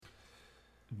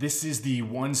This is the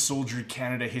One Soldier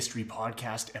Canada History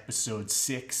Podcast, Episode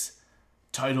 6,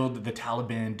 titled The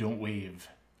Taliban Don't Wave,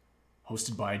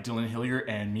 hosted by Dylan Hillier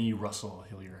and me, Russell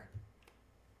Hillier.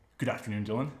 Good afternoon,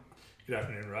 Dylan. Good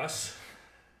afternoon, Russ.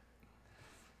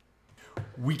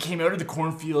 We came out of the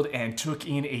cornfield and took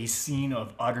in a scene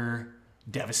of utter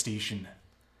devastation.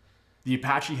 The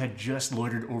Apache had just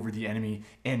loitered over the enemy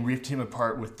and ripped him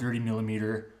apart with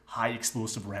 30mm high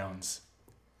explosive rounds.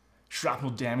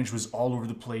 Shrapnel damage was all over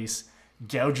the place.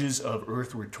 Gouges of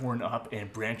earth were torn up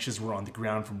and branches were on the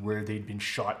ground from where they'd been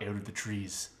shot out of the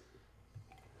trees.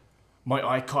 My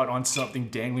eye caught on something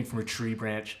dangling from a tree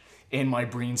branch, and my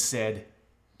brain said,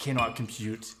 "Cannot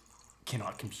compute,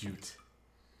 cannot compute."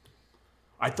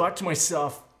 I thought to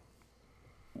myself,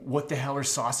 what the hell are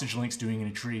sausage links doing in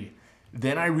a tree?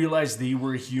 Then I realized they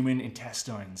were human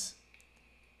intestines.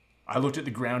 I looked at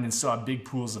the ground and saw big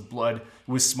pools of blood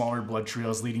with smaller blood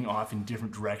trails leading off in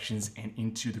different directions and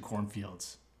into the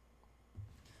cornfields.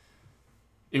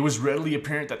 It was readily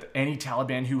apparent that any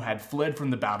Taliban who had fled from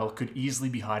the battle could easily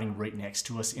be hiding right next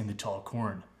to us in the tall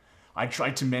corn. I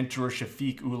tried to mentor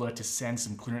Shafiq Ullah to send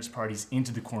some clearance parties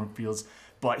into the cornfields,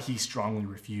 but he strongly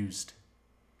refused.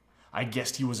 I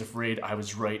guessed he was afraid I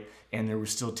was right and there were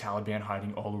still Taliban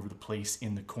hiding all over the place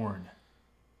in the corn.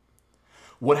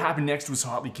 What happened next was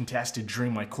hotly contested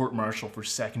during my court-martial for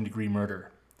second-degree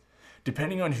murder.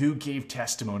 Depending on who gave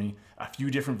testimony, a few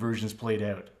different versions played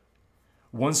out.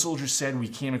 One soldier said we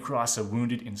came across a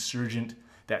wounded insurgent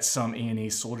that some ANA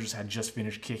soldiers had just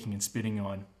finished kicking and spitting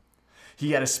on.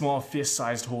 He had a small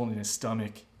fist-sized hole in his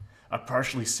stomach, a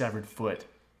partially severed foot,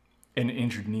 and an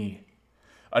injured knee.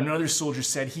 Another soldier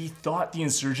said he thought the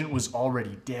insurgent was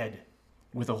already dead,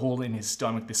 with a hole in his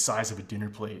stomach the size of a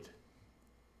dinner plate.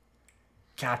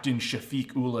 Captain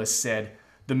Shafiq Ullah said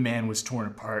the man was torn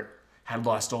apart, had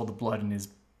lost all the blood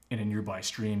in a nearby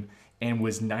stream, and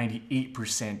was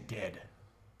 98% dead.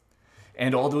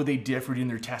 And although they differed in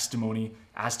their testimony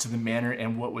as to the manner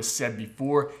and what was said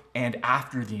before and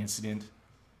after the incident,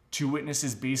 two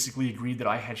witnesses basically agreed that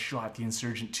I had shot the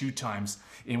insurgent 2 times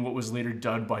in what was later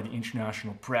dubbed by the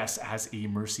international press as a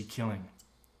mercy killing.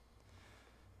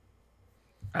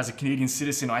 As a Canadian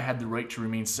citizen, I had the right to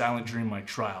remain silent during my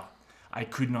trial. I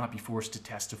could not be forced to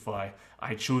testify.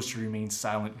 I chose to remain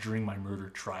silent during my murder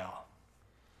trial.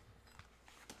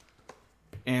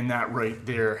 And that right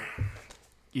there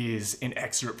is an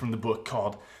excerpt from the book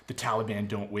called The Taliban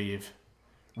Don't Wave,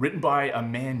 written by a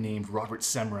man named Robert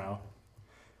Semrau.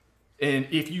 And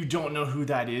if you don't know who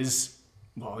that is,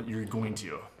 well, you're going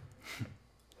to.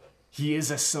 He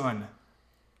is a son,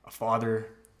 a father,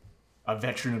 a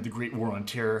veteran of the Great War on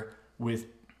Terror with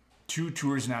 2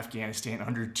 tours in Afghanistan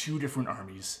under 2 different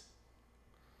armies.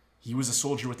 He was a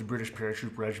soldier with the British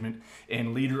Paratroop Regiment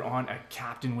and later on a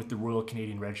captain with the Royal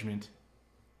Canadian Regiment.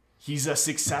 He's a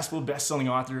successful best-selling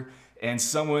author and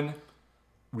someone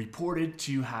reported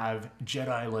to have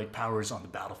Jedi-like powers on the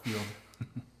battlefield.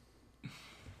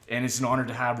 And it's an honor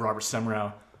to have Robert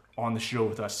Semrau on the show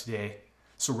with us today.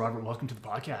 So Robert, welcome to the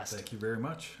podcast. Thank you very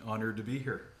much. Honored to be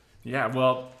here. Yeah,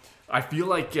 well, I feel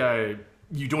like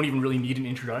you don't even really need an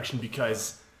introduction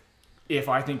because if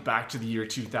I think back to the year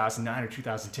 2009 or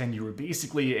 2010, you were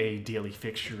basically a daily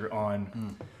fixture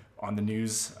on the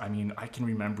news. I mean, I can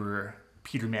remember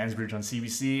Peter Mansbridge on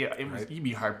CBC. You'd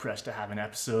be hard-pressed to have an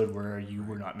episode where you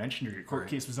were not mentioned or your court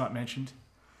case was not mentioned.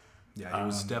 Yeah, he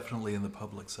was definitely in the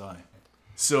public's eye.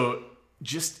 So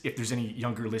just if there's any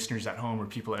younger listeners at home or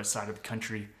people outside of the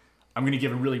country, I'm going to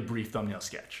give a really brief thumbnail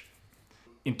sketch.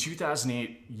 In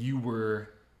 2008, you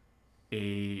were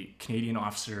a Canadian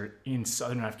officer in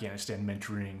southern Afghanistan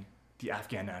mentoring the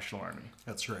Afghan National Army.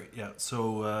 That's right, yeah.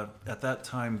 So at that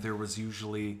time, there was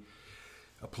usually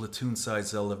a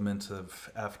platoon-sized element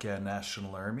of Afghan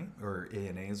National Army, or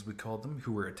ANA as we called them,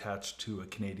 who were attached to a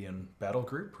Canadian battle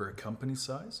group or a company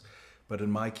size. But in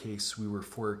my case, we were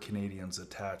 4 Canadians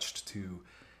attached to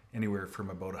anywhere from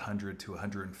about 100 to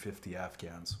 150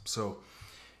 Afghans. So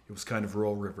it was kind of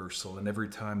role reversal. And every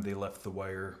time they left the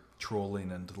wire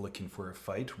trolling and looking for a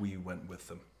fight, we went with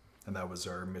them. And that was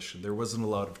our mission. There wasn't a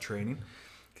lot of training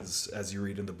because as you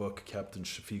read in the book, Captain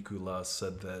Shafiq Ullah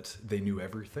said that they knew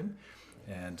everything.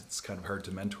 And it's kind of hard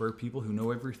to mentor people who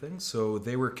know everything. So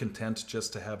they were content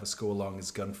just to have us go along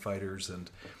as gunfighters and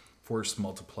force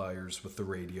multipliers with the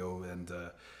radio, and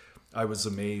I was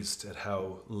amazed at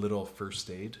how little first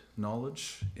aid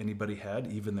knowledge anybody had,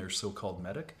 even their so-called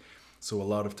medic. So a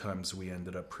lot of times we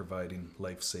ended up providing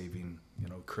life-saving,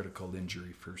 critical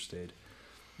injury first aid.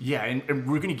 Yeah, and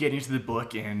we're going to get into the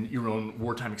book and your own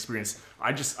wartime experience.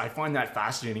 I find that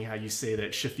fascinating how you say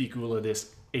that Shafiq Ullah,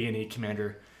 this ANA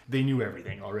commander, they knew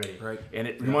everything already. Right. And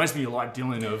it reminds me a lot,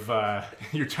 Dylan, of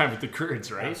your time with the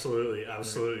Kurds, right?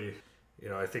 Absolutely. You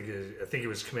know, I think it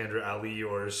was Commander Ali,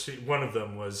 or one of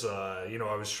them was. You know,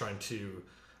 I was trying to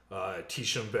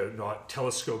teach them about not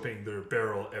telescoping their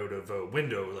barrel out of a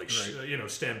window, like you know,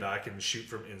 stand back and shoot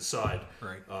from inside,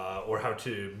 Right. Or how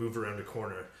to move around a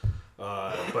corner.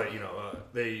 But you know,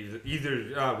 they either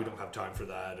we don't have time for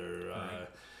that, or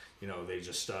you know, they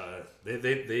just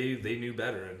they knew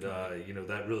better, and you know,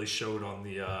 that really showed on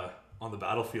the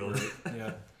battlefield.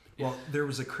 Yeah. Well, there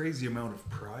was a crazy amount of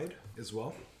pride as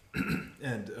well.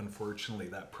 And unfortunately,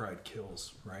 that pride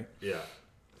kills, right? Yeah.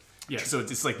 Yeah, so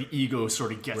it's like the ego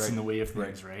sort of gets in the way of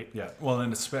things, right? Yeah. Well,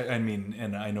 and I mean,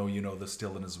 and I know you know this,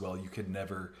 Dylan, as well. You could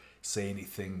never say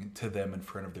anything to them in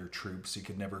front of their troops. You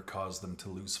could never cause them to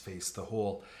lose face. The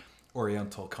whole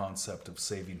Oriental concept of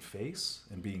saving face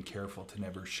and being careful to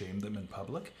never shame them in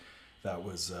public, that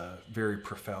was very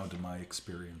profound in my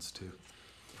experience too.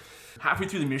 Halfway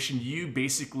through the mission, you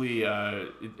basically a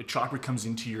chopper comes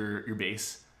into your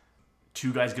base.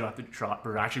 2 guys get off the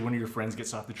chopper. Actually, one of your friends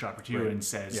gets off the chopper too and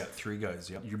says, "Yeah, 3 guys.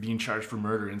 Yep, you're being charged for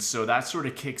murder." And so that sort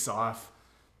of kicks off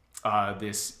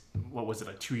this. What was it?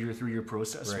 A 2-year, 3-year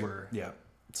process? Right. Where Yeah.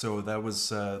 So that was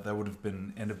that would have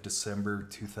been end of December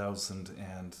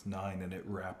 2009, and it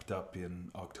wrapped up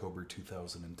in October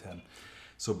 2010.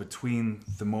 So between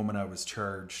the moment I was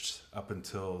charged up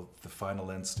until the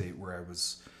final end state where I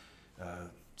was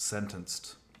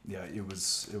sentenced, yeah, it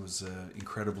was an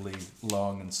incredibly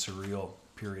long and surreal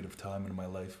period of time in my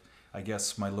life. I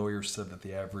guess my lawyer said that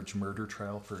the average murder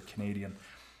trial for a Canadian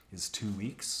is 2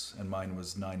 weeks, and mine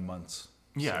was 9 months.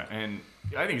 yeah, and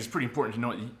I think it's pretty important to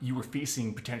know that you were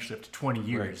facing potentially up to 20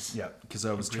 years. Right. Yeah, because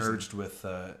I was charged with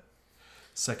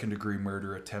second-degree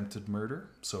murder, attempted murder.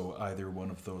 So either one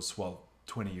of those,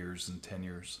 20 years and 10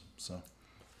 years. So,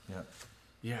 yeah.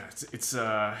 Yeah, it's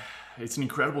an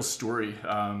incredible story.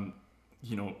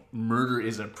 You know, murder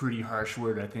is a pretty harsh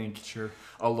word, I think. Sure.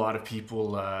 A lot of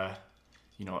people,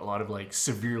 you know, a lot of like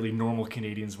severely normal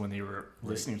Canadians, when they were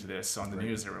listening to this on the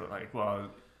news, they were like, well,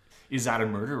 is that a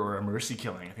murder or a mercy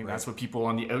killing? I think that's what people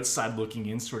on the outside looking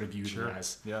in sort of view it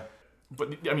as. Yeah.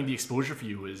 But I mean, the exposure for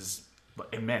you is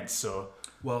immense. So,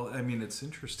 Well, I mean, it's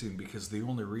interesting because the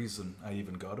only reason I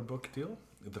even got a book deal,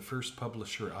 the first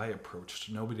publisher I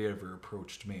approached, nobody ever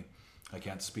approached me. I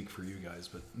can't speak for you guys,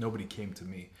 but nobody came to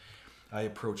me. I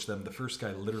approached them. The first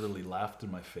guy literally laughed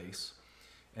in my face.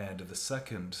 And the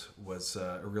second was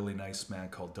a really nice man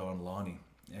called Don Lonnie.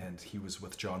 And he was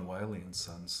with John Wiley and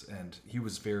Sons. And he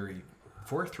was very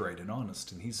forthright and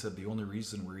honest. And he said, the only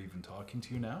reason we're even talking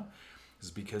to you now is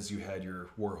because you had your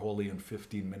Warholian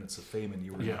 15 minutes of fame and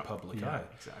you were in the public eye.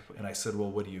 Exactly. And I said,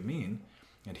 well, what do you mean?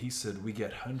 And he said, we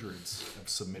get hundreds of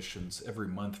submissions every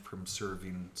month from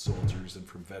serving soldiers and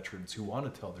from veterans who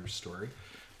want to tell their story,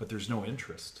 but there's no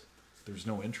interest. There's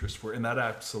no interest for it. And that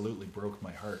absolutely broke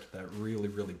my heart. That really,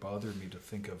 really bothered me to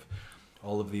think of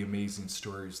all of the amazing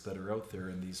stories that are out there,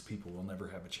 and these people will never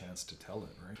have a chance to tell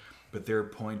it, right? But their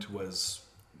point was,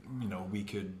 you know, we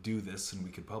could do this and we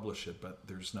could publish it, but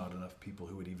there's not enough people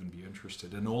who would even be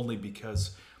interested. And only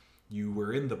because you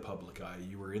were in the public eye,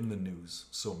 you were in the news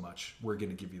so much, we're going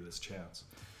to give you this chance.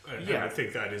 And I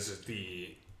think that is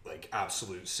the like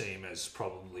absolute same as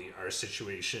probably our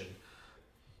situation.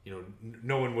 You know,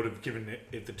 no one would have given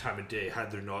it the time of day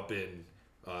had there not been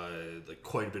like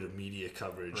quite a bit of media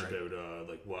coverage about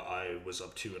like what I was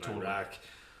up to in Iraq.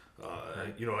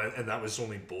 You know, and that was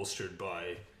only bolstered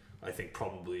by, I think,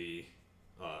 probably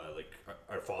like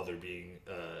our father being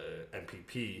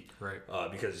MPP,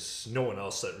 because no one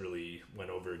else that really went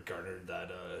over garnered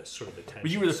that sort of attention. But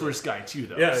you were the first guy too,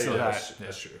 though. Yeah, so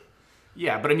that's true.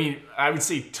 Yeah, but I mean, I would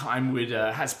say time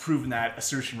has proven that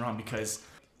assertion wrong, because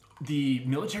the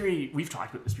military, we've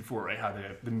talked about this before, right? How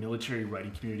the military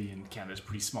writing community in Canada is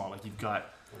pretty small. Like, you've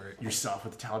got yourself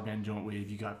with the Taliban Don't Wave,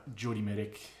 you got Jody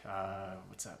Middick,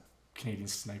 what's that, Canadian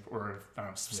sniper, or I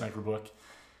don't know, sniper book.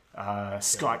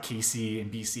 Scott Casey in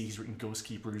BC, he's written Ghost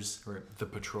Keepers. The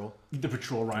Patrol,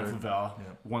 Ryan Flavel,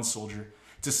 One Soldier.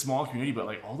 It's a small community, but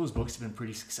like all those books have been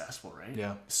pretty successful, right?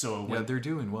 Yeah. So they're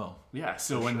doing well. Yeah.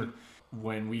 So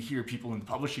when we hear people in the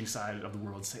publishing side of the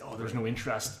world say, "Oh, there's no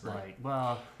interest," like,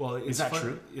 well, is that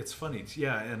true? It's funny,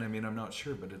 yeah. And I mean, I'm not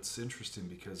sure, but it's interesting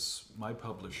because my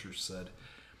publisher said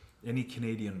any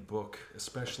Canadian book,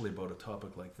 especially about a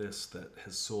topic like this, that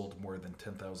has sold more than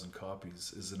 10,000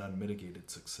 copies is an unmitigated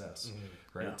success,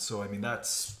 right? Yeah. So I mean,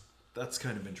 that's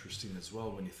kind of interesting as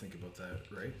well when you think about that,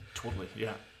 right? Totally,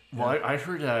 yeah. Well, I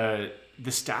heard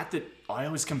the stat that I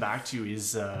always come back to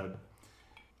is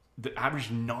the average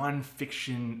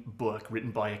non-fiction book written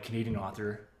by a Canadian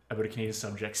author about a Canadian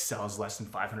subject sells less than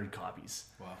 500 copies.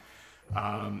 Wow.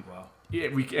 Wow. Yeah,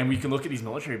 we can look at these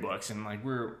military books and like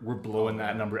we're blowing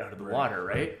that number out of the water,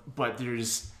 right? But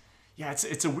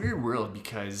it's a weird world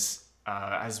because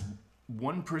as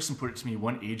one person put it to me,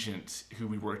 one agent who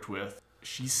we worked with,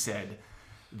 she said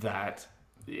that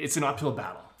it's an uphill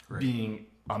battle being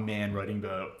a man writing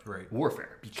about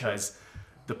warfare because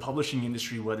the publishing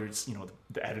industry, whether it's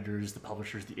the editors, the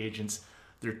publishers, the agents,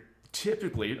 they're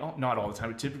typically, not all the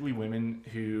time, but typically women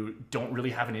who don't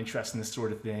really have an interest in this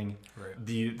sort of thing. Right.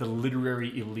 The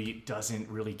literary elite doesn't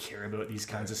really care about these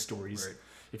kinds of stories. Right.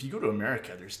 If you go to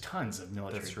America, there's tons of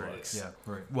military books. Yeah,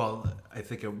 right. Well, I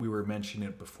think we were mentioning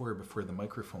it before the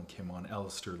microphone came on.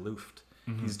 Alistair Luft,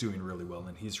 he's doing really well,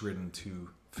 and he's written 2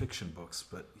 fiction books,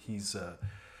 but he's a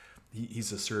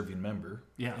Serbian member,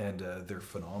 and they're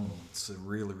phenomenal. It's a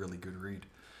really, really good read.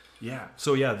 Yeah.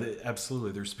 So yeah,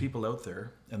 absolutely. There's people out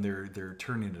there, and they're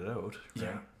turning it out. Right?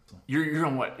 Yeah. So. You're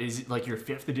on what? Is it like your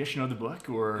 5th edition of the book,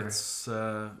 or? It's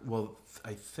well,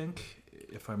 I think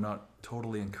if I'm not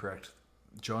totally incorrect,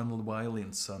 John Wiley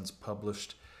and Sons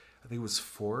published, I think it was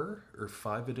 4 or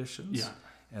 5 editions. Yeah.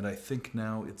 And I think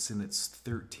now it's in its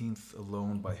 13th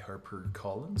alone by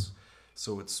HarperCollins.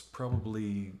 So it's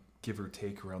probably give or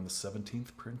take around the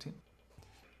 17th printing.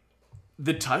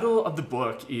 The title of the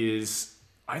book is,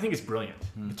 I think it's brilliant.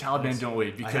 The Taliban Don't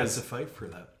Wait, because I had to fight for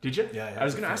that. Did you? Yeah, I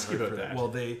was going to ask you about that. Well,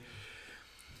 they,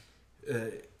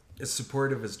 as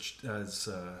supportive as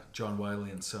John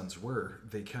Wiley and Sons were,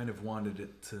 they kind of wanted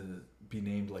it to be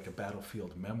named like a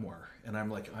battlefield memoir, and I'm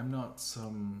like, I'm not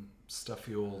some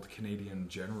stuffy old Canadian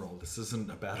general. This isn't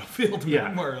a battlefield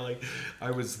memoir. Like,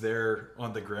 I was there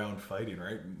on the ground fighting,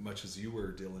 right? Much as you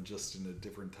were, Dylan, just in a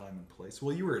different time and place.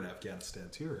 Well, you were in Afghanistan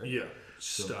too, right? Yeah,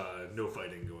 just no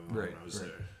fighting going on when I was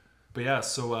there. But yeah,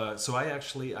 so I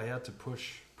had to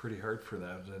push pretty hard for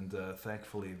that, and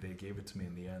thankfully they gave it to me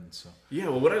in the end. So yeah,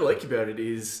 well, what I like about it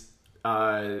is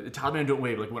the Taliban Don't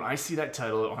Wait. Like when I see that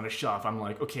title on a shelf, I'm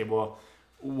like, okay, well,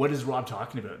 what is Rob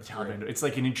talking about? The Taliban. Right. It's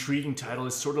like an intriguing title.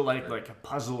 It's sort of like a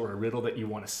puzzle or a riddle that you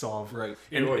want to solve. Right.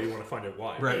 And you want to find out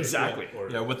why. Right. Exactly.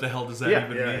 Yeah. What the hell does that even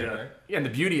mean? Yeah. Right? Yeah. And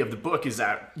the beauty of the book is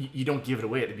that you don't give it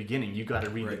away at the beginning. You got to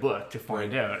read the book to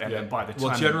find out. And then by the time...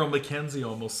 Well, General Mackenzie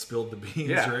almost spilled the beans,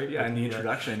 right? Yeah, in the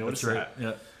introduction, I noticed that.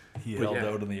 Yeah. He held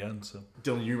out in the end. So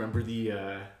Dylan, you remember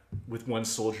with One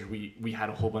Soldier, we had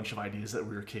a whole bunch of ideas that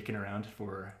we were kicking around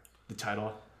for the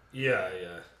title. Yeah.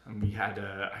 And we had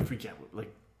I forget,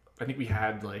 like, I think we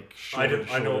had like I didn't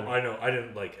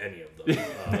like any of them,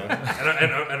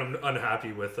 and I'm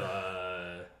unhappy with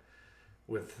the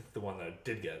one that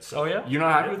did get. So. Oh yeah, you're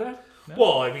not happy with that? No.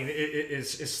 Well, I mean,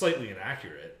 it's slightly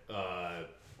inaccurate.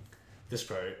 This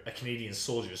part, a Canadian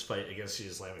soldier's fight against the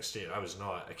Islamic State. I was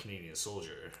not a Canadian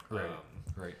soldier,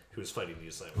 right, who was fighting the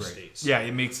Islamic States. Yeah,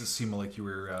 it makes it seem like you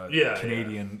were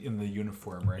Canadian in the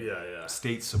uniform, right? Yeah.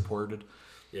 State supported.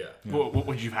 Yeah. What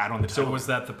would you had on the title? So was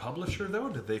that the publisher though?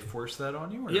 Did they force that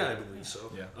on you? Or? Yeah, I believe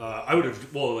so. Yeah. I would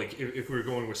have. Well, like if we were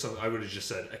going with something, I would have just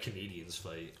said a Canadian's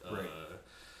fight. Right.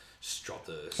 Just drop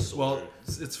the soldier. Well,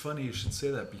 it's funny you should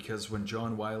say that, because when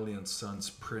John Wiley and Sons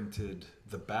printed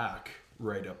the back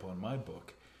right up on my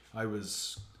book, I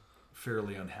was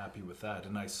fairly unhappy with that,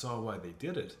 and I saw why they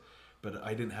did it, but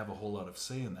I didn't have a whole lot of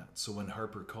say in that. So when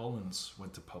HarperCollins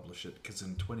went to publish it, because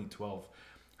in 2012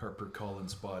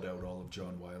 HarperCollins bought out all of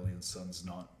John Wiley and Sons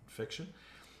non-fiction,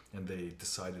 and they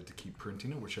decided to keep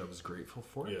printing it, which I was grateful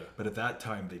for. Yeah. But at that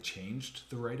time they changed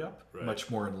the write-up, much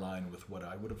more in line with what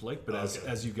I would have liked. But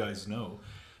as you guys know,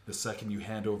 the second you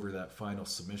hand over that final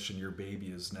submission, your baby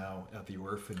is now at the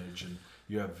orphanage, and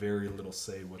you have very little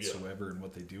say whatsoever in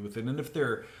what they do with it. And if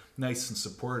they're nice and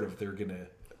supportive, they're going to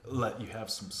let you have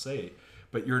some say,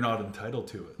 but you're not entitled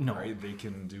to it. No. Right? They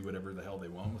can do whatever the hell they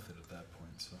want with it at that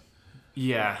point. So.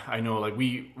 Yeah, I know. Like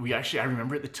we actually, I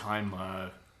remember at the time,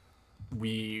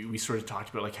 we sort of talked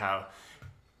about like how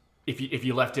if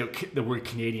you left out the word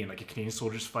Canadian, like a Canadian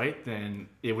soldier's fight, then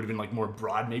it would have been like more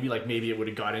broad. Maybe it would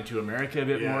have got into America a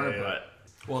bit more. Yeah. But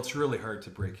well, it's really hard to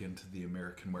break into the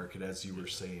American market, as you were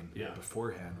saying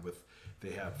beforehand.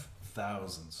 They have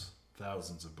thousands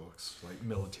of books, like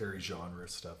military genre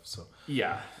stuff. So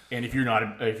yeah, and if you're not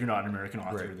an American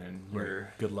author, then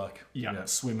you're good luck. Yeah,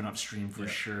 swimming upstream for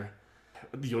sure.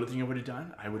 The other thing I would have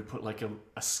done, I would have put like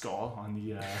a skull on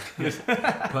the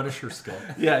Punisher skull.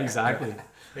 Yeah, exactly.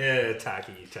 Yeah,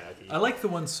 tacky. I like the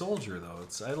One Soldier though.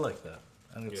 I like that.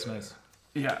 I think it's nice.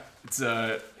 Yeah,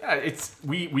 it's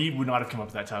we would not have come up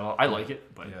with that title. I like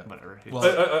it, but whatever.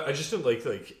 Well, I just didn't like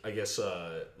I guess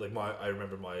like I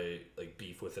remember my like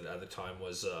beef with it at the time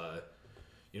was I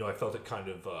felt it kind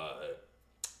of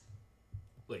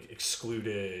like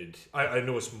excluded. I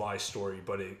know it's my story,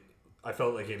 but I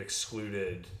felt like it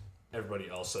excluded everybody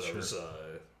else that I was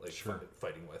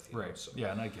fighting with. You know, so.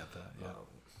 Yeah, and I get that. Yeah.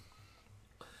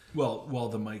 Well, while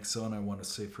the mic's on, I want to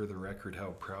say for the record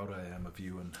how proud I am of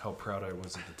you and how proud I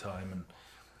was at the time and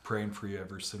praying for you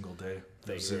every single day.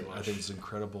 Thank you very much. I think it's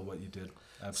incredible what you did.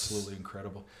 Absolutely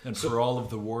incredible. And for all of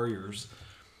the warriors,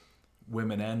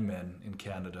 women and men in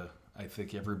Canada, I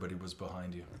think everybody was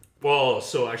behind you. Well,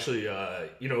 so actually,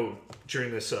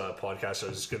 during this podcast, I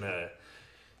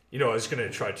was gonna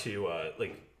try to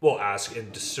ask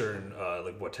and discern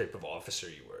what type of officer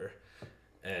you were,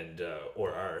 and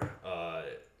or are,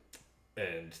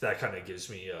 and that kind of gives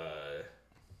me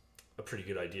a pretty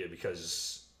good idea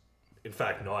because, in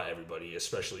fact, not everybody,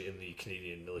 especially in the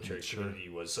Canadian military community,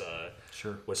 was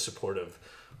supportive.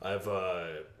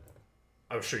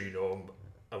 I'm sure you know him.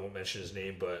 I won't mention his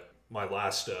name, but my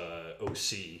last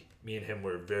OC, me and him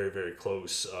were very, very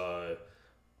close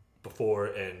before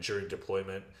and during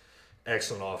deployment.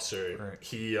 Excellent officer. Right.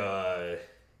 He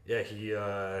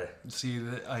See,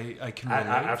 I can relate.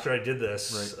 after I did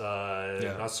this,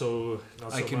 not so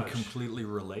I can much. completely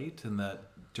relate in that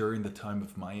during the time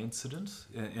of my incident,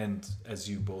 and as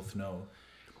you both know,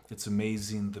 it's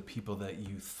amazing the people that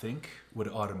you think would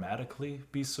automatically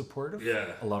be supportive.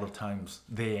 Yeah. A lot of times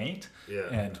they ain't. Yeah.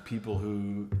 And people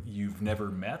who you've never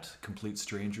met, complete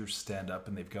strangers, stand up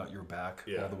and they've got your back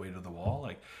all the way to the wall.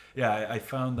 I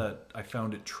found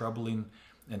it troubling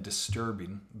and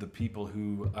disturbing. The people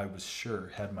who I was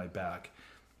sure had my back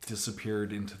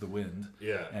disappeared into the wind.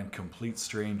 Yeah. And complete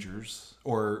strangers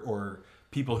or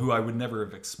people who I would never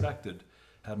have expected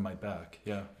had my back.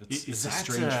 Yeah. It's a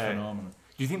strange phenomenon.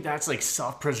 Do you think that's like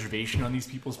self-preservation on these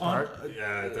people's part?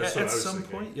 Yeah, that's what I at was some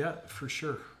thinking. point, yeah, for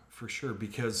sure,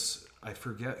 because I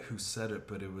forget who said it,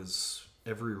 but it was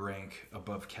every rank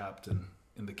above captain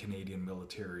in the Canadian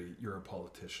military, you're a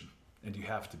politician, and you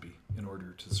have to be in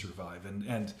order to survive.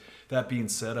 And that being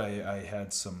said, I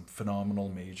had some phenomenal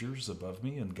majors above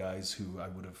me and guys who I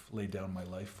would have laid down my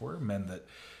life for, men that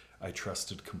I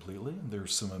trusted completely.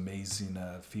 There's some amazing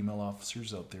female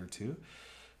officers out there too.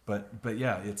 But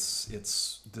yeah,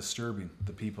 it's disturbing,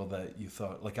 the people that you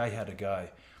thought, like I had a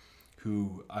guy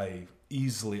who I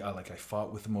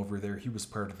fought with him over there. He was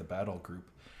part of the battle group,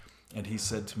 and he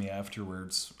said to me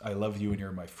afterwards, I love you and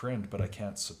you're my friend, but I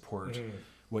can't support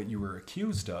what you were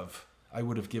accused of. I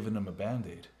would have given him a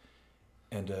Band-Aid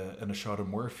and a shot of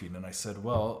morphine. And I said,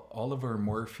 well, all of our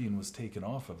morphine was taken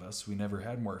off of us. We never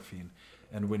had morphine.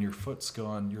 And when your foot's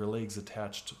gone, your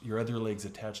other leg's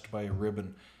attached by a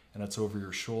ribbon, and it's over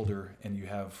your shoulder, and you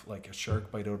have like a shark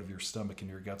bite out of your stomach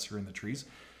and your guts are in the trees,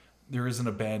 there isn't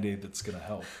a Band-Aid that's going to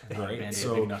help, right? Big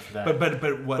enough for that.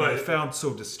 But what I found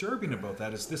so disturbing about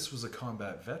that is this was a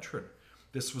combat veteran.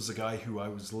 This was a guy who I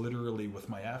was literally with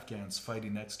my Afghans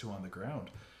fighting next to on the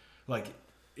ground. Like,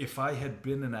 if I had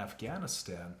been in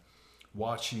Afghanistan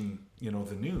watching, the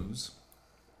news,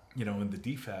 in the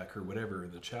DFAC or whatever,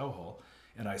 in the Chow Hall,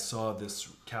 and I saw this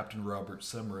Captain Robert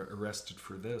Summer arrested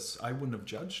for this, I wouldn't have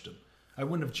judged him. I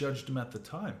wouldn't have judged him at the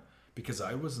time because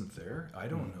I wasn't there. I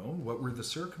don't know. What were the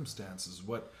circumstances?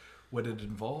 What it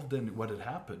involved and what had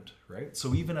happened, right?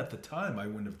 So even at the time, I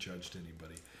wouldn't have judged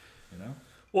anybody,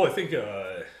 Well, I think,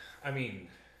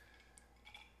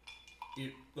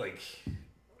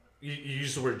 you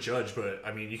use the word judge, but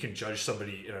I mean, you can judge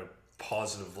somebody in a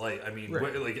positive light. I mean,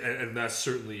 Right. and that's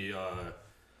certainly,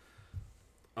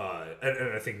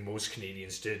 and I think most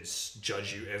Canadians did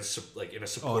judge you in a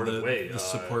supportive way. The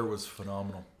support was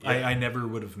phenomenal. Yeah. I never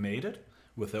would have made it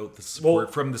without the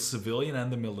support from the civilian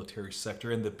and the military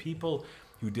sector. And the people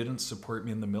who didn't support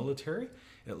me in the military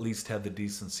at least had the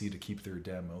decency to keep their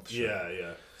damn mouth shut.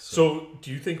 Yeah. So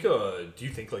do you think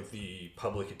like the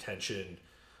public attention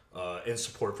and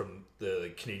support from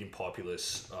the Canadian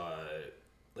populace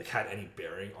had any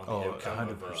bearing on the outcome?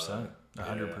 100%.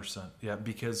 100%. Yeah,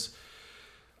 because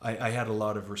I had a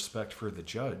lot of respect for the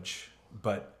judge,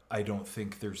 but I don't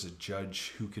think there's a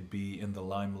judge who could be in the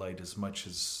limelight as much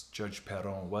as Judge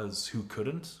Perron was, who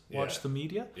couldn't watch the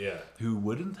media, who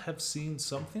wouldn't have seen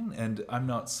something. And I'm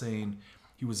not saying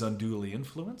he was unduly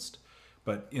influenced,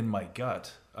 but in my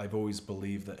gut, I've always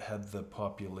believed that had the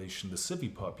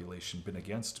civi population been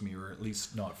against me, or at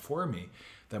least not for me,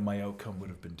 that my outcome would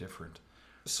have been different.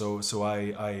 So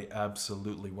I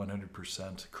absolutely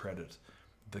 100% credit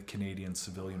the Canadian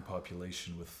civilian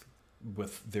population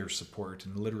with their support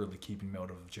and literally keeping me out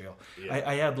of jail. Yeah.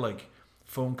 I had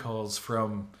phone calls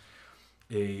from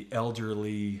a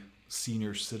elderly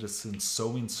senior citizen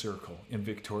sewing circle in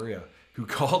Victoria who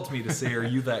called me to say, are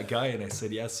you that guy? And I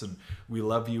said, yes, and we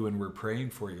love you and we're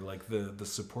praying for you. The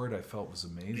support I felt was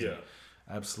amazing. Yeah.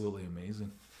 absolutely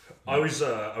amazing. I always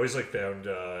like found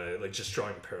like just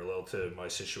drawing a parallel to my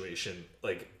situation.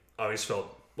 Like I always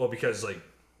felt because like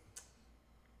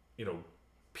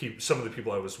some of the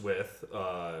people I was with,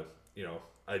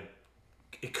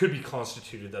 it could be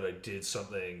constituted that I did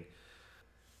something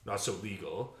not so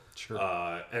legal. Sure.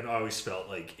 And I always felt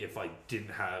like if I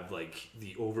didn't have like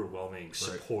the overwhelming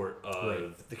support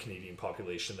of the Canadian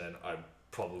population, then I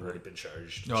probably would have been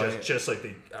charged. Just like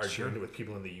they are doing with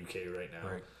people in the UK right now.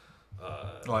 Right.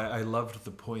 I loved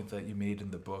the point that you made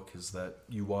in the book is that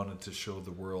you wanted to show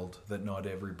the world that not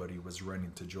everybody was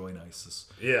running to join ISIS.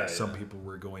 Yeah. Some people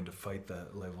were going to fight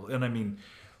that level. And I mean,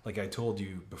 like I told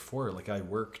you before, like I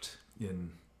worked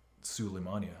in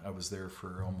Suleimania. I was there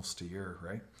for almost a year,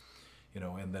 right?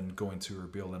 And then going to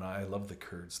Erbil, and I love the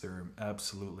Kurds.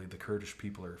 The Kurdish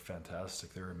people are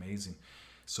fantastic. They're amazing.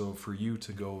 So for you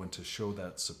to go and to show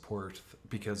that support,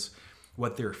 because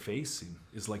what they're facing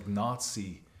is like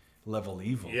Nazi level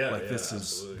evil. This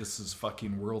is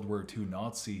fucking World War II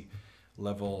Nazi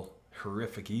level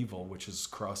horrific evil, which is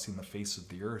crossing the face of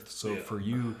the earth. So for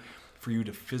you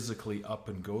to physically up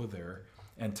and go there,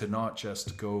 and to not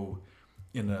just go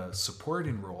in a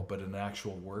supporting role, but an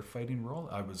actual war fighting role,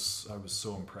 I was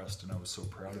so impressed, and I was so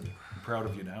proud of you. I'm proud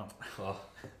of you now. Well,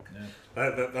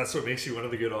 that's what makes you one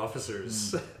of the good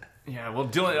officers. Yeah, well,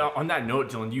 Dylan, on that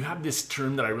note, Dylan, you have this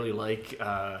term that I really like.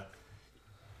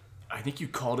 I think you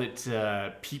called it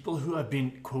people who have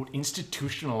been, quote,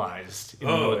 institutionalized in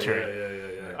the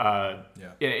military.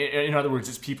 Yeah. In other words,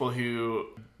 it's people who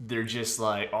they're just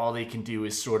like, all they can do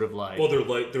is sort of like... Well,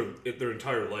 their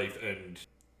entire life and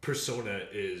persona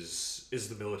is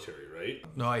the military, right?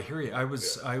 No, I hear you. I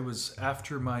was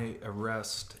after my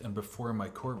arrest and before my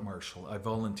court martial, I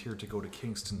volunteered to go to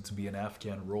Kingston to be an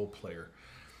Afghan role player.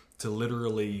 To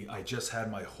literally, I just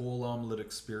had my whole omelet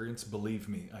experience. Believe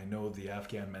me, I know the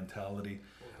Afghan mentality.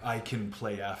 I can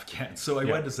play Afghan. So I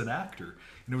went as an actor,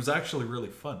 and it was actually really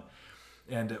fun.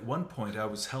 And at one point, I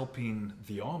was helping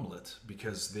the omelet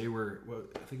because they were,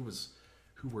 I think it was,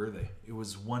 who were they? It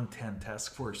was 110,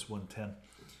 Task Force 110.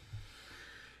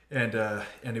 And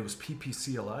it was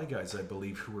PPCLI guys, I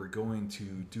believe, who were going to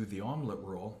do the omelet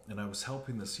role. And I was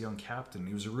helping this young captain.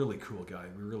 He was a really cool guy.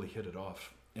 We really hit it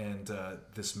off. And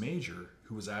this major,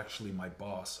 who was actually my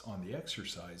boss on the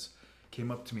exercise,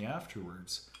 came up to me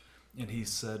afterwards. And he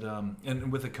said,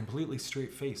 and with a completely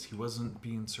straight face, he wasn't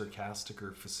being sarcastic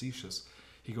or facetious.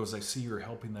 He goes, "I see you're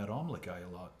helping that omelet guy a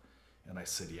lot." And I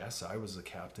said, "Yes, I was a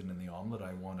captain in the omelet.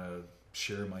 I want to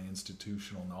share my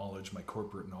institutional knowledge, my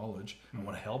corporate knowledge. I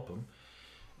want to help him.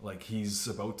 Like, he's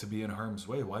about to be in harm's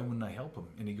way. Why wouldn't I help him?"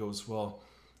 And he goes, "Well,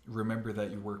 remember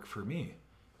that you work for me."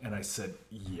 And I said,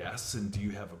 "Yes, and do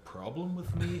you have a problem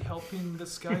with me helping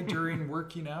this guy during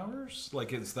working hours?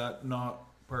 Like, is that not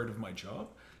part of my job?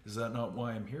 Is that not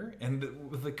why I'm here?" And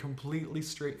with a completely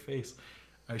straight face,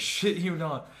 I shit you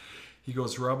not, he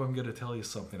goes, "Rob, I'm going to tell you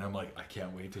something." I'm like, "I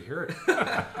can't wait to hear it."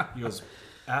 He goes,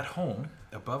 "At home,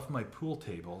 above my pool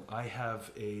table, I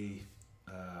have a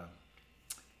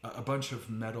bunch of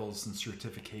medals and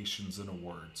certifications and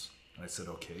awards." And I said,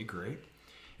 "Okay, great.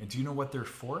 And do you know what they're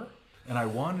for?" And I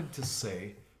wanted to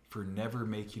say, "For never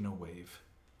making a wave."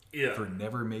 Yeah. "For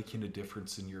never making a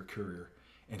difference in your career."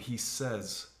 And he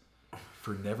says,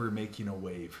 "For never making a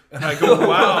wave." And I go,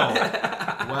 wow.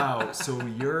 Wow. So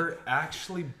you're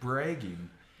actually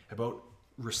bragging about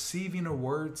receiving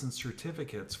awards and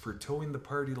certificates for towing the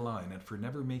party line and for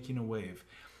never making a wave.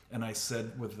 And I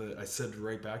said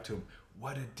right back to him,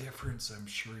 "What a difference I'm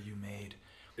sure you made."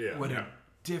 Yeah. What a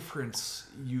difference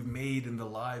you made in the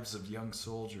lives of young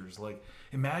soldiers. Like,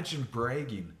 imagine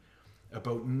bragging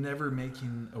about never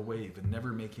making a wave and never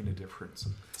making a difference.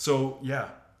 So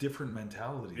different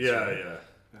mentalities.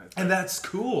 And that's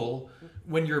cool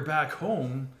when you're back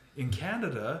home in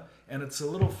Canada, and it's a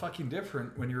little fucking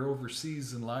different when you're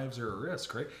overseas and lives are at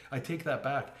risk, right? I take that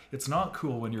back. It's not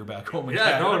cool when you're back home in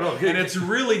Canada. And it's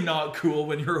really not cool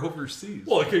when you're overseas.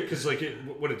 Well, because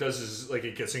what it does is like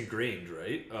it gets ingrained,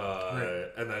 right?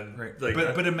 And then like,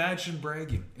 but imagine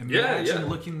bragging. Imagine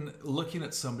looking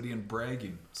at somebody and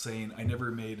bragging, saying, "I never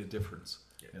made a difference."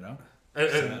 You know,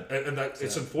 and that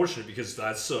it's unfortunate because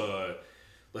that's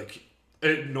like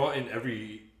not in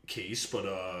every case, but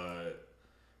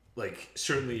like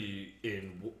certainly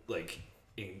in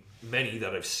many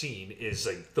that I've seen is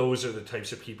like those are the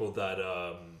types of people that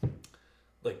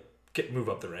like move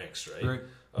up the ranks, right?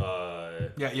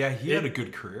 He had a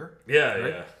good career.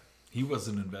 Yeah. He was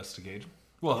an investigator.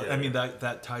 Well, I mean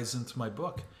that ties into my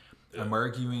book. Yeah. I'm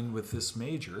arguing with this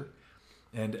major,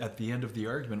 and at the end of the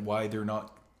argument, why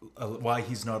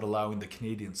he's not allowing the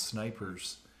Canadian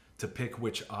snipers to pick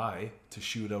which eye to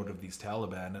shoot out of these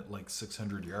Taliban at like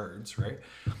 600 yards, right?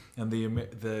 And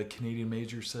the Canadian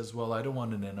major says, well, I don't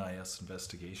want an NIS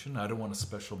investigation. I don't want a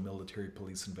special military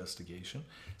police investigation.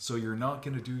 So you're not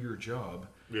going to do your job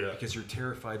because you're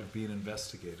terrified of being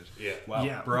investigated. Yeah. Wow.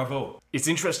 Yeah. Bravo. It's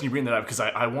interesting you bring that up because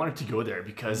I wanted to go there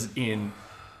because in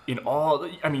all,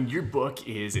 I mean, your book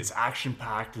it's action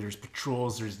packed. There's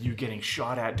patrols. There's you getting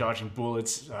shot at, dodging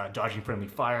bullets, dodging friendly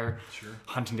fire,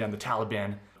 hunting down the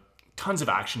Taliban. Tons of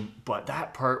action, but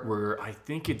that part where I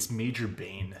think it's Major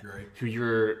Bain, Right. who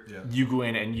you go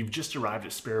in and you've just arrived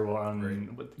at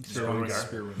Sparrowang,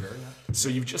 So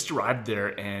you've just arrived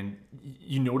there and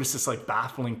you notice this like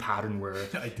baffling pattern where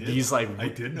I did. I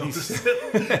did notice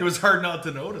it. It was hard not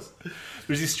to notice.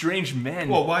 There's these strange men.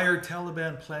 Well, why are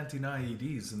Taliban planting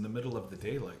IEDs in the middle of the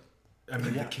daylight? I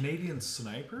mean, the Canadian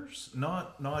snipers,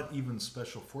 not even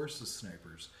special forces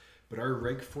snipers, but our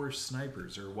Reg Force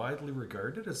snipers are widely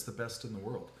regarded as the best in the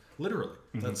world. Literally.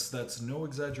 That's no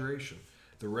exaggeration.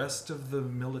 The rest of the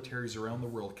militaries around the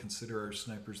world consider our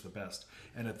snipers the best.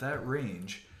 And at that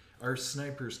range, our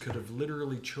snipers could have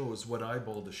literally chose what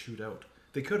eyeball to shoot out.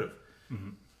 They could have.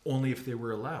 Only if they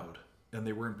were allowed. And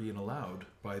they weren't being allowed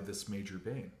by this Major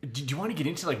Bain. Do you want to get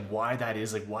into like why that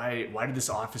is? Like why did this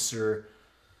officer,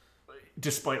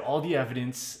 despite all the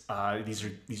evidence, these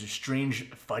are strange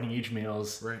fighting age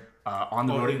males, Right. On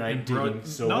the road at night digging.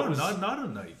 So not at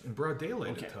night, in broad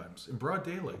daylight at times. In broad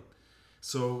daylight.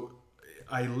 So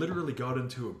I literally got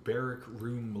into a barrack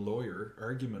room lawyer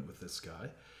argument with this guy,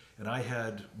 and I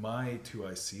had my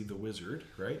 2IC, the Wizard,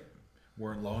 right?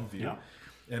 Warren Longview. Yeah.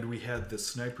 And we had the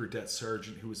sniper det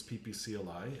sergeant who was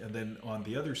PPCLI, and then on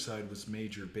the other side was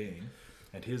Major Bain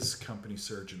and his company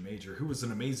sergeant major, who was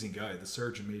an amazing guy. The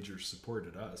sergeant major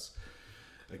supported us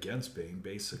against Bain,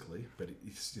 basically, but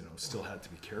he still had to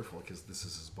be careful because this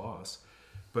is his boss.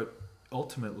 But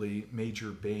ultimately, Major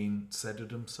Bain said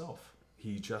it himself.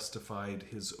 He justified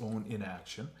his own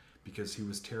inaction because he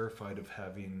was terrified of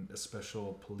having a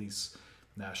special police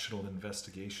national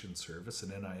investigation service, an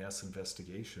NIS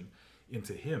investigation,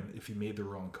 into him if he made the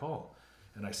wrong call.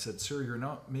 And I said, sir, you're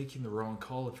not making the wrong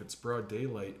call if it's broad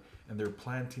daylight and they're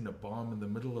planting a bomb in the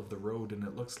middle of the road and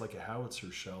it looks like a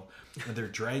howitzer shell and they're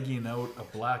dragging out a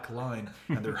black line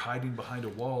and they're hiding behind a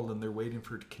wall and they're waiting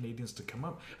for Canadians to come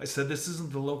up. I said, this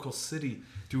isn't the local city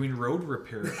doing road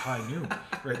repair at high noon,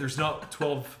 right? There's not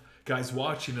 12 guys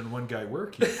watching and one guy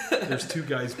working. There's two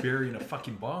guys burying a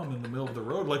fucking bomb in the middle of the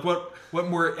road. Like what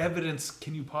more evidence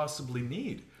can you possibly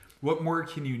need? What more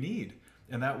can you need?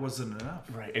 And that wasn't enough.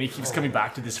 Right. And he keeps coming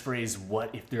back to this phrase,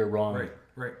 what if they're wrong?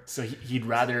 Right. So he'd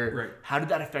rather... Right. How did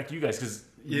that affect you guys? Because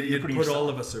it put all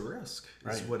of us at risk,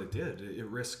 is Right. what it did. It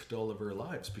risked all of our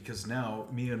lives because now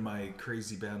me and my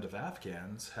crazy band of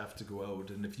Afghans have to go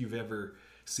out. And if you've ever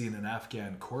seen an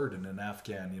Afghan cordon, an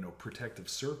Afghan, protective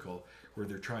circle where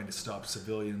they're trying to stop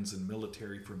civilians and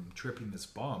military from tripping this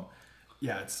bomb,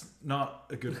 yeah, it's not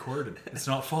a good cordon. It's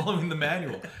not following the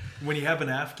manual. When you have an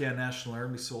Afghan National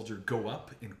Army soldier go up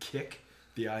and kick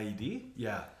the IED,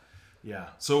 yeah.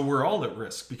 So we're all at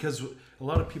risk because a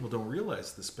lot of people don't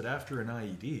realize this, but after an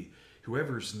IED,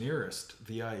 whoever's nearest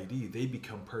the IED, they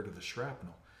become part of the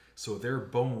shrapnel. So their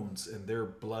bones and their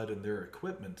blood and their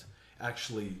equipment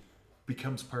actually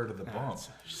becomes part of the bomb.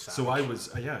 So I was,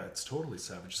 it's totally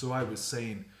savage. So I was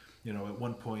saying, at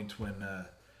one point when...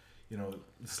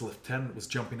 this lieutenant was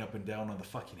jumping up and down on the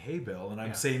fucking hay bale, and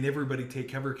I'm saying everybody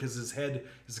take cover because his head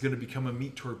is going to become a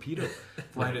meat torpedo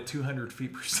flying at 200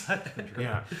 feet per second.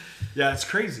 Right? Yeah, it's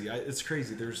crazy. It's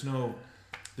crazy. There's no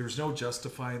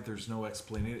justifying. There's no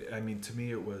explaining. I mean, to me,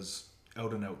 it was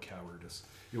out and out cowardice.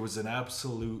 It was an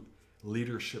absolute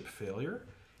leadership failure.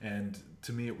 And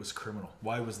to me, it was criminal.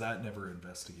 Why was that never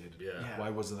investigated? Yeah. Why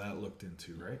wasn't that looked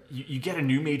into, right? You get a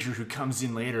new major who comes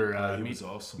in later. He was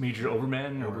awesome. Major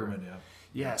Oberman? Oberman, yeah.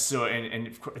 Yeah, so,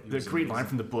 and the great line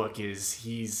from the book is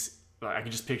I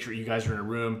can just picture you guys are in a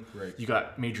room. Right. You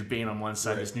got Major Bain on one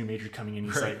side, this new major coming in.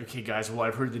 He's like, okay, guys, well,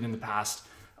 I've heard that in the past,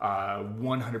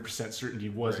 100% certainty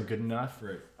wasn't good enough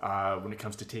when it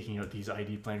comes to taking out these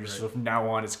ID planters. So from now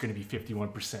on, it's going to be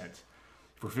 51%.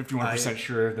 If we're 51%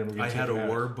 sure, then we're going to take it out. I had a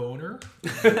war boner.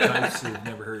 The types you've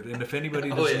never heard. And if anybody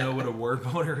doesn't know what a war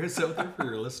boner is out there for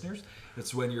your listeners,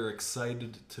 it's when you're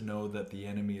excited to know that the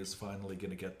enemy is finally going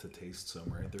to get to taste some,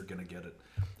 right? They're going to get it.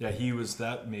 Yeah,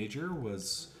 that major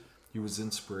he was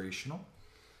inspirational.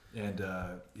 And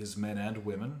his men and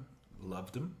women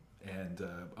loved him. And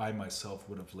I myself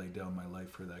would have laid down my life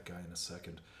for that guy in a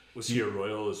second. Was he a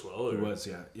royal as well? Or? He was,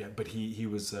 yeah. But he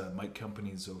was Mike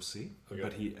Company's OC. Okay.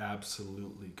 But he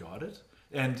absolutely got it.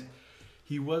 And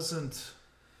he wasn't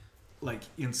like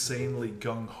insanely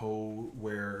gung ho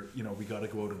where we got to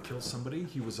go out and kill somebody.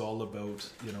 He was all about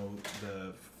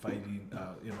the fighting,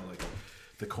 like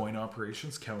the coin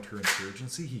operations,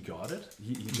 counterinsurgency. He got it.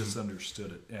 He just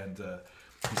understood it, and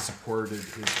he supported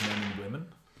his men and women.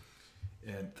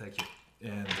 And thank you.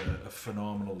 And a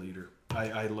phenomenal leader.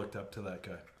 I looked up to that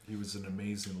guy. He was an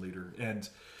amazing leader. And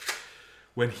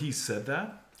when he said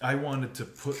that, I wanted to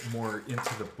put more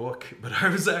into the book, but I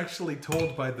was actually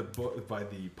told by the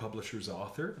publisher's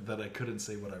author that I couldn't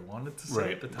say what I wanted to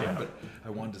say at the time, but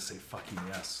I wanted to say fucking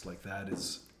yes. Like, that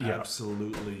is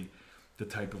absolutely the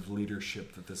type of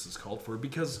leadership that this is called for,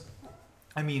 because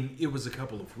I mean, it was a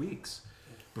couple of weeks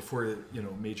before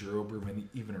Major Oberman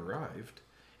even arrived,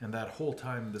 and that whole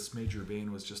time this Major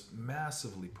Bain was just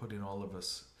massively putting all of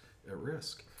us at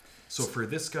risk. So for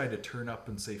this guy to turn up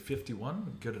and say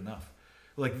 51, good enough.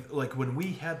 Like when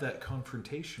we had that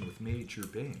confrontation with Major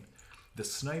Bain, the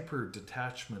sniper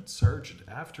detachment sergeant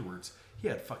afterwards, he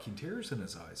had fucking tears in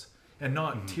his eyes. And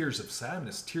not tears of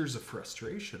sadness, tears of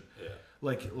frustration. Yeah.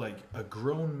 Like a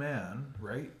grown man,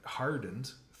 right?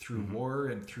 Hardened through war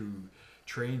and through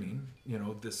training.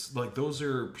 Those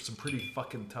are some pretty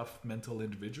fucking tough mental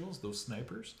individuals, those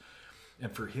snipers.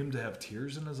 And for him to have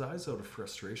tears in his eyes out of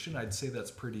frustration, I'd say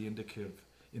that's pretty indicative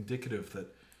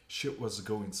that shit was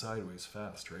going sideways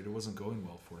fast, right? It wasn't going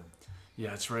well for him. Yeah,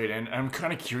 that's right. And I'm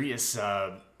kind of curious,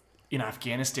 in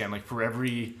Afghanistan, like for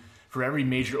every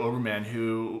Major Oberman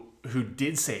who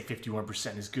did say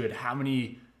 51% is good, how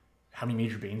many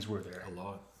Major Bains were there? A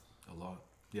lot.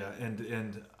 Yeah,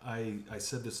 and I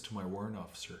said this to my warrant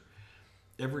officer.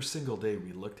 Every single day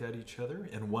we looked at each other,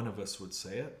 and one of us would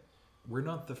say it. We're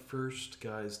not the first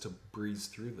guys to breeze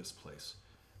through this place.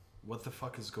 What the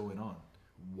fuck is going on?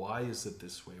 Why is it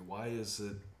this way? Why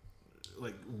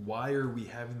are we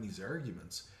having these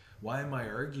arguments? Why am I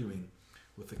arguing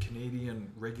with a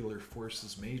Canadian Regular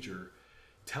Forces Major,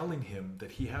 telling him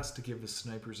that he has to give his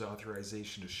snipers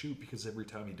authorization to shoot because every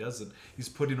time he doesn't, he's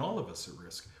putting all of us at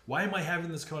risk? Why am I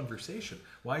having this conversation?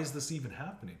 Why is this even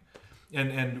happening?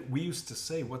 And we used to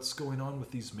say, what's going on with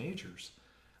these majors?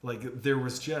 Like, there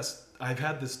was just, I've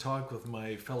had this talk with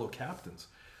my fellow captains,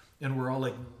 and we're all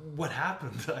like, what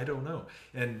happened? I don't know.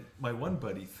 And my one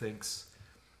buddy thinks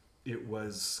it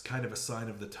was kind of a sign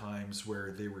of the times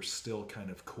where they were still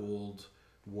kind of Cold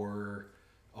War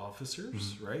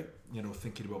officers, right?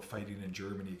 Thinking about fighting in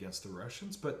Germany against the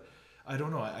Russians. But I don't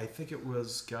know. I think it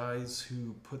was guys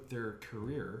who put their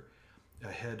career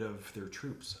ahead of their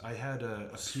troops. I had a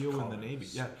PO in the Navy.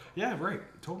 Yeah, right.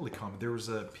 Totally common. There was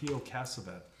a PO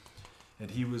Cassavet, and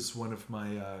he was one of my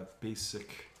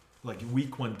basic, like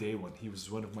week one, day one. He was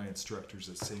one of my instructors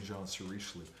at Saint Jean sur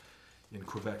Richelieu in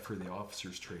Quebec for the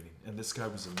officers training. And this guy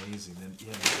was amazing. And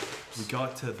we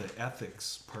got to the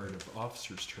ethics part of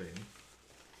officers training,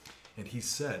 and he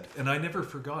said, and I never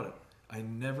forgot it. I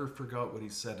never forgot what he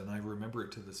said, and I remember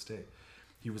it to this day.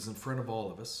 He was in front of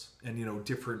all of us, and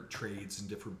different trades and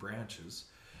different branches,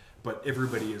 but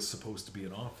everybody is supposed to be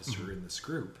an officer in this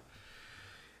group.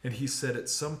 And he said, at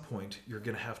some point, you're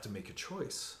going to have to make a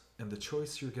choice. And the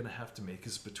choice you're going to have to make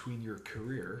is between your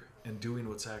career and doing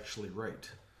what's actually right.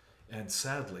 And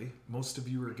sadly, most of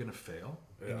you are going to fail,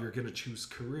 and you're going to choose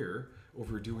career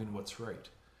over doing what's right.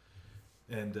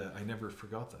 And I never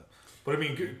forgot that. But I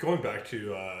mean, going back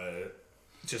to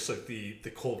just like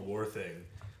the Cold War thing,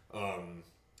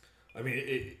 I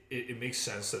mean, it makes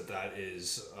sense that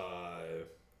is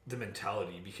the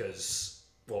mentality, because,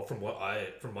 well,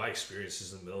 from my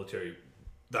experiences in the military,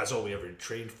 that's all we ever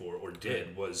trained for or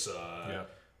did was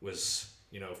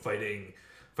fighting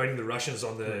the Russians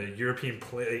on the European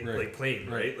plain,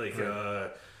 right?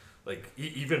 Like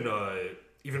even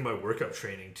my workup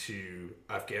training to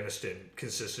Afghanistan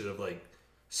consisted of like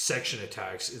section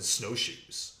attacks in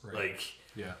snowshoes,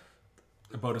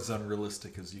 about as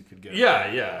unrealistic as you could get.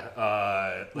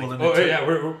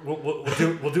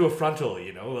 We'll do a frontal,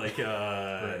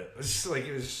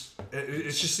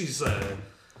 it's just these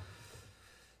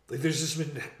there's this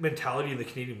mentality in the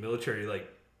Canadian military,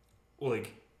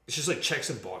 it's just like checks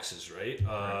and boxes, right?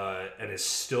 And it's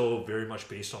still very much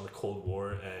based on the Cold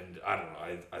War, and I don't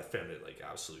know, I found it like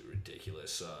absolutely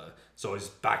ridiculous. It's always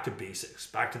back to the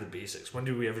basics. When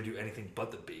do we ever do anything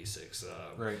but the basics?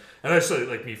 Right. And that's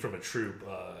like me from a troop.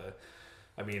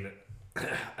 I mean,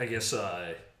 I guess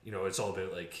it's all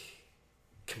about like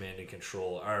command and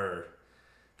control.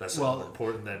 That's more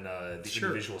important than the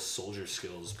individual soldier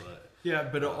skills, but yeah,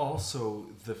 but also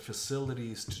the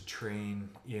facilities to train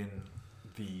in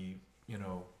the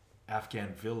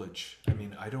Afghan village. I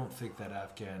mean, I don't think that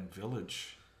Afghan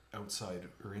village outside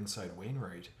or inside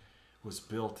Wainwright was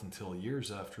built until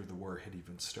years after the war had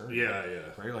even started. Yeah.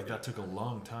 Right? Like that took a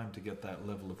long time to get that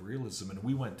level of realism. And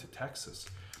we went to Texas.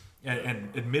 And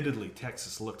admittedly,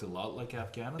 Texas looked a lot like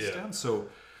Afghanistan. Yeah. So,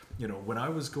 when I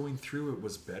was going through, it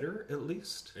was better at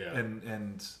least. Yeah.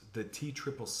 And the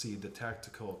TCCC, the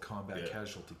Tactical Combat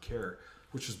Casualty Care,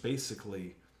 which is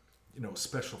basically,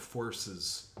 special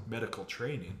forces medical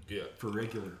training for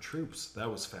regular troops.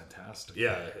 That was fantastic.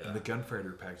 Yeah. And the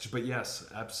gunfighter package. But yes,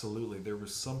 absolutely. There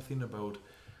was something about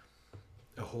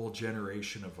a whole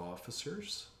generation of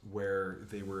officers where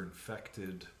they were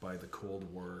infected by the Cold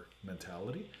War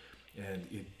mentality, and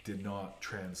it did not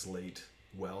translate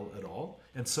well at all.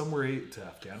 And some were to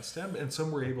Afghanistan, and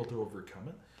some were able to overcome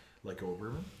it, like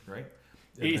Oberman, right?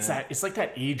 It's like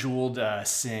that age-old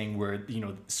saying where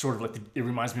sort of like it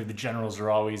reminds me of the generals are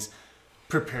always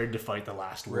prepared to fight the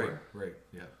last war. Right,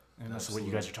 yeah. And that's what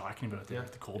you guys are talking about there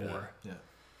with the Cold War.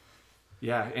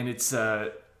 Yeah, and it's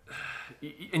and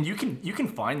you can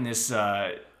find this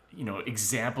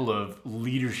example of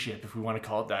leadership, if we want to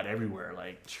call it that, everywhere.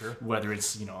 Like whether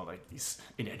it's like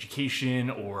in education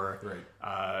or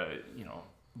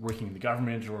working in the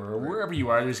government or wherever you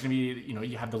are, there's going to be,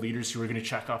 you have the leaders who are going to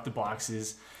check off the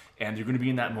boxes, and they're going to be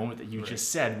in that moment that you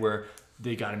just said where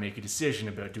they got to make a decision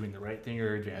about doing the right thing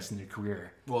or advancing their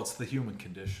career. Well, it's the human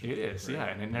condition. It is,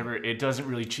 and it doesn't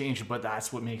really change, but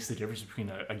that's what makes the difference between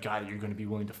a guy that you're going to be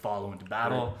willing to follow into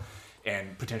battle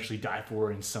and potentially die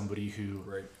for, and somebody who,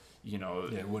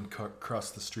 wouldn't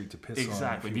cross the street to piss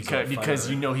exactly on because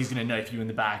he's going to knife you in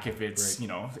the back if it's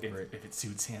if it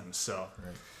suits him. So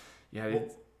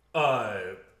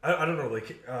I don't know,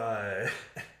 like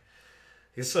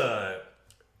it's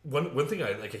one thing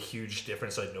a huge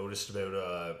difference I noticed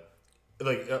about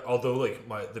although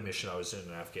the mission I was in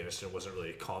Afghanistan wasn't really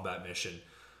a combat mission,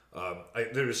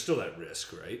 there was still that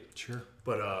risk, right? Sure.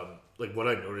 But what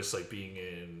I noticed being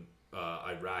in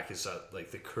Iraq is that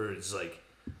the Kurds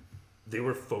they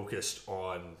were focused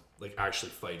on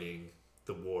actually fighting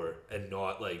the war, and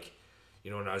not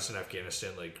when I was in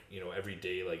Afghanistan, every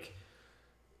day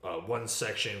one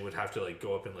section would have to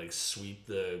go up and sweep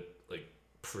the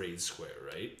parade square,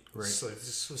 right? So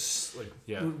this was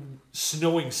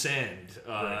snowing sand.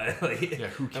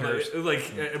 Who cares?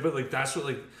 But that's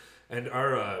what and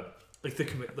our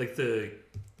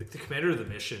the commander of the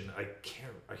mission, I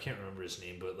can't remember his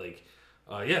name, but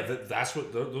that's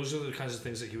what those are the kinds of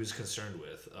things that he was concerned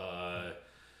with.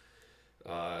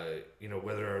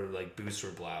 Whether our boots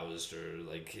were bloused or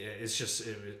it's just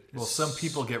some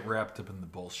people get wrapped up in the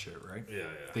bullshit, right? Yeah.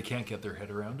 They can't get their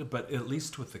head around it. But at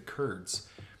least with the Kurds,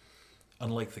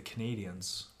 unlike the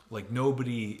Canadians,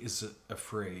 nobody is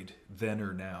afraid then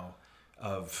or now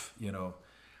of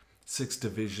 6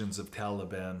 divisions of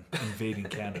Taliban invading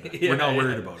Canada. We're not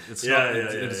worried about it.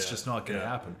 It's just not going to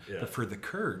happen. But for the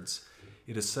Kurds,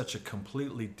 it is such a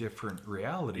completely different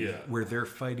reality where they're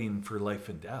fighting for life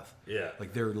and death.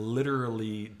 They're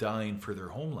literally dying for their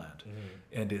homeland,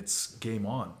 and it's game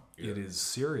on. It is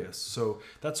serious. So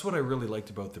that's what I really liked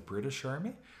about the British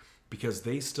Army, because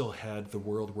they still had the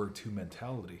World War II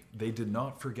mentality. They did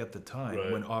not forget the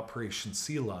time when Operation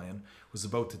Sea Lion was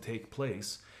about to take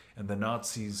place, and the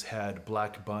Nazis had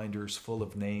black binders full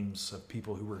of names of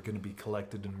people who were going to be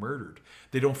collected and murdered.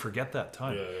 They don't forget that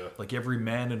time. Every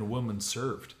man and woman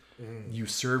served. You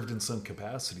served in some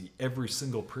capacity. Every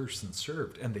single person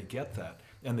served, and they get that,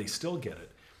 and they still get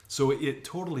it. So it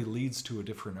totally leads to a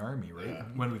different army, right?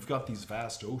 When we've got these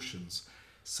vast oceans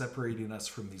separating us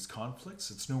from these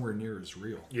conflicts, it's nowhere near as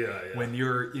real. When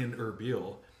you're in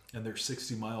Erbil and they're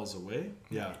 60 miles away,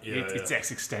 it's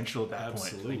existential at that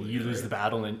Absolutely, point. You lose the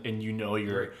battle, and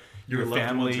your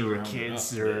family, your kids,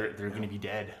 they're going to be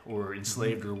dead or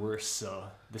enslaved or worse. So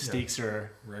the stakes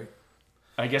are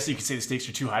I guess you could say the stakes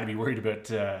are too high to be worried about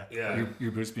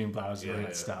your boots being bloused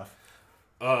and stuff.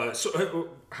 So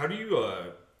how do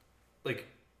you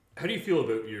how do you feel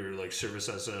about your service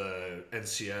as a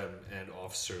NCM and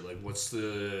officer? What's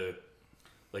the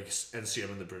NCM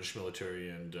in the British military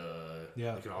and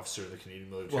an officer in the Canadian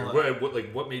military? Well,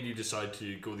 what made you decide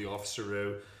to go the officer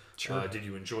route? Sure. Did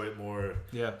you enjoy it more?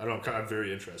 Yeah. I don't know. I'm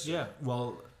very interested. Yeah.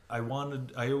 Well, I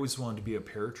always wanted to be a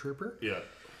paratrooper. Yeah.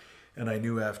 And I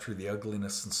knew after the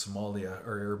ugliness in Somalia,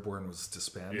 our airborne was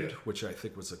disbanded, which I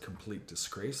think was a complete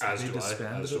disgrace that they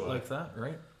disbanded it like that,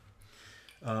 right?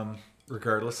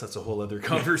 Regardless, that's a whole other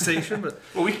conversation. But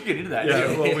well, we can get into that.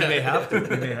 We may have to.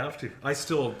 We may have to. I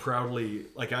still proudly,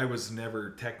 I was never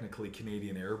technically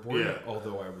Canadian airborne,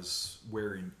 although I was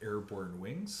wearing airborne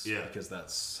wings because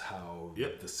that's how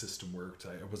the system worked.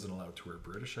 I wasn't allowed to wear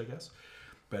British, I guess.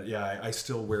 But yeah, I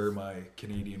still wear my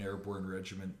Canadian Airborne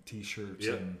Regiment T-shirts,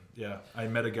 Yeah. and yeah, I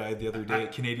met a guy the other day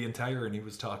at Canadian Tire, and he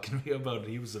was talking to me about it.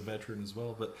 He was a veteran as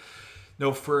well, but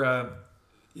no,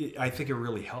 I think it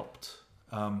really helped.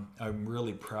 I'm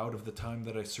really proud of the time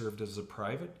that I served as a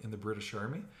private in the British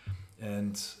Army,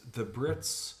 and the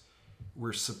Brits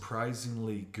were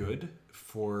surprisingly good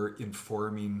for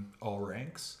informing all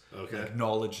ranks. Okay. Like,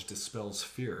 knowledge dispels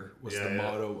fear was Yeah, the yeah.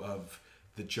 motto of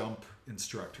the jump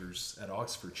instructors at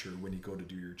Oxfordshire when you go to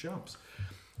do your jumps.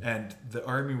 And the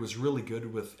Army was really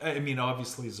good with, I mean,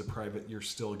 obviously as a private, you're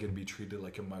still going to be treated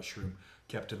like a mushroom,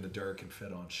 kept in the dark and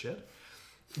fed on shit.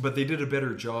 But they did a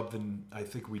better job than I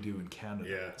think we do in Canada.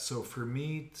 Yeah. So for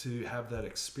me to have that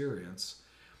experience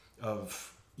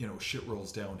of, you know, shit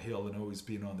rolls downhill and always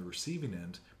being on the receiving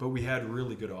end, but we had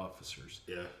really good officers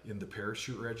Yeah. in the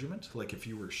parachute regiment. Like if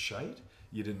you were shite,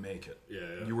 you didn't make it. Yeah,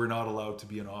 yeah. You were not allowed to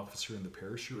be an officer in the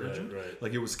parachute Right, regiment. right.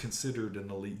 Like it was considered an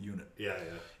elite unit. Yeah,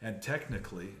 yeah. And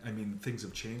technically, I mean, things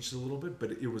have changed a little bit,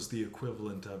 but it was the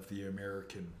equivalent of the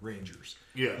American Rangers.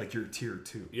 Yeah. Like your tier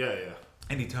 2. Yeah, yeah.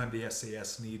 Anytime the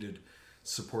SAS needed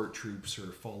support troops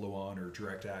or follow on or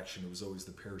direct action, it was always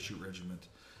the parachute regiment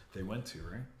they went to,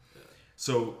 right? Yeah.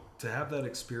 So to have that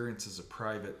experience as a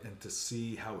private and to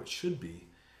see how it should be,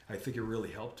 I think it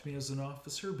really helped me as an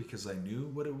officer because I knew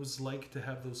what it was like to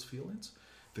have those feelings.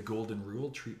 The golden rule,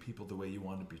 treat people the way you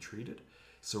want to be treated.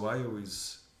 So I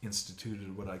always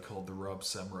instituted what I called the Rob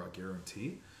Semrau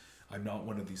guarantee. I'm not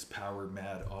one of these power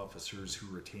mad officers who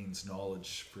retains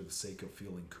knowledge for the sake of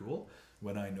feeling cool.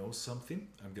 When I know something,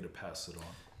 I'm going to pass it on.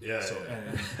 Yeah, So yeah.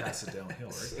 and pass it downhill,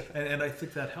 right? And I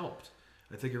think that helped.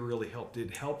 I think it really helped.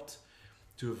 It helped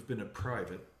to have been a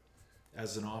private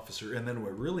as an officer. And then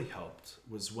what really helped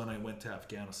was when I went to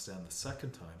Afghanistan the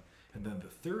second time, and then the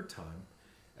third time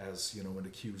as, you know, an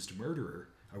accused murderer,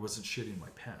 I wasn't shitting my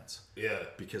pants. Yeah.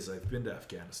 Because I've been to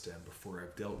Afghanistan before.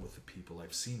 I've dealt with the people.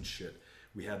 I've seen shit.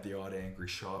 We had the odd angry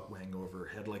shot wang over our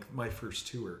head. Like my first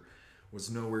tour was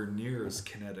nowhere near as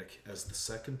kinetic as the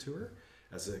second tour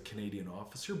as a Canadian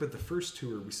officer. But the first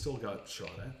tour we still got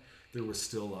shot at. There was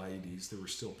still IEDs. There were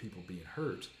still people being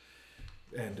hurt.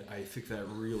 And I think that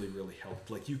really, really helped.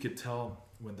 Like you could tell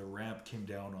when the ramp came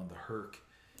down on the Herc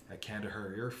at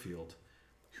Kandahar Airfield,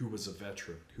 who was a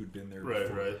veteran, who'd been there Right,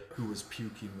 before, right. who was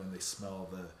puking when they smell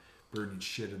the burning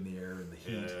shit in the air and the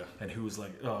heat, Yeah. and who was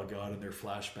like, oh God, and they're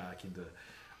flashbacking to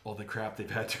all the crap they've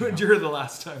had to endure the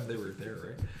last time they were there,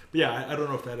 right? But yeah, I don't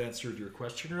know if that answered your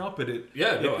question or not, but it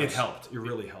helped. It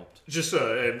really helped. Just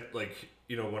and like,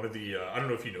 you know, one of the I don't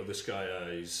know if you know this guy.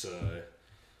 He's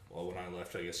well, when I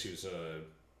left, I guess he was a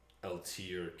LT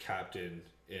or captain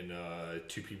in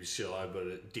 2 PBCLI,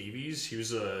 but Davies, he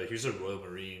was a Royal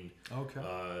Marine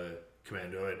Okay.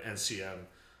 commando at NCM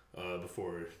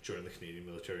before joining the Canadian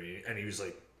military, and he was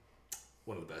like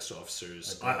one of the best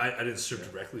officers. I didn't serve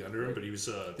directly under him, but he was.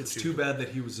 It's too bad that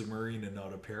he was a Marine and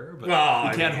not a para, but Well,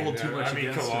 you can't hold too much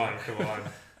against him. Come on.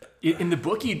 In the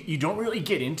book, you don't really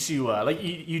get into like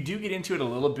you do get into it a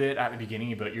little bit at the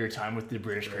beginning about your time with the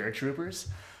British paratroopers,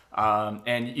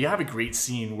 and you have a great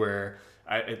scene where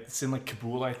it's in like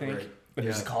Kabul, I think. Right. But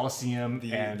there's a Coliseum,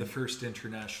 and The first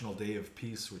International Day of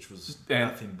Peace, which was And-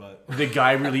 nothing but... the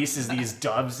guy releases these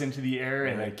doves into the air,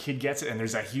 and a kid gets it, and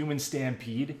there's a human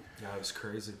stampede. Yeah, it was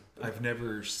crazy. I've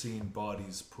never seen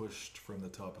bodies pushed from the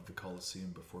top of the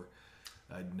Coliseum before.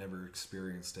 I'd never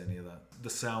experienced any of that. The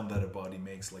sound that a body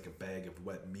makes, like a bag of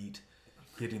wet meat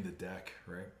hitting the deck,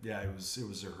 right? Yeah, it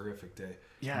was a horrific day.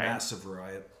 Yeah, Massive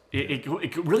riot. It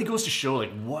really goes to show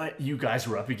like what you guys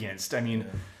were up against. I mean,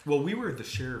 Well, we were the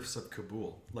sheriffs of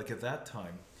Kabul. Like at that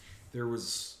time, there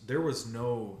was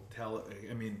no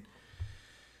I mean,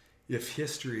 if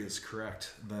history is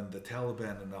correct, then the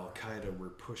Taliban and Al Qaeda were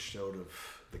pushed out of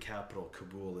the capital,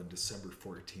 Kabul, in December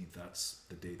 14th. That's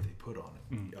the date they put on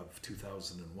it, of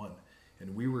 2001.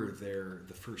 And we were there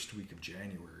the first week of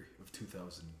January of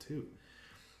 2002.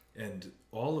 And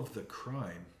all of the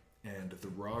crime and the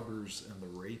robbers and the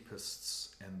rapists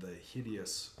and the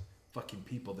hideous fucking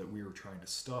people that we were trying to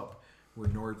stop were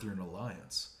Northern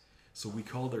Alliance. So we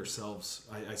called ourselves,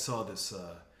 I saw this,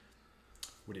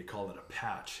 what do you call it, a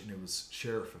patch, and it was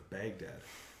Sheriff of Baghdad.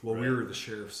 Well, we were the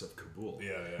sheriffs of Kabul.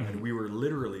 Yeah, yeah. And we were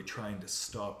literally trying to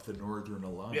stop the Northern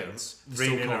Alliance, the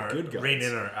rein so-called good guys.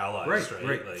 in our allies,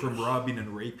 right? Like, From robbing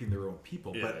and raping their own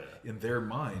people. Yeah, But in their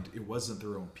mind, it wasn't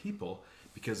their own people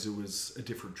because it was a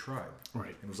different tribe.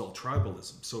 Right. It was all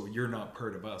tribalism. So you're not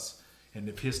part of us. And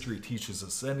if history teaches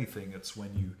us anything, it's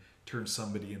when you turn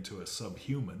somebody into a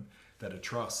subhuman that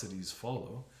atrocities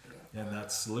follow. And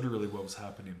that's literally what was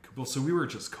happening in Kabul. So we were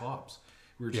just cops.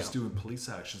 We were just doing police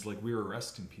actions. Like we were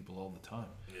arresting people all the time.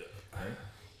 Yeah. Right?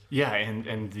 Yeah,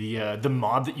 and the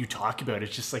mob that you talk about,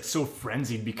 it's just like so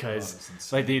frenzied because it's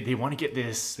insane. like they want to get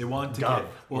this. They want to dub,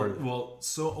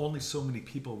 so only so many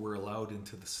people were allowed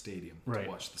into the stadium Right. to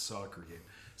watch the soccer game.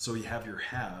 So you have your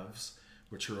haves,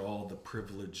 which are all the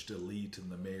privileged elite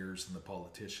and the mayors and the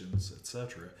politicians,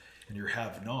 etc. And your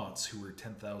have-nots, who were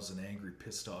 10,000 angry,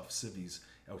 pissed off civvies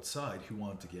outside who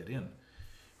want to get in.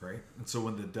 Right? And so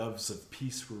when the doves of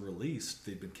peace were released,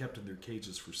 they'd been kept in their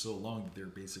cages for so long that they were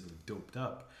basically doped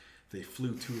up. They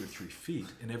flew 2 or 3 feet,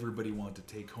 and everybody wanted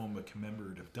to take home a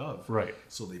commemorative dove. Right.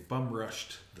 So they bum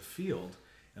rushed the field,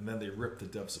 and then they ripped the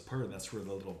doves apart, and that's where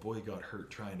the little boy got hurt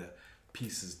trying to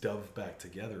piece his dove back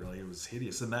together. Like, it was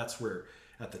hideous. And that's where,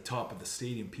 at the top of the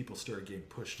stadium, people started getting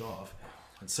pushed off.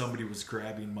 And somebody was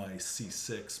grabbing my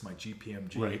C6, my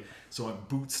GPMG. Right. So I'm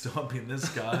boot stomping this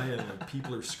guy, and like,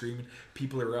 people are screaming.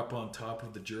 People are up on top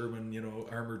of the German,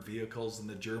 armored vehicles, and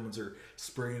the Germans are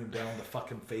spraying them down the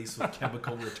fucking face with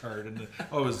chemical retardant. And,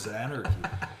 it was anarchy.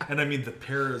 And I mean, the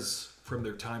paras from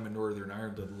their time in Northern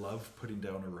Ireland love putting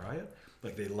down a riot.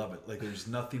 Like, they love it. Like, there's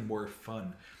nothing more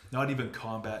fun. Not even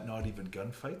combat, not even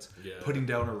gunfights. Yeah. Putting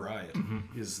down a riot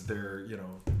is their,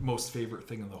 most favorite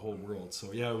thing in the whole world.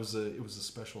 So yeah, it was a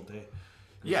special day.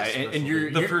 Yeah, and the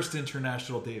you're first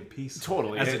International Day of Peace.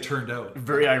 Totally, as it turned out.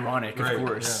 very ironic, Right, of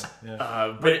course.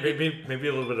 yeah. But maybe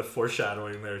a little bit of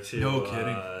foreshadowing there too. No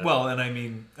kidding. Well, and I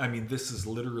mean, this is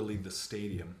literally the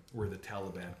stadium where the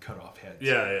Taliban cut off heads.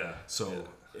 Yeah. So,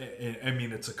 I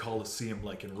mean, it's a coliseum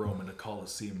like in Rome, and a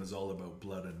coliseum is all about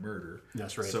blood and murder.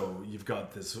 That's right. So you've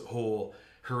got this whole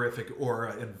horrific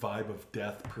aura and vibe of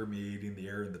death permeating the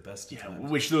air in the best of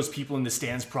times. which those people in the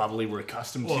stands probably were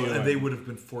accustomed to. And they would have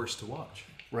been forced to watch.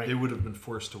 Right. They would have been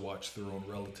forced to watch their own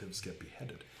relatives get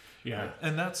beheaded. Yeah. Right?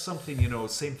 And that's something,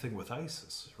 same thing with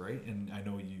ISIS, right? And I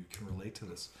know you can relate to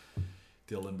this,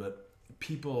 Dylan, but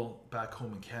people back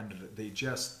home in Canada, they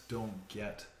just don't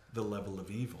get the level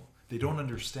of evil. They don't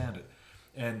understand it.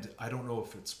 And I don't know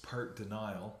if it's part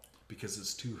denial because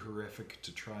it's too horrific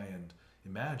to try and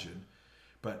imagine.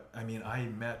 But I mean, I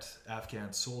met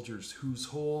Afghan soldiers whose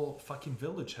whole fucking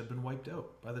village had been wiped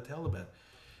out by the Taliban.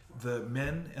 The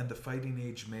men and the fighting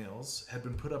age males had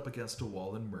been put up against a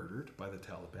wall and murdered by the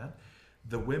Taliban.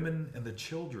 The women and the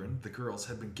children, the girls,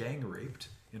 had been gang raped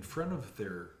in front of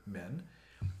their men.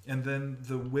 And then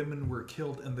the women were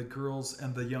killed, and the girls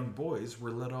and the young boys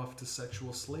were led off to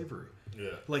sexual slavery.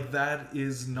 Yeah. Like, that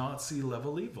is Nazi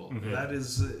level evil. Mm-hmm. That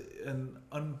is an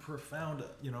unprofound,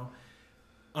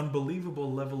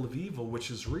 unbelievable level of evil,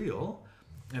 which is real,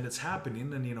 and it's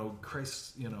happening. And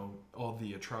Christ, all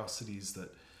the atrocities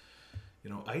that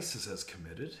ISIS has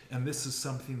committed, and this is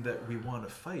something that we want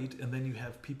to fight. And then you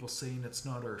have people saying it's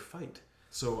not our fight.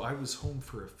 So I was home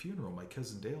for a funeral. My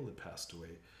cousin Dale had passed away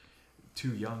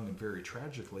too young and very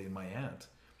tragically, and my aunt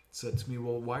said to me,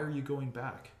 well, why are you going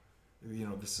back?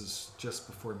 This is just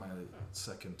before my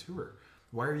second tour.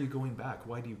 Why are you going back?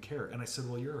 Why do you care? And I said,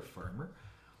 well, you're a farmer.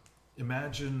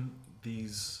 Imagine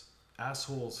these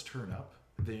assholes turn up,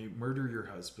 they murder your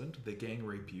husband, they gang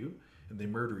rape you, and they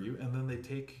murder you, and then they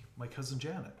take my cousin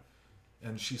Janet,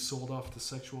 and she's sold off to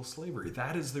sexual slavery.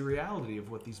 That is the reality of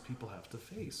what these people have to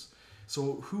face.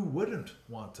 So who wouldn't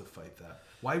want to fight that?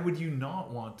 Why would you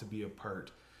not want to be a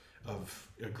part of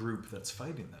a group that's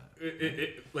fighting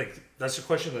that? That's a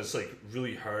question that's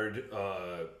really hard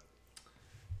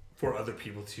for other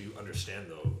people to understand,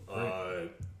 though.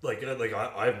 Right.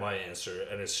 I have my answer,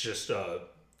 and it's just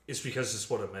it's because it's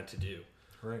what I'm meant to do.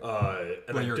 Right.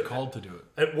 And you're called to do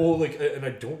it. And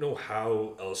I don't know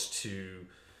how else to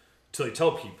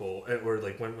tell people, or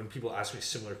when people ask me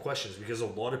similar questions, because a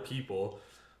lot of people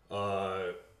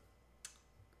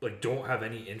don't have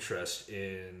any interest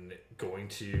in going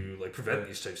to prevent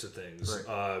these types of things.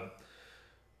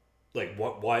 Right.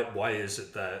 Why is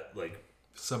it that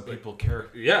some people care?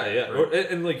 Yeah. Right.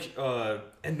 Or,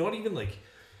 and not even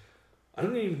I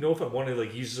don't even know if I want to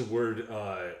use the word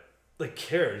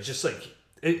care. It's just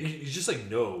you just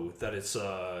know that it's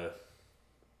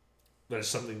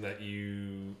something that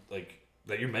you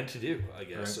that you're meant to do, I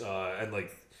guess. Right.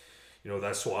 And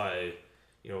that's why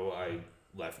I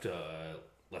left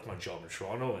my job in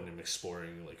Toronto and am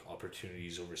exploring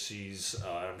opportunities overseas.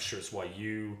 I'm sure it's why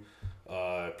you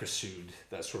pursued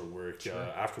that sort of work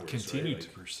afterwards. Continued to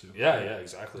pursue. Yeah,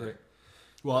 exactly. Right.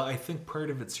 Well, I think part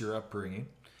of it's your upbringing.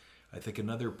 I think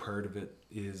another part of it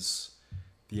is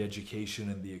the education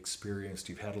and the experience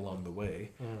you've had along the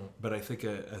way. But I think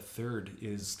a third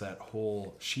is that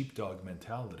whole sheepdog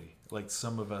mentality.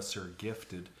 Some of us are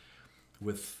gifted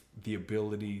with the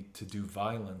ability to do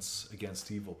violence against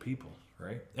evil people,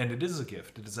 right? And it is a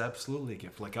gift. It is absolutely a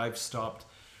gift. I've stopped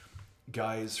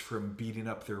guys from beating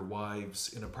up their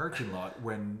wives in a parking lot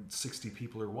when 60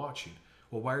 people are watching.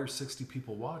 Well, why are 60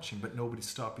 people watching, but nobody's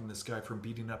stopping this guy from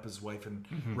beating up his wife and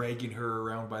ragging her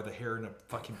around by the hair in a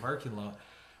fucking parking lot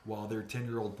while their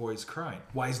 10-year-old boy's crying?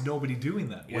 Why is nobody doing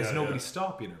that? Why is nobody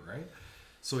stopping it, right?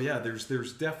 So yeah, there's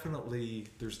definitely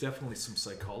some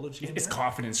psychology in It's there.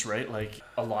 confidence, right? Like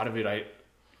a lot of it,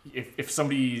 if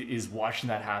somebody is watching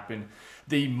that happen,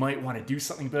 they might want to do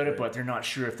something about it, but they're not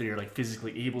sure if they're like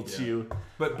physically able to.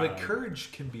 But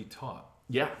courage can be taught.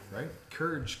 Yeah. Right?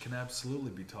 Courage can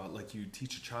absolutely be taught, like you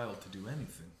teach a child to do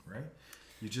anything, right?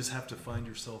 You just have to find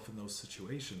yourself in those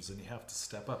situations and you have to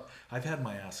step up. I've had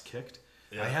my ass kicked.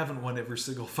 I haven't won every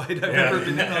single fight I've ever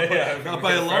been in, not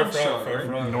by a long shot,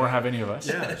 right? Nor have any of us.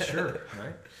 Yeah, sure,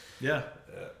 right? Yeah.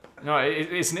 No,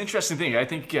 it's an interesting thing. I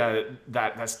think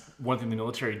that's one thing the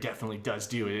military definitely does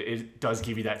do. It does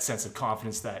give you that sense of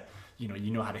confidence that you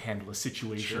know how to handle a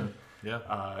situation. Sure.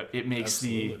 Yeah. It makes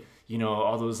Absolutely.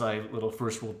 all those like little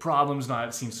first world problems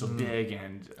not seem so big.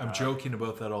 And I'm joking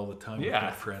about that all the time with my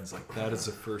friends. Like, that is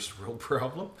a first world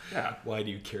problem. Yeah. Why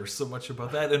do you care so much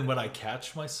about that? And when I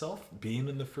catch myself being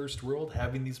in the first world,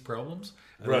 having these problems,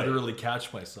 I literally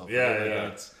catch myself.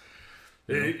 It's,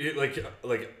 like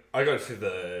I got to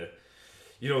the,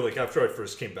 like after I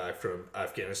first came back from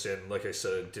Afghanistan, like I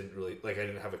said, I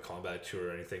didn't have a combat tour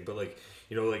or anything, but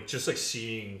just like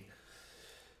seeing,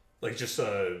 like just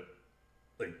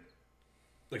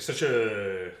like such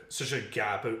a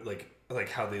gap of like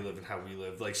how they live and how we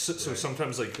live. Like so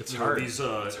sometimes like it's hard. These it's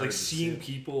hard like to seeing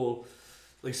see. people,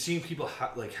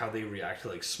 how they react to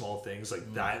like small things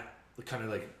like that kind of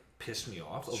like pissed me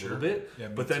off a little bit. Yeah,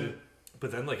 me but too.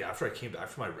 then like after I came back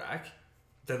from Iraq,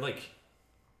 then like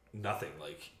nothing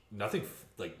like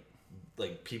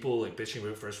people like bitching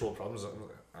about first world problems.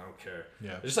 I don't care.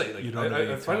 Yeah. It's just You don't have I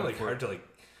any find it time like for hard it. to like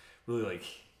really right.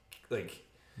 like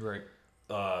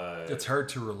It's hard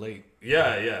to relate.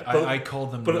 yeah. I call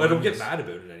them but I don't get normies. mad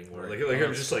about it anymore. Right. Like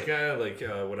I'm just like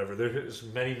whatever. There's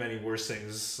many worse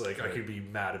things like I could be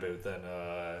mad about than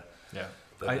Yeah.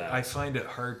 than that. I find it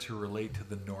hard to relate to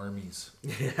the normies.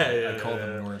 yeah. I call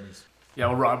them normies. Yeah,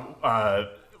 well, Rob,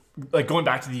 like going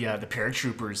back to the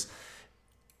paratroopers,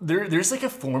 there's like a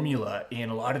formula in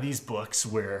a lot of these books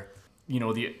where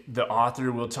the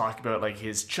author will talk about like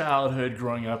his childhood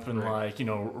growing up in like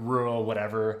rural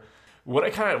whatever. What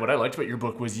I liked about your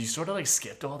book was you sort of like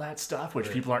skipped all that stuff,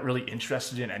 which people aren't really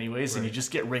interested in anyways, and you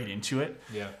just get right into it.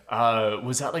 Yeah.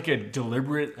 Was that like a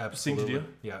deliberate thing to do?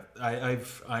 Yeah. I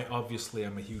obviously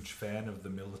I'm a huge fan of the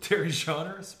military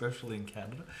genre, especially in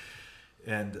Canada.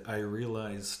 And I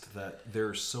realized that there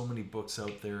are so many books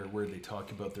out there where they talk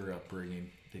about their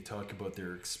upbringing, they talk about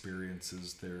their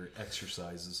experiences, their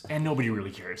exercises. And nobody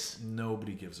really cares.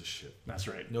 Nobody gives a shit. That's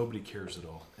right. Nobody cares at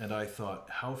all. And I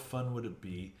thought, how fun would it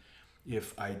be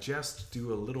if I just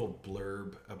do a little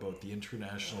blurb about the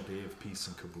International Day of Peace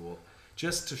in Kabul,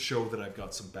 just to show that I've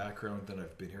got some background, that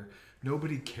I've been here.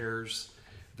 Nobody cares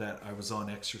that I was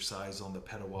on exercise on the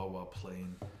Petawawa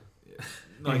Plain.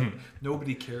 Like,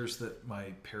 nobody cares that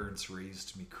my parents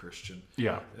raised me Christian.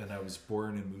 Yeah. And I was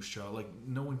born in Moose Jaw. Like,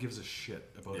 no one gives a shit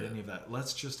about any of that.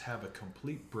 Let's just have a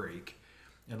complete break,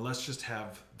 and let's just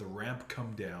have the ramp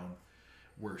come down.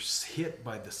 We're hit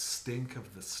by the stink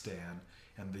of the stand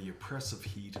and the oppressive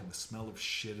heat and the smell of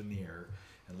shit in the air,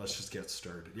 and let's just get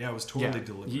started. Yeah, it was totally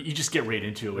deliberate. You just get right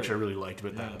into it, which I really liked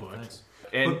about that book. Thanks.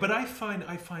 And But I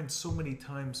find so many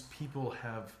times people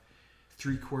have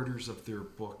 3/4 of their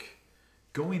book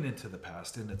going into the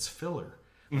past, and it's filler.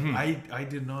 I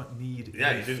did not need Yeah,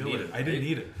 any you didn't filler. need it, I didn't right?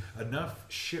 need it. Enough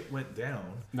shit went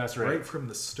down. That's right. Right from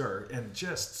the start, and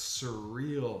just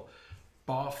surreal,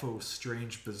 boffo,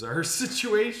 strange, bizarre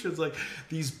situations, like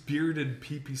these bearded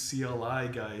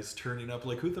PPCLI guys turning up.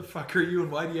 Like, who the fuck are you,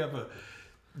 and why do you have a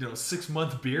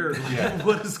 6-month beard? Like,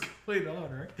 what is going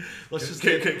on, right? Let's just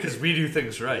because we do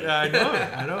things right. Yeah, I know,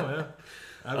 yeah.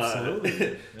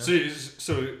 Absolutely.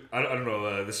 So I don't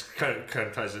know. This kind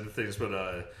of ties into things, but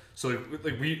I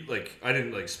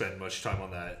didn't spend much time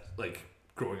on that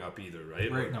growing up either,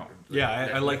 right? Right. No.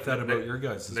 Yeah, I like that about your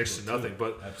guys. Next to nothing,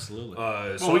 but absolutely.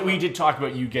 well, we did talk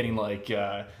about you getting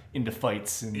into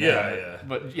fights and Yeah.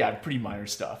 but yeah, pretty minor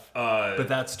stuff. But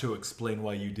that's to explain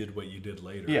why you did what you did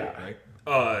later. Yeah.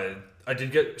 Right. I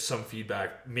did get some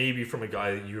feedback, maybe from a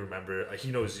guy that you remember. He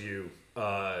knows you.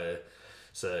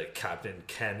 It's Captain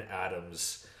Ken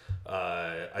Adams.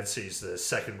 I'd say he's the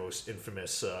second most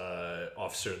infamous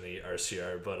officer in the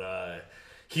RCR, but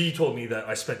he told me that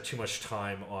I spent too much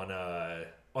time on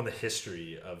the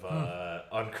history of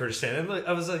on Kurdistan, and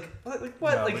I was like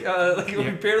what? No,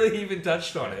 we barely even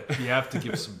touched on it. You have to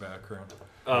give some background.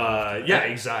 Yeah,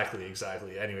 exactly.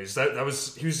 Anyways,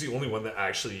 he was the only one that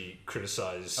actually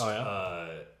criticized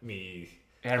me.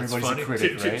 Everybody's a funny.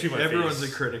 critic, right? To my Everyone's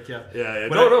face. a critic, yeah. Yeah.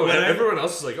 When No. I- Everyone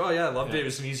else is like, oh yeah, Love Dave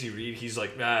is an easy read. He's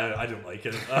like, nah, I didn't like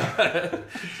it.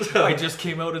 He just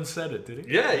came out and said it, did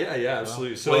he? Yeah,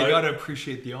 absolutely. So Well, you gotta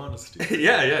appreciate the honesty.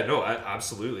 Yeah, no,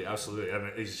 absolutely.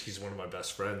 And he's one of my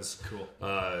best friends. Cool.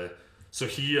 So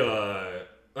he, I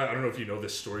don't know if you know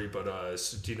this story, but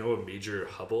do you know a Major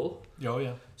Hubble? Oh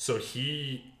yeah. So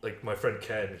he, like my friend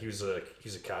Ken, he's a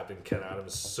captain, Ken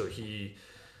Adams. So he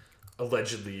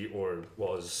allegedly, or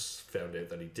was found out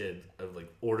that he did,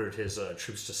 like ordered his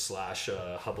troops to slash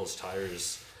Hubble's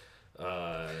tires.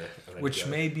 Which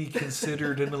may be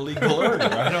considered an illegal order.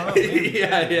 I don't know. Maybe.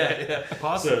 yeah.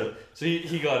 Possibly. So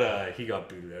he got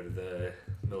booted out of the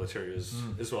military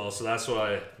as well. So that's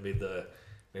why I made the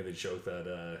joke that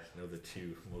the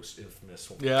two most infamous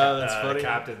That's funny.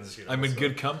 captains. I'm in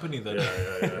good company then.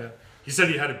 Yeah. He said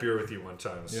he had a beer with you one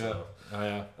time. So. Oh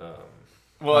yeah.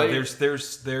 Well,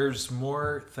 There's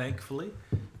more, thankfully,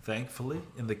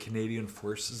 in the Canadian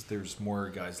forces. There's more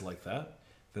guys like that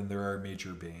than there are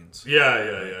Major Baines.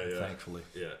 Yeah. Thankfully.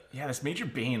 Yeah. this Major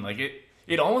Bane, like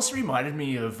it almost reminded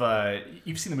me of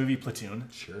you've seen the movie Platoon.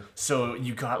 Sure. So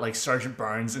you got like Sergeant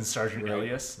Barnes and Sergeant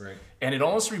Elias, right. And it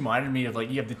almost reminded me of like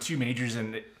you have the two majors,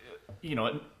 and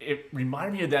it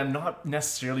reminded me of them not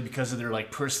necessarily because of their like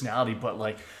personality, but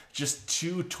like just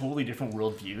two totally different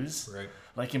worldviews. Right.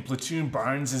 Like in Platoon,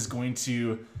 Barnes is going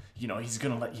to, he's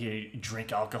going to let you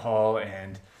drink alcohol,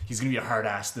 and he's going to be a hard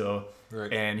ass though.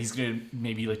 Right. And he's going to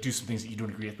maybe like do some things that you don't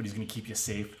agree with, but he's going to keep you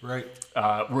safe. Right.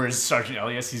 Whereas Sergeant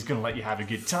Elias, he's going to let you have a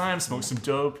good time, smoke some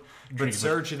dope. But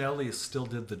Sergeant Elias still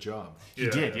did the job. He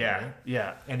did,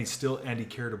 yeah. And he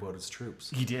cared about his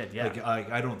troops. He did, yeah. Like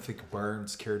I don't think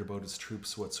Barnes cared about his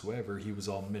troops whatsoever. He was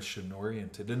all mission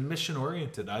oriented. And mission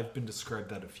oriented, I've been described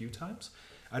that a few times.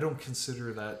 I don't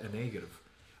consider that a negative.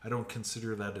 I don't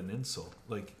consider that an insult.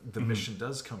 Like the mission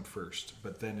does come first,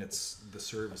 but then it's the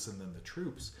service and then the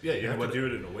troops. Yeah, you have to do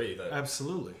it in a way that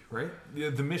Absolutely, right?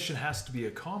 The mission has to be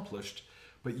accomplished,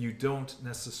 but you don't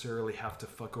necessarily have to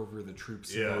fuck over the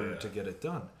troops in order to get it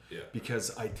done. Yeah.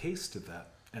 Because I tasted that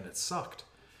and it sucked.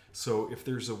 So if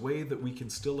there's a way that we can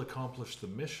still accomplish the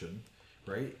mission,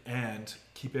 right, and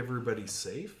keep everybody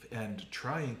safe and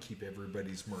try and keep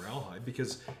everybody's morale high,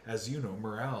 because as you know,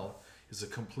 morale is a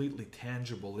completely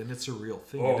tangible, and it's a real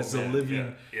thing. It is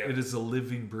it is a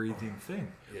living, breathing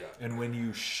thing. Yeah. And when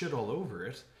you shit all over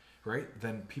it, right,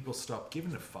 then people stop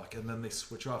giving a fuck, and then they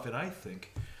switch off. And I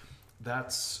think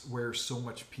that's where so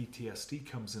much PTSD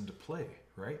comes into play,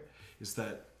 right? Is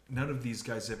that none of these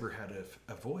guys ever had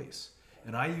a voice.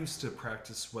 And I used to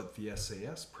practice what the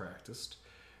SAS practiced,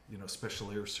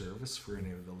 Special Air Service, for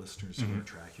any of the listeners who are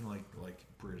tracking, like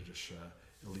British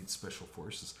elite special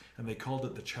forces, and they called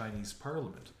it the Chinese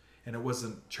Parliament. And it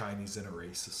wasn't Chinese in a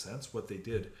racist sense. What they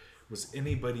did was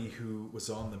anybody who was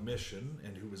on the mission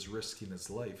and who was risking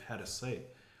his life had a say.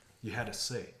 You had a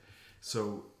say.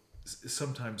 So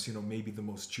sometimes, maybe the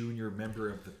most junior member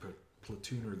of the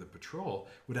platoon or the patrol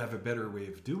would have a better way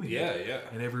of doing it. Yeah.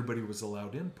 And everybody was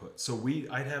allowed input. So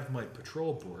I'd have my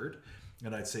patrol board,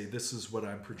 and I'd say, this is what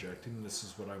I'm projecting, this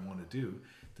is what I want to do.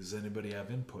 Does anybody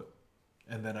have input?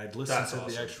 And then I'd listen to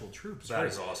the actual troops. That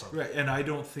is awesome. Right. And I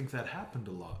don't think that happened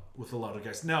a lot with a lot of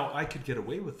guys. Now, I could get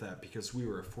away with that because we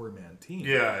were a 4-man team.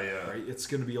 Yeah. Right? It's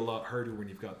going to be a lot harder when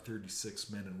you've got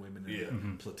 36 men and women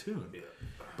in a platoon. Yeah.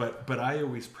 But I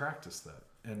always practiced that.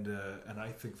 And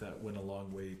I think that went a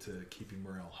long way to keeping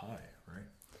morale high, right?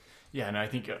 Yeah, and I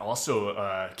think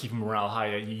also keeping morale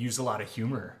high, you use a lot of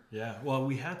humor. Yeah, well,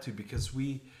 we had to because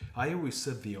I always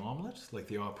said the omelet, like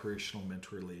the operational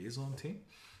mentor liaison team,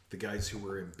 the guys who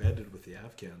were embedded with the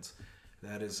Afghans,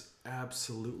 that is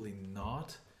absolutely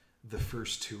not the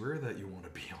first tour that you want to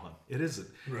be on. It isn't.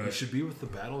 Right. You should be with the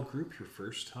battle group your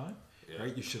first time,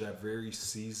 right? You should have very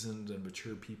seasoned and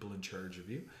mature people in charge of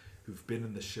you who've been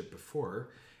in the ship before.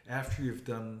 After you've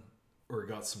done or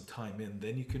got some time in,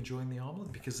 then you can join the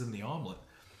omelet, because in the omelet,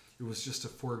 it was just a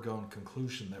foregone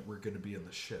conclusion that we're going to be in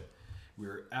the ship. We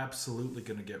were absolutely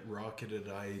going to get rocketed,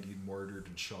 IED'd, mortared,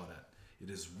 and shot at. It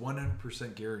is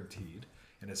 100% guaranteed,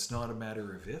 and it's not a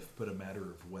matter of if, but a matter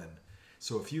of when.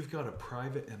 So if you've got a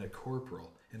private and a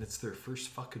corporal, and it's their first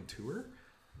fucking tour,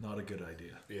 not a good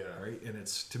idea. Yeah. Right? And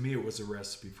to me, it was a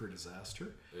recipe for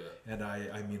disaster. Yeah. And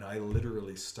I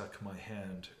literally stuck my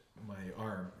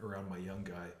arm around my young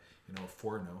guy,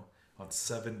 Forno, on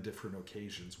 7 different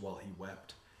occasions while he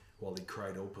wept, while he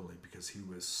cried openly because he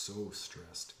was so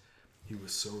stressed. He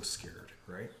was so scared,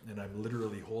 right? And I'm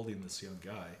literally holding this young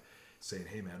guy, saying,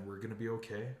 hey man, we're going to be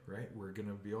okay, right? We're going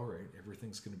to be all right.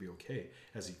 Everything's going to be okay,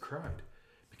 as he cried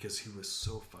because he was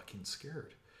so fucking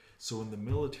scared. So when the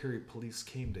military police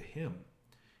came to him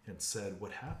and said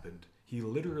what happened, he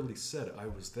literally said, I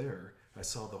was there. I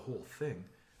saw the whole thing.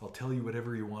 I'll tell you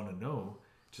whatever you want to know.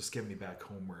 Just get me back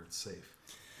home where it's safe.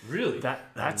 Really?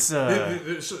 That's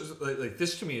So, like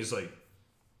this to me is like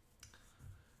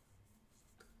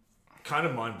kind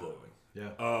of mind blowing.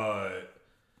 Yeah.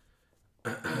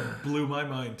 Blew my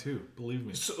mind too. Believe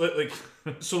me. So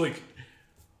like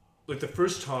the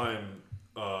first time,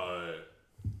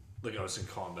 like I was in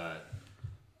combat,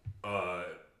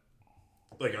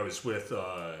 like I was with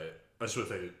a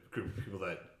group of people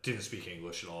that didn't speak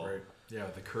English at all. Right. Yeah,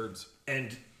 the Kurds.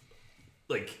 And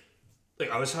like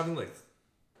I was having like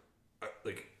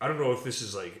I don't know if this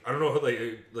is like, I don't know how,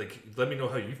 like let me know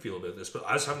how you feel about this, but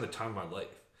I was having the time of my life.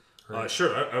 Right.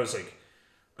 Sure, I was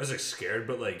like scared,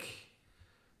 but like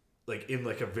in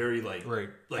like a very like right.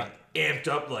 Amped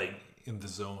up, like in the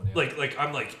zone. Yeah. Like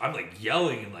I'm like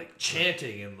yelling and like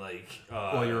chanting and like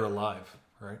well, you're alive,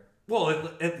 right? Well,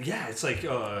 and yeah, it's like you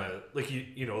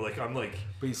know, like I'm like.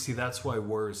 But you see, that's why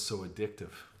war is so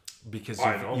addictive, because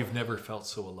you've never felt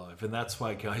so alive, and that's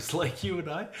why guys like you and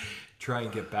I try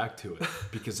and get back to it.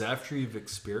 Because after you've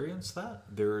experienced that,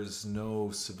 there is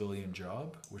no civilian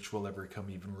job which will ever come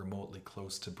even remotely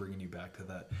close to bringing you back to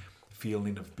that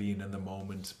feeling of being in the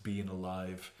moment, being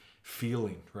alive,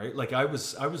 feeling, right? Like I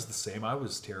was the same. I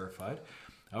was terrified.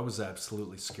 I was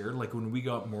absolutely scared. Like when we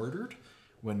got mortared,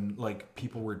 when like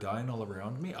people were dying all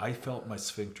around me, I felt my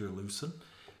sphincter loosen.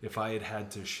 If I had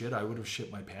to shit, I would have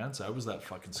shit my pants. I was that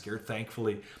fucking scared.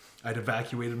 Thankfully, I'd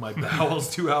evacuated my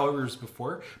bowels 2 hours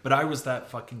before, but I was that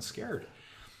fucking scared.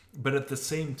 But at the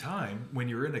same time, when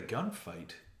you're in a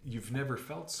gunfight, you've never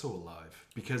felt so alive,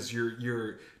 because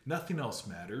you're nothing else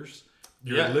matters.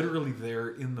 You're literally there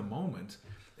in the moment,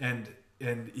 and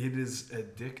it is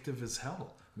addictive as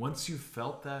hell. Once you've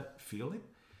felt that feeling,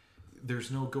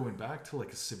 there's no going back to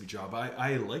like a civvy job.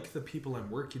 I like the people I'm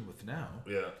working with now.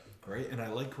 Yeah. Right? And I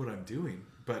like what I'm doing,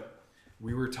 but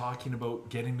we were talking about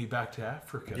getting me back to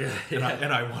Africa. Yeah.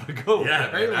 And I want to go.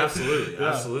 Yeah, right? Absolutely. Yeah.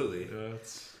 Absolutely. Yeah,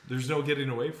 there's no getting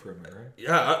away from it, right?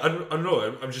 Yeah, I don't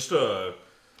know. I'm just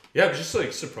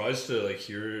like surprised to like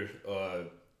hear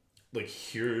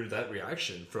that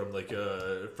reaction from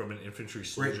from an infantry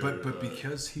soldier. Right, but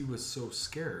because he was so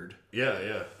scared,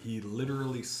 he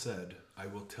literally said, I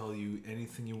will tell you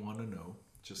anything you want to know.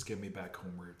 Just get me back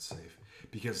home where it's safe.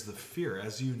 Because the fear,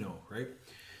 as you know, right?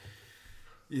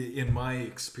 In my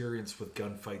experience with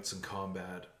gunfights and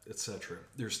combat, etc.,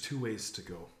 there's two ways to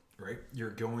go, right? You're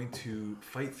going to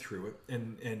fight through it,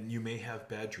 and you may have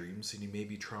bad dreams, and you may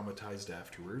be traumatized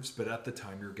afterwards, but at the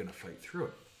time, you're going to fight through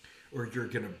it. Or you're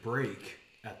going to break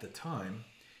at the time,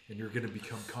 and you're going to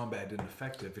become combat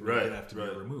ineffective, and you're going to have to be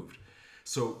removed.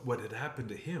 So what had happened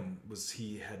to him was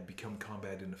he had become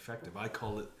combat ineffective. I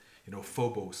call it,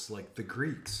 Phobos, like the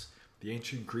Greeks. The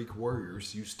ancient Greek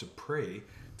warriors used to pray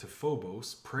to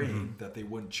Phobos, praying that they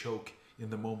wouldn't choke in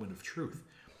the moment of truth.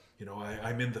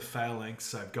 I'm in the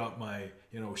phalanx. I've got my,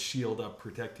 shield up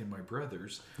protecting my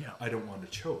brothers. Yeah. I don't want to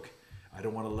choke. I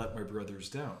don't want to let my brothers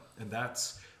down. And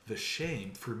that's the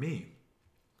shame for me.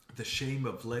 The shame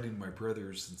of letting my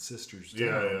brothers and sisters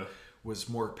down was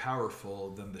more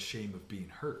powerful than the shame of being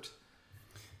hurt.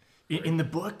 Right? In the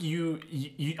book, you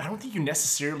I don't think you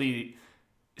necessarily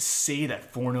say that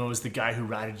Forno is the guy who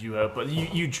ratted you out, but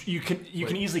you can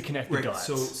easily connect the dots.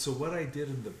 So what I did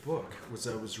in the book was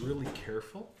I was really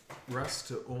careful, Russ,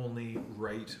 to only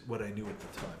write what I knew at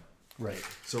the time. Right.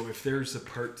 So if there's a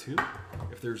part 2,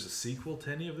 if there's a sequel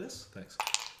to any of this,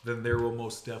 then there will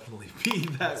most definitely be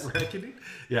that reckoning.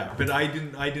 Yeah, but I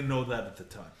didn't know that at the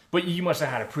time. But you must have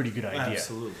had a pretty good idea.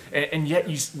 Absolutely. And yet,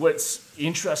 what's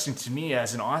interesting to me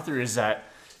as an author is that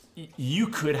you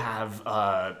could have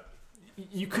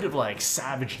like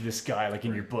savaged this guy like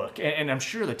in your book, and I'm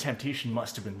sure the temptation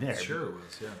must have been there. Sure it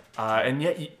was, yeah. And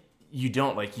yet you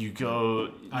don't, like, you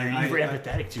go. You're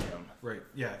empathetic to him. Right.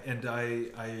 Yeah, and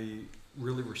I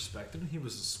really respected him. He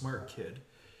was a smart kid.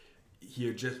 He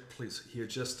had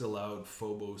just allowed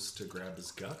Phobos to grab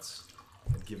his guts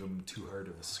and give him too hard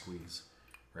of a squeeze,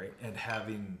 right? And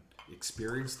having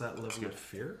experienced that level of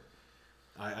fear,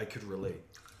 I could relate.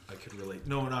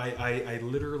 No, and I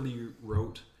literally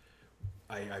wrote.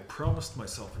 I promised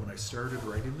myself when I started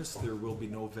writing this, there will be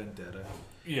no vendetta.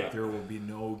 Yeah. There will be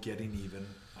no getting even.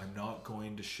 I'm not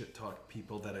going to shit talk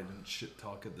people that I didn't shit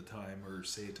talk at the time or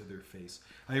say it to their face.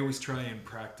 I always try and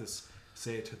practice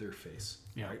say it to their face.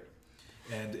 Yeah. Right?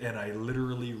 And I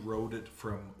literally wrote it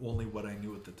from only what I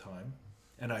knew at the time.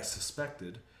 And I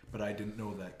suspected, but I didn't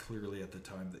know that clearly at the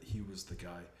time that he was the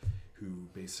guy who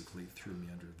basically threw me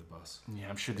under the bus. Yeah,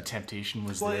 I'm sure the temptation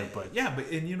was there, but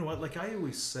and you know what? Like I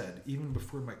always said, even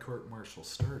before my court martial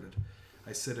started,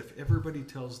 I said if everybody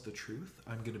tells the truth,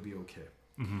 I'm going to be okay.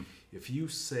 Mm-hmm. If you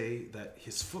say that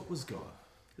his foot was gone,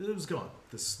 it was gone.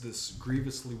 This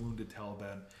grievously wounded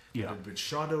Taliban that had been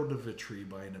shot out of a tree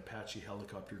by an Apache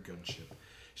helicopter gunship,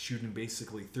 shooting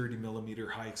basically 30 millimeter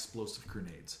high explosive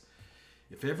grenades.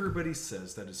 If everybody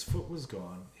says that his foot was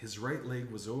gone, his right leg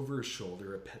was over his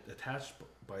shoulder, attached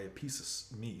by a piece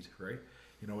of meat, right?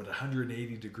 You know, at a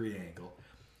 180 degree angle.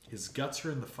 His guts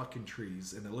are in the fucking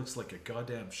trees, and it looks like a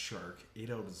goddamn shark ate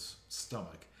out his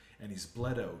stomach, and he's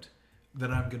bled out,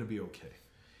 then I'm going to be okay.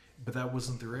 But that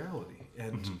wasn't the reality.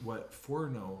 And what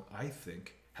Forno, I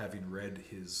think, having read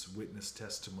his witness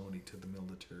testimony to the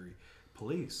military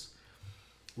police,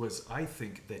 was I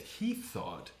think that he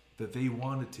thought that they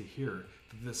wanted to hear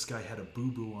that this guy had a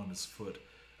boo-boo on his foot,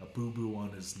 a boo-boo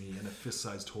on his knee, and a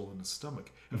fist-sized hole in his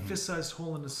stomach. A fist-sized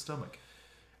hole in his stomach.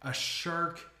 A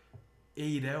shark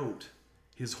ate out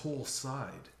his whole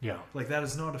side. Yeah. Like, that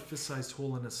is not a fist-sized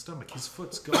hole in his stomach. His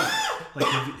foot's gone. Like,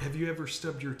 have you ever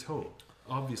stubbed your toe?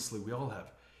 Obviously, we all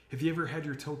have. Have you ever had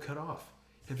your toe cut off?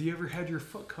 Have you ever had your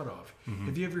foot cut off?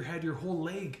 Have you ever had your whole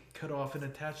leg cut off and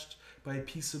attached by a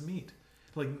piece of meat?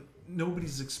 Like,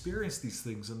 nobody's experienced these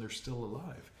things and they're still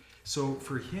alive. So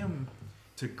for him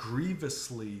to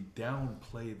grievously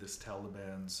downplay this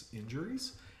Taliban's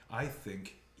injuries, I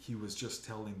think he was just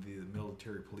telling the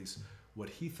military police what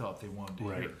he thought they wanted to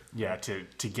hear. Yeah,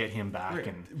 to get him back. Right.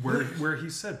 And where he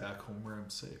said, back home where I'm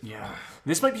safe. yeah,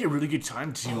 this might be a really good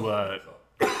time to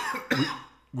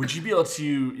would you be able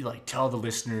to like tell the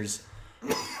listeners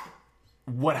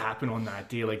what happened on that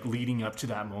day, like leading up to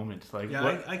that moment? Like,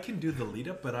 yeah, I can do the lead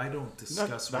up, but I don't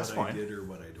discuss what I did or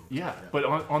what I don't. Yeah, but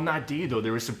on that day though,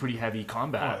 there was some pretty heavy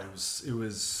combat. It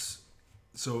was.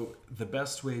 So the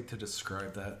best way to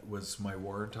describe that was my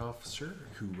warrant officer,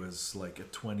 who was like a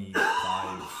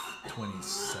 25,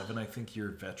 27, I think, year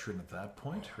veteran at that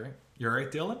point, right? You all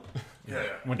right, Dylan? Yeah.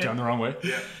 Went down the wrong way.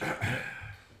 Yeah.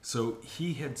 So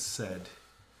he had said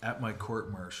at my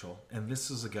court martial, and this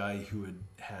is a guy who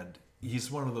he's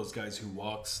one of those guys who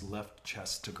walks left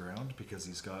chest to ground because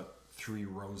he's got 3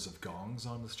 rows of gongs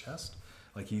on his chest.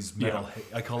 Like he's metal.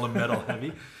 I call him metal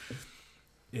heavy.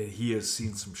 He has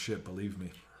seen some shit, believe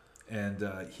me. And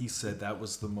he said that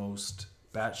was the most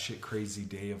batshit crazy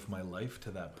day of my life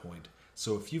to that point.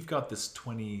 So if you've got this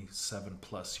 27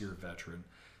 plus year veteran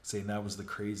saying that was the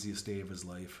craziest day of his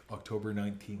life, October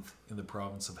 19th in the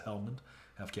province of Helmand,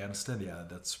 Afghanistan, yeah,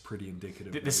 that's pretty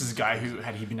indicative. This is a guy who,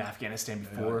 had he been in Afghanistan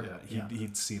before?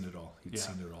 He'd seen it all. He'd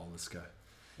seen it all, this guy.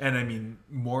 And I mean,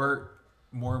 more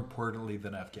importantly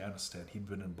than Afghanistan, he'd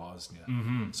been in Bosnia,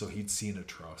 so he'd seen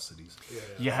atrocities.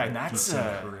 Yeah, and that's he'd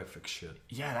seen horrific shit.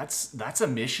 Yeah, that's a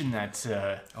mission that.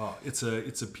 It's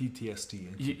a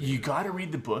PTSD. You got to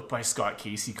read the book by Scott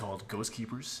Casey called Ghost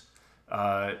Keepers.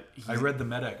 I read the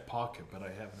Medak Pocket, but I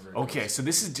haven't read. Okay, so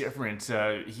this is different.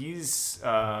 He's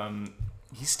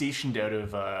stationed out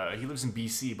of. He lives in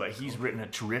BC, but he's written a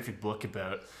terrific book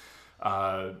about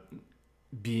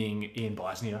being in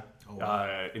Bosnia.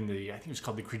 In the, I think it was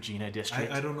called the Krajina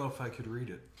district. I don't know if I could read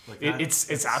it. Like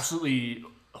it's absolutely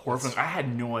horrifying. I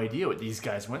had no idea what these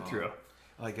guys went through.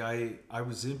 Like I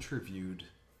was interviewed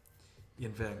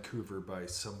in Vancouver by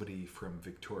somebody from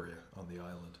Victoria on the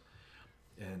island,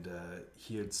 and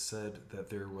he had said that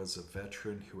there was a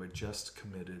veteran who had just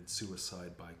committed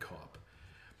suicide by cop.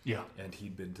 Yeah. And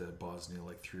he'd been to Bosnia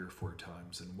like 3 or 4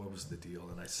 times, and what was the deal?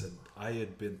 And I said I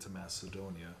had been to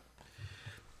Macedonia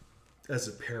as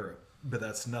a para, but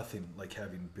that's nothing like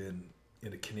having been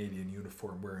in a Canadian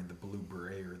uniform wearing the blue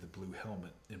beret or the blue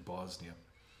helmet in Bosnia.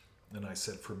 And I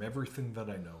said, from everything that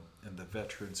I know and the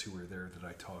veterans who were there that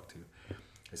I talked to,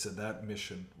 I said that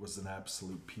mission was an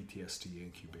absolute PTSD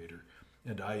incubator.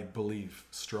 And I believe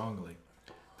strongly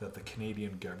that the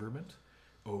Canadian government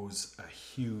owes a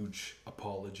huge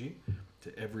apology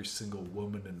to every single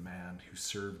woman and man who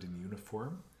served in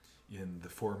uniform in the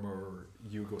former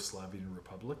Yugoslavian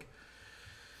Republic.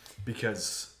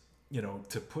 Because, you know,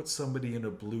 to put somebody in a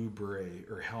blue beret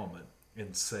or helmet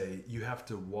and say you have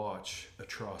to watch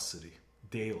atrocity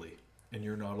daily and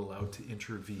you're not allowed to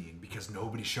intervene because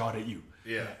nobody shot at you.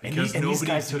 Yeah. Because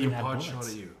nobody took a pot shot bullets.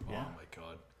 at you. Yeah. Oh my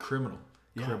God. Criminal.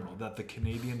 That the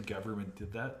Canadian government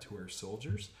did that to our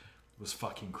soldiers was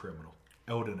fucking criminal.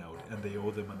 Out and out. And they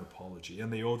owe them an apology.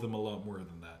 And they owe them a lot more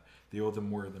than that. They owe them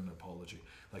more than an apology.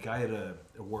 Like I had a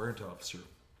warrant officer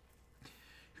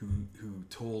who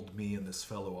told me and this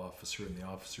fellow officer in the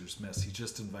officer's mess, he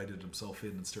just invited himself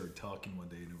in and started talking one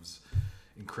day, and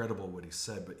incredible what he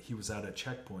said, but he was at a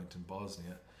checkpoint in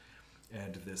Bosnia,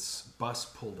 and this bus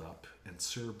pulled up, and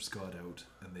Serbs got out,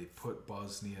 and they put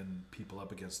Bosnian people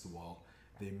up against the wall.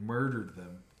 They murdered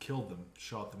them, killed them,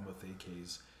 shot them with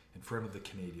AKs in front of the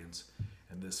Canadians,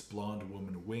 and this blonde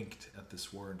woman winked at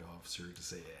this warrant officer to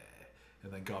say, eh,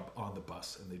 and then got on the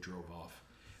bus, and they drove off.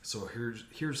 So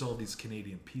here's all these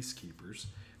Canadian peacekeepers.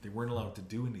 They weren't allowed to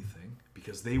do anything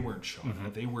because they weren't shot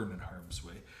at. They weren't in harm's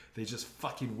way. They just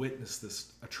fucking witnessed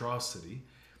this atrocity,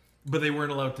 but they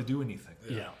weren't allowed to do anything.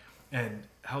 Yeah. And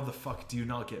how the fuck do you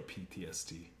not get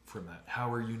PTSD from that?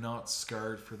 How are you not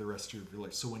scarred for the rest of your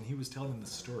life? So when he was telling the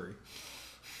story,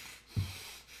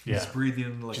 he's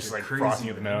breathing like just a like crazy frothing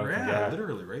at the mouth. Yeah,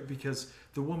 literally, right? Because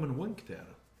the woman winked at him.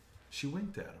 She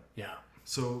winked at him. Yeah.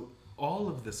 So all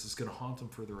of this is going to haunt him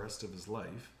for the rest of his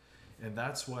life. And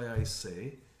that's why I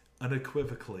say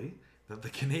unequivocally that the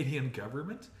Canadian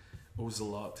government owes a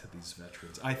lot to these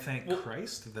veterans. I thank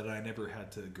Christ that I never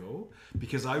had to go,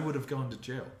 because I would have gone to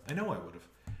jail. I know I would have.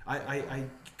 I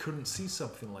couldn't see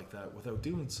something like that without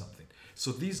doing something.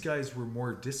 So these guys were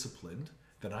more disciplined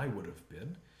than I would have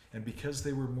been. And because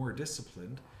they were more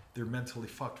disciplined, they're mentally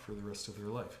fucked for the rest of their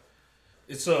life.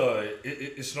 It's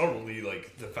it's not only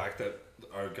like the fact that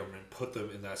our government put them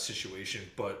in that situation,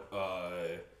 but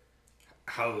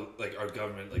how like our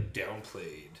government like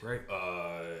downplayed Right.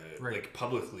 like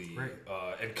publicly Right.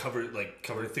 And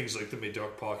covered things like the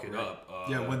Médoc pocket up.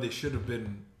 When they should have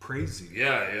been praising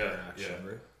Yeah, their action, yeah.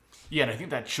 right? Yeah, and I think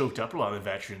that choked up a lot of the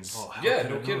veterans. Oh, how Yeah, could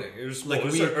no it not? kidding. It was Like,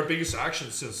 like our biggest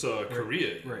action since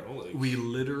Korea. Right. You know, like, We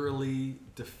literally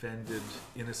defended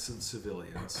innocent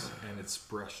civilians, and it's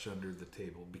brushed under the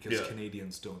table because Yeah.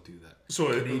 Canadians don't do that. So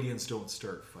Canadians don't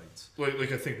start fights.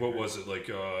 like I think what was it like?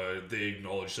 They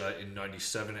acknowledged that in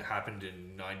 '97. It happened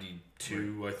in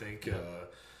 '92, I think.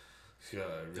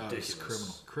 Ridiculous.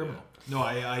 It's criminal. No,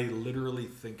 I literally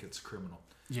think it's criminal.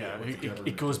 Yeah, What the it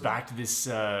government goes did. back to this,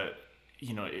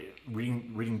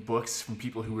 reading books from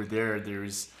people who were there. There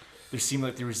seemed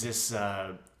like there was this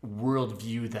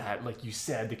worldview that, like you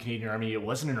said, the Canadian Army, it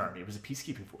wasn't an army; it was a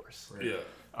peacekeeping force. Right. Yeah.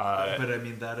 But I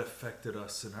mean, that affected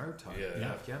us in our time in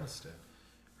Yeah. Afghanistan,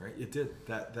 right? It did.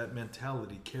 That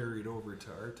mentality carried over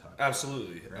to our time.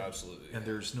 Absolutely. Right? Absolutely. And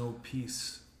there's no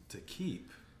peace to keep.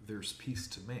 There's peace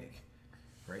to make,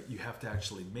 right? You have to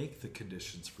actually make the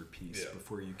conditions for peace Yeah.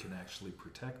 before you can actually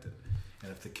protect it.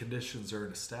 And if the conditions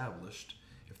aren't established,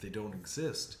 if they don't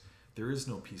exist, there is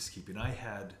no peacekeeping. I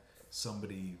had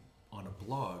somebody on a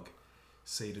blog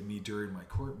say to me during my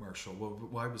court martial, well,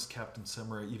 why was Captain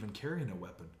Samurai even carrying a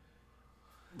weapon?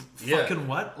 Yeah. Fucking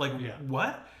what? Like, Yeah.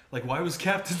 what? Like, why was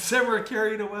Captain Samurai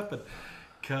carrying a weapon?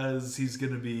 Because he's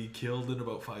going to be killed in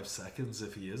about 5 seconds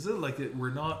if he isn't. Like,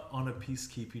 we're not on a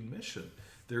peacekeeping mission.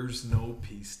 There's no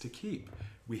peace to keep.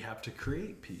 We have to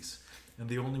create peace. And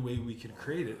the only way we can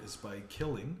create it is by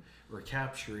killing or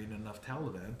capturing enough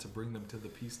Taliban to bring them to the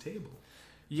peace table.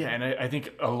 Yeah, and I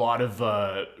think a lot of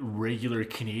regular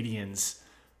Canadians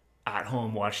at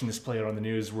home watching this play out on the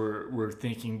news were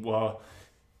thinking, well,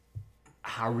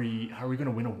 how are we going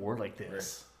to win a war like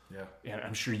this? Yeah. And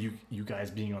I'm sure you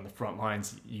guys being on the front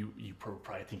lines, you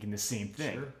probably thinking the same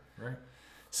thing. Sure. Right.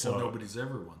 So Well, nobody's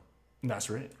ever won. that's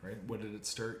right. Right. What did it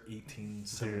start?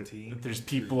 1817. There's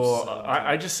people.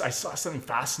 I saw something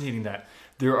fascinating that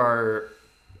there are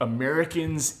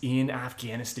Americans in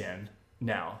Afghanistan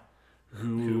now Who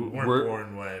who weren't were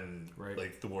born when Right.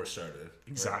 like the war started.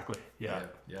 exactly yeah.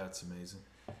 Yeah, it's amazing.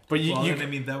 But you, Well, you and I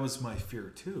mean, that was my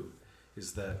fear too,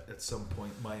 is that at some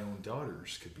point my own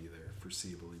daughters could be there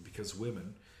foreseeably, because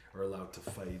women are allowed to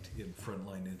fight in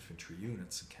frontline infantry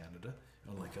units in Canada,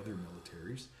 unlike other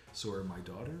militaries. So are my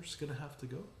daughters going to have to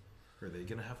go? Are they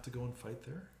going to have to go and fight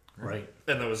there? right.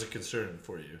 And that was a concern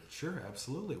for you. Sure,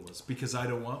 absolutely it was, because I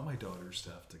don't want my daughters to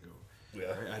have to go.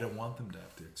 Yeah. Right? I don't want them to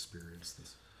have to experience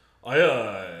this. I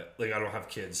don't have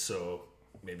kids, so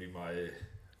maybe my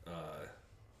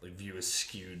like view is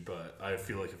skewed, but I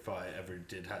feel like if I ever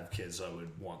did have kids, I would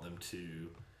want them to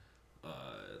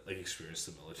like experience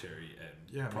the military and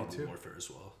Yeah, me probably too. warfare as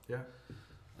well. Yeah.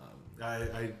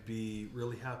 I'd be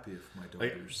really happy if my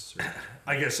daughters. served.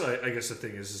 I guess the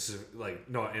thing is like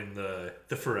not in the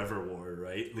forever war,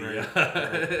 right? Right.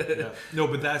 Yeah. No,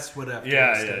 but that's what Yeah,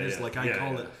 Afghanistan yeah, is. yeah. Like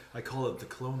I call it the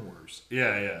Clone Wars.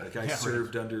 Yeah. Like I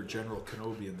served under General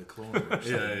Kenobi in the Clone Wars.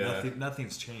 So Yeah.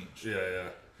 nothing's changed. Yeah.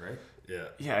 Right? Yeah.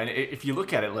 Yeah, and if you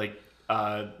look at it, like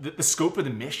the scope of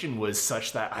the mission was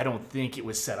such that I don't think it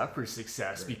was set up for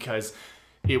success because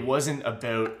it wasn't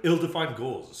about. Ill-defined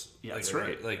goals. Yeah, that's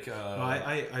right. Like Well,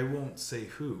 I won't say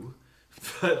who,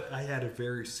 but I had a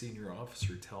very senior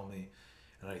officer tell me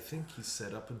And I think he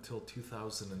said up until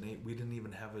 2008, we didn't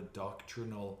even have a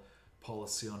doctrinal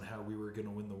policy on how we were going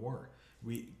to win the war.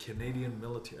 Canadian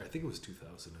military, I think it was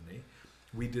 2008,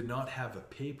 we did not have a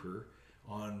paper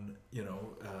on,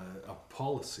 a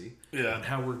policy on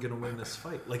how we're going to win this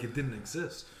fight. Like, it didn't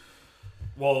exist.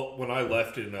 Well, when I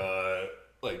left in, I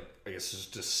guess it was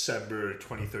December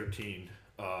 2013,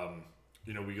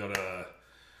 we got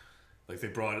they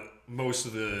brought most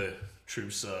of the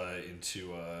troops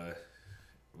into, I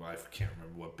can't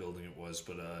remember what building it was,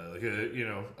 but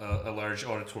a large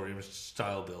auditorium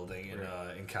style building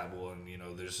in Kabul, and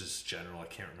there's this general, I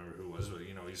can't remember who it was, but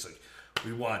he's like,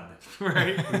 we won,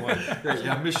 right? We won. Right.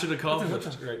 Yeah, mission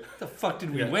accomplished. Right. What the fuck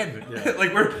did we win? Yeah.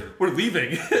 Like we're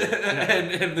leaving,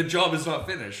 and the job is not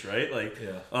finished, right? Like,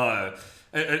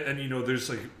 and there's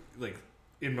like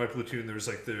in my platoon there was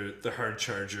like the hard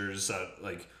chargers that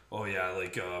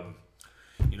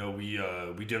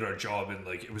we did our job, and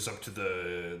like it was up to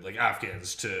the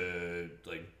Afghans to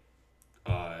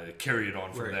carry it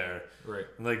on from there. Right.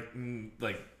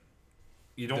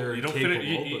 You don't finish.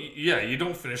 You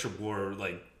don't finish a war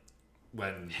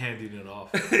when handing it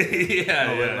off.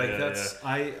 That's.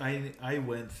 I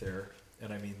went there,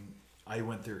 and I mean, I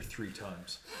went there 3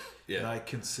 times. Yeah. And I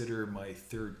consider my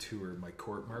third tour my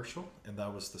court martial, and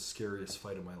that was the scariest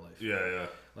fight of my life. Yeah.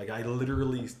 Like, I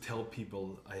literally tell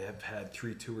people I have had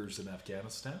 3 tours in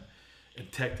Afghanistan,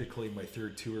 and technically my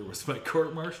third tour was my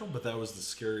court martial, but that was the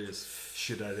scariest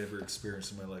shit I'd ever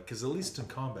experienced in my life. Because at least in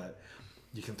combat,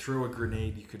 you can throw a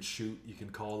grenade, you can shoot, you can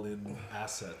call in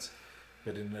assets.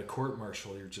 But in a court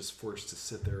martial, you're just forced to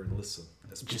sit there and listen.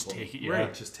 Just take it,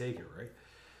 right? Just take it, right?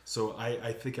 So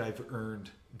I think I've earned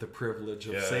the privilege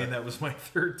of saying that was my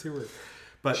third tour.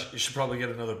 But you should probably get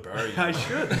another bar. I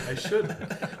should.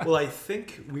 Well, I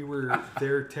think we were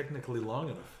there technically long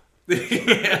enough. The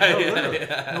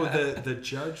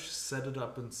judge set it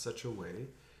up in such a way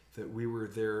that we were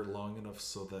there long enough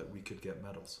so that we could get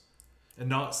medals. And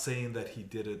not saying that he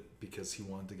did it because he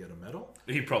wanted to get a medal.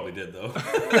 He probably did, though.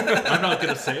 I'm not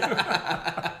going to say it.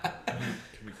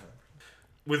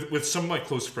 With some of my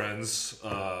close friends,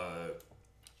 that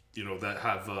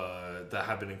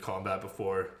have been in combat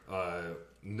before,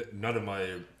 none of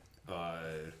my,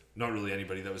 not really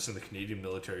anybody that was in the Canadian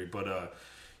military, but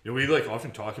we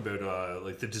often talk about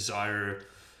the desire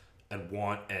and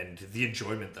want and the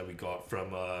enjoyment that we got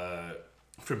from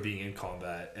being in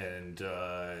combat, and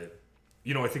I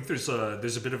think there's a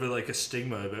bit of a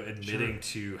stigma about admitting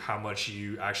to how much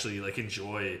you actually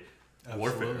enjoy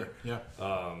warfare. Yeah.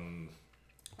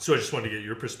 So I just wanted to get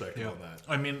your perspective on that.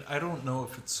 I mean, I don't know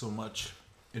if it's so much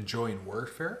enjoying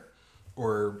warfare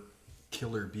or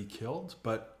kill or be killed,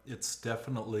 but it's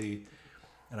definitely,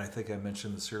 and I think I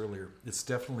mentioned this earlier, it's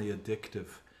definitely addictive.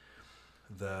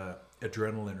 The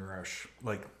adrenaline rush.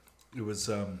 Like, it was,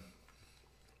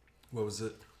 what was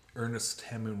it? Ernest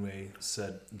Hemingway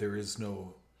said, there is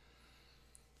no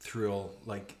thrill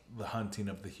like the hunting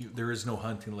of there is no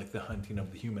hunting like the hunting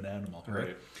of the human animal,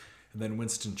 right? And then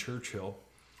Winston Churchill,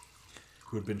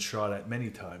 who had been shot at many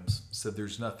times, said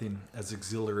there's nothing as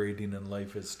exhilarating in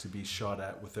life as to be shot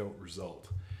at without result.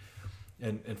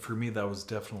 And for me, that was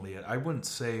definitely it. I wouldn't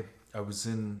say I was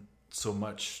in so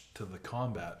much to the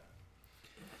combat,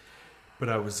 but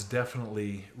I was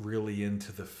definitely really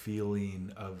into the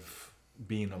feeling of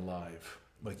being alive.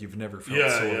 Like, you've never felt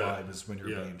alive as when you're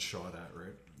being shot at,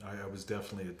 right? I was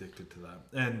definitely addicted to that.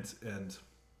 And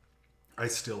I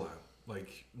still am.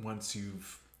 Like, once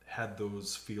you've had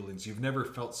those feelings, you've never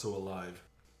felt so alive.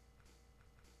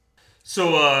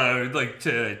 So I'd like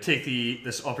to take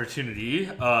this opportunity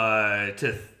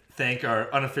to thank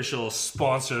our unofficial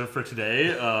sponsor for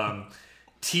today,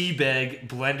 Teabag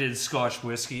Blended Scotch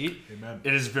Whiskey. Amen.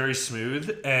 It is very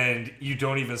smooth, and you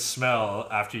don't even smell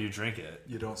after you drink it.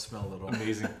 You don't smell at all.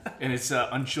 Amazing. And it's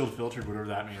unchilled filtered, whatever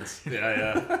that means.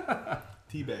 Yeah.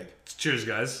 Teabag. Cheers,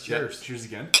 guys. Cheers. Yeah. Cheers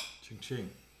again. Ching ching.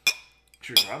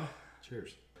 Cheers, Rob.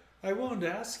 Cheers. I wanted to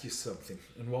ask you something,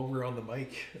 and while we're on the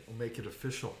mic, we'll make it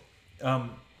official.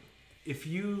 If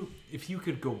you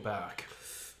could go back,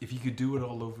 if you could do it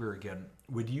all over again,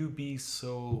 would you be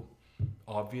so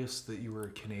obvious that you were a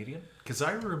Canadian? Because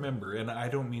I remember, and I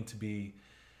don't mean to be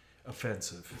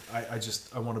offensive,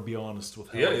 I want to be honest with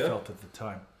how I felt at the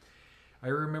time. I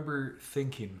remember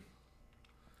thinking,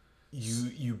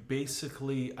 you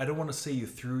basically, I don't want to say you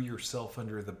threw yourself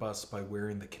under the bus by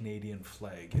wearing the Canadian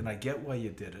flag, and I get why you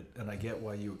did it, and I get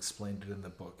why you explained it in the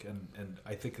book, and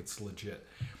I think it's legit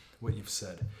what you've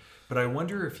said. But I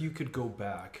wonder if you could go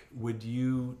back, would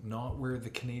you not wear the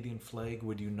Canadian flag?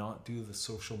 Would you not do the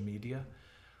social media?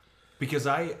 Because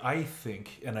I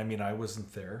think, and I mean, I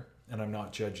wasn't there, and I'm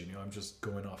not judging you, I'm just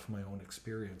going off my own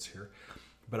experience here,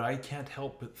 but I can't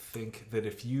help but think that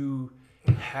if you'd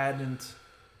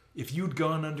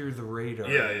gone under the radar,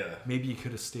 maybe you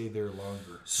could have stayed there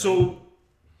longer. So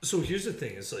here's the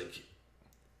thing: is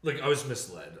like I was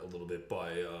misled a little bit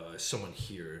by someone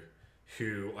here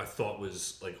who I thought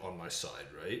was like on my side,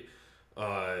 right?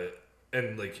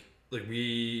 And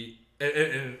we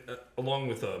and along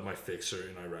with my fixer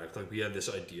in Iraq, like we had this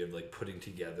idea of like putting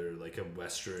together like a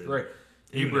Western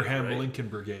Abraham unit, right? Lincoln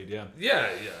Brigade,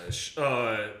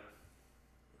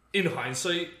 In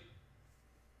hindsight,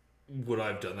 would I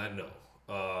have done that? No.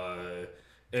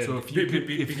 And so if you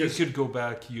could go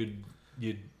back, you'd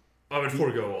I would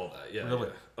forego all that. Yeah. Really?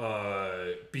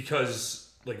 Yeah. Because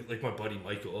like my buddy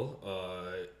Michael,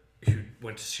 who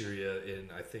went to Syria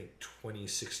in I think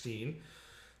 2016,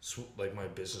 so like my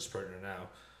business partner now.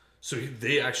 So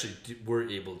they actually were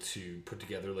able to put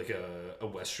together like a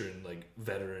Western like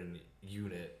veteran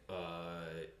unit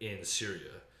in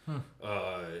Syria.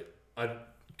 I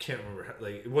can't remember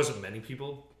like it wasn't many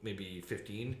people, maybe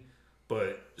 15,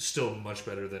 but still much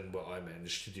better than what I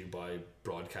managed to do by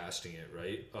broadcasting it,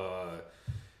 right?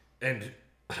 And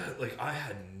like I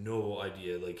had no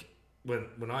idea like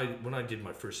when I did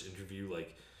my first interview,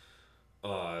 like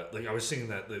I was thinking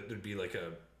that there'd be like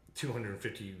a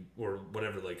 250 or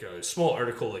whatever, like a small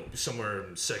article like somewhere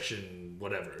in section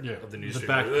whatever of the newspaper, the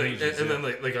back pages, and then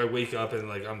like I wake up and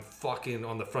like I'm fucking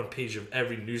on the front page of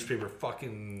every newspaper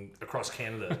fucking across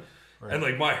Canada. Right. And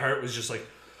like my heart was just like,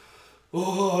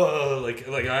 oh,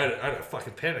 like I had a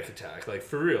fucking panic attack, like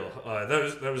for real.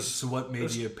 That was. So what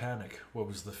made you panic? What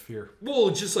was the fear? Well,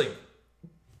 just like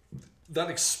that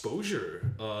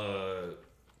exposure.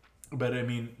 But I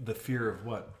mean, the fear of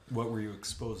what? What were you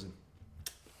exposing?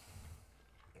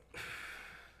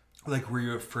 Like, were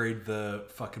you afraid the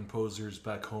fucking posers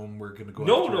back home were gonna go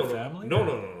after your family?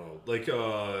 No. Like,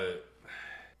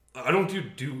 I don't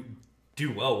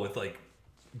do well with like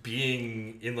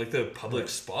being in like the public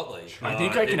spotlight. I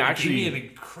think I can actually gave me an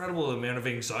incredible amount of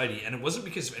anxiety, and it wasn't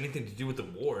because of anything to do with the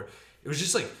war. It was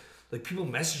just like people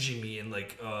messaging me and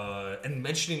like and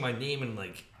mentioning my name and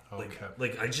like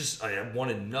I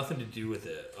wanted nothing to do with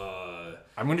it.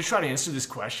 I'm going to try to answer this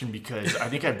question because I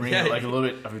think I bring like a little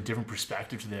bit of a different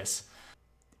perspective to this.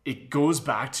 It goes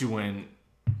back to when,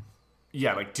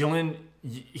 like Dylan,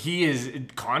 he is,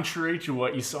 contrary to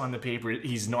what you saw in the paper,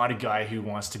 he's not a guy who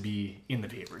wants to be in the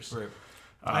papers. Right.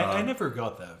 I never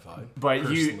got that vibe. But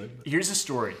here's the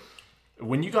story.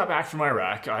 When you got back from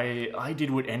Iraq, I did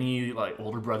what any like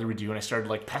older brother would do, and I started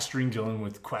like pestering Dylan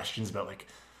with questions about like,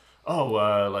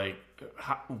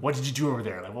 what did you do over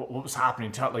there? Like, what was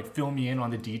happening? Fill me in on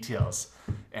the details.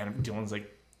 And Dylan's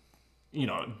like,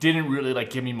 didn't really like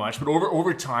give me much, but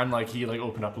over time, like he like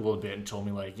opened up a little bit and told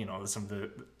me like, some of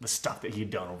the stuff that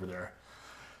he'd done over there.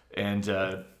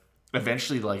 And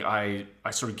eventually, like I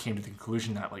sort of came to the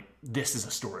conclusion that like this is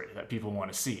a story that people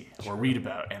want to see or read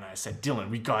about. And I said, Dylan,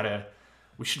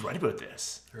 we should write about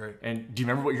this. Right. And do you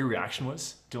remember what your reaction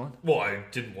was, Dylan? Well, I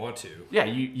didn't want to. Yeah,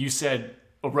 you said,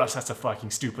 "Oh, Russ, that's a fucking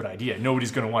stupid idea.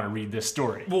 Nobody's gonna want to read this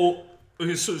story." Well,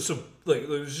 okay, so like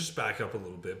let's just back up a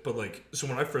little bit. But like, so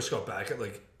when I first got back,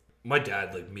 like my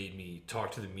dad like made me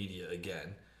talk to the media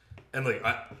again, and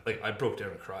I broke down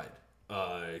and cried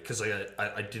because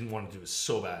I didn't want to do it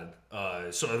so bad.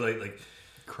 So I like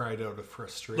cried out of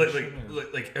frustration,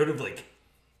 like out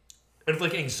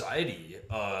of anxiety,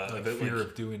 about fear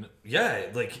of doing it.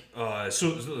 Yeah,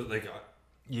 so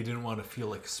you didn't want to feel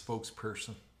like a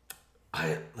spokesperson.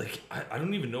 I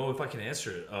don't even know if I can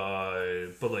answer it.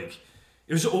 But like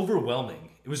it was overwhelming.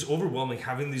 It was overwhelming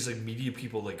having these like media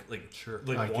people sure.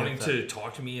 wanting to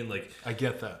talk to me and like I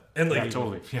get that. And like yeah,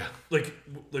 totally. Yeah. Like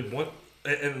what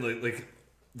and like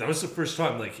that was the first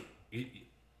time like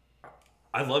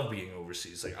I love being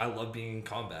overseas. Like I love being in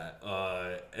combat.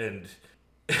 And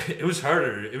it was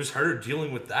harder. It was harder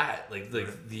dealing with that.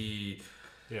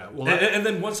 Yeah, well, and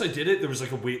then once I did it, there was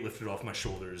like a weight lifted off my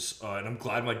shoulders, and I'm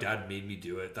glad my dad made me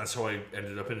do it. That's how I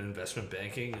ended up in investment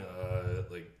banking,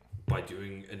 by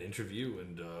doing an interview,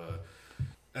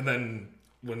 and then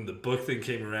when the book thing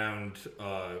came around,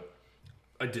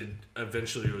 I did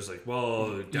eventually. It was like,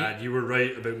 well, Dad, you were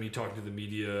right about me talking to the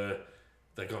media.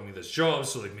 That got me this job,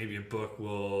 so like maybe a book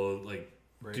will like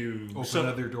do open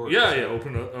other doors. Yeah,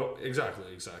 open up. Oh,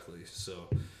 exactly. So,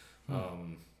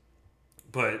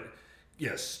 but.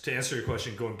 Yes, to answer your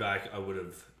question, going back, I would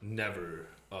have never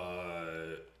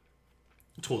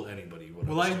told anybody what.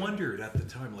 Well, I wondered at the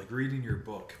time, like reading your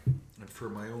book, and for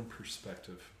my own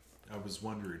perspective, I was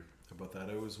wondering about that.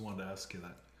 I always wanted to ask you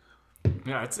that.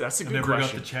 Yeah, that's a good question. I never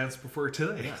question. got the chance before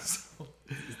today. Yeah. So.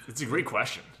 It's a great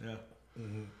question. Yeah.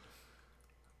 Mm-hmm.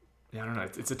 Yeah, I don't know.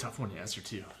 It's a tough one to answer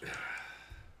too.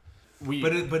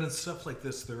 But in stuff like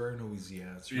this, there are no easy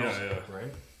answers. Yeah.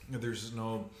 Right? There's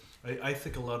no. I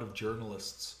think a lot of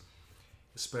journalists,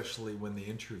 especially when they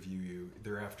interview you,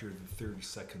 they're after the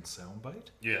 30-second soundbite.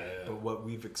 Yeah. But what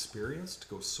we've experienced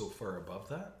goes so far above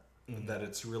that that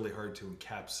it's really hard to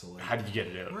encapsulate. How do you get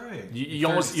it out? Right. You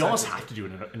almost have to do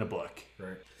it in a book.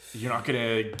 Right. You're not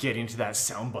gonna get into that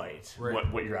soundbite.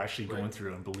 Right. What you're actually going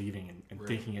through and believing and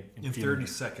thinking it and In feeling 30 it.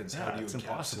 seconds, Yeah, how do you it's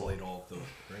impossible. encapsulate all of those?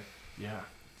 Right. Yeah.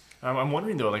 I'm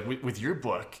wondering though, like with your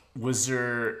book, was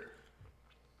there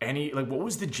any what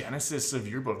was the genesis of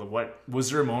your book? Like, what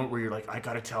was there a moment where you're like, I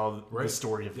got to tell the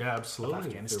story of absolutely. of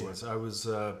Afghanistan? There was. I was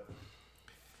the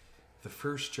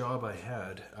first job I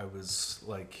had. I was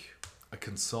like a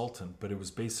consultant, but it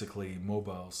was basically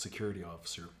mobile security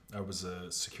officer. I was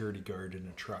a security guard in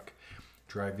a truck,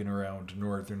 driving around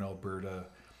northern Alberta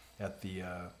at the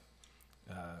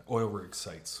oil rig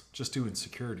sites, just doing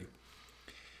security.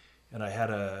 And I had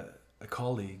a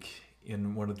colleague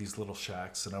in one of these little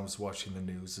shacks, and I was watching the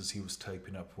news as he was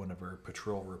typing up one of our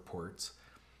patrol reports.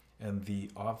 And the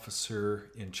officer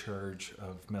in charge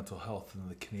of mental health in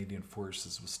the Canadian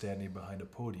Forces was standing behind a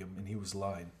podium, and he was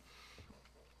lying.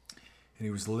 And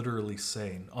he was literally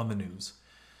saying on the news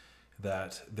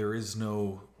that there is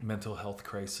no mental health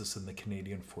crisis in the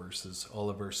Canadian Forces. All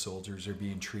of our soldiers are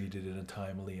being treated in a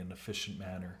timely and efficient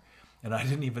manner. And I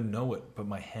didn't even know it, but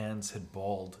my hands had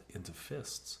balled into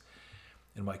fists.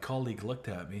 And my colleague looked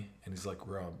at me and he's like,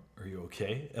 Rob, are you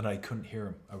okay? And I couldn't hear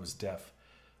him. I was deaf.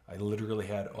 I literally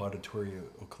had auditory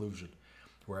occlusion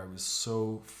where I was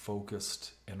so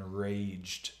focused and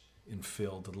raged and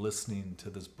filled listening to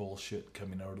this bullshit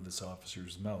coming out of this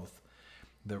officer's mouth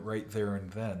that right there and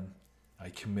then I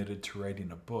committed to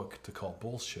writing a book to call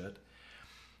Bullshit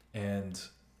and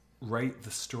write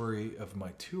the story of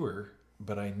my tour.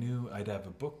 But I knew I'd have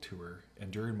a book tour, and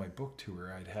during my book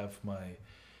tour, I'd have my,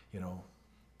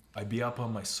 I'd be up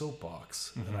on my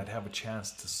soapbox, and I'd have a chance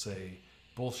to say,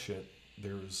 bullshit,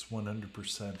 there's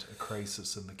 100% a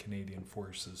crisis in the Canadian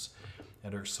Forces,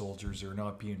 and our soldiers are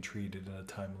not being treated in a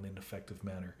timely and effective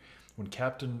manner. When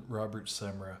Captain Robert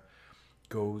Semra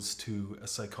goes to a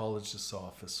psychologist's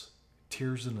office,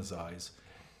 tears in his eyes,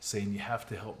 saying, you have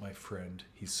to help my friend,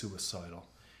 he's suicidal.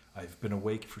 I've been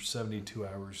awake for 72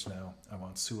 hours now. I'm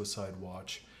on suicide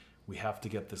watch. We have to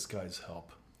get this guy's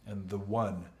help. And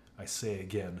I say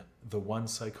again, the one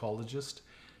psychologist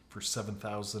for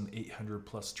 7,800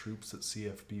 plus troops at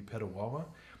CFB Petawawa.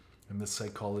 And this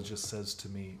psychologist says to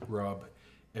me, Rob,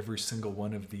 every single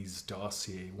one of these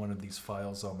one of these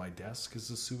files on my desk is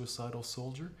a suicidal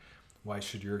soldier. Why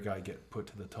should your guy get put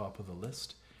to the top of the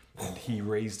list? And he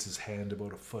raised his hand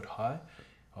about a foot high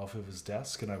off of his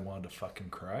desk, and I wanted to fucking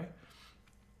cry.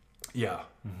 Yeah,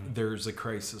 there's a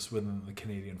crisis within the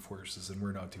Canadian Forces, and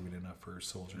we're not doing enough for our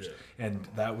soldiers. Yeah. And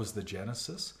that was the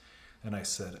genesis. And I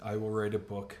said, I will write a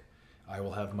book. I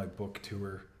will have my book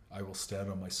tour. I will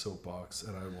stand on my soapbox,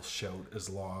 and I will shout as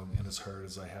long and as hard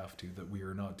as I have to that we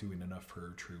are not doing enough for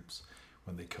our troops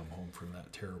when they come home from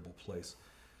that terrible place.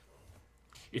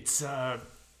 It's the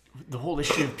whole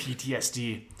issue of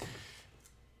PTSD.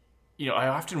 I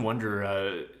often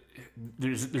wonder,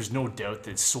 there's no doubt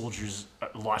that soldiers,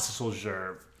 lots of soldiers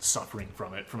are suffering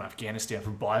from it, from Afghanistan,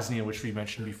 from Bosnia, which we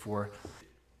mentioned before.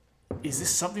 Is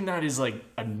this something that is like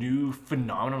a new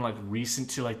phenomenon, recent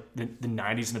to the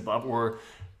 90s and above, or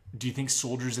do you think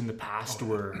soldiers in the past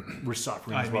were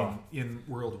suffering as well? In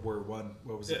World War I,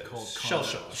 what was it called? Shell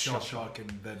shock. Shell shock,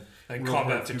 and then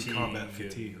combat fatigue. Combat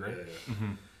fatigue, right? Yeah.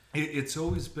 Mm-hmm. It's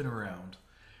always been around.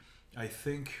 I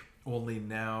think only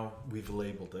now we've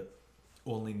labeled it.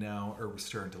 Only now are we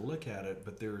starting to look at it,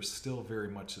 but there is still very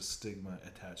much a stigma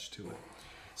attached to it.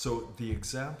 So the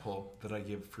example that I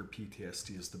give for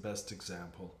PTSD is the best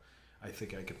example I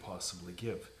think I could possibly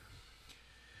give.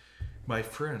 My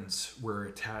friends were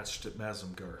attached at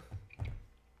Mazumgar.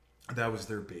 That was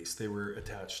their base. They were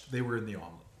attached. They were in the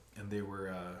omelet, and they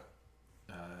were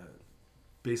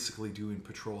basically doing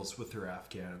patrols with their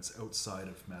Afghans outside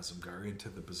of Mazumgar into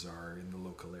the bazaar in the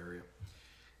local area.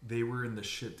 They were in the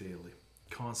shit daily.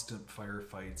 Constant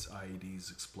firefights,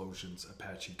 IEDs, explosions,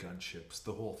 Apache gunships,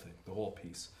 the whole thing, the whole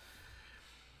piece.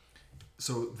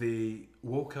 So they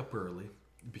woke up early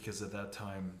because at that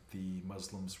time the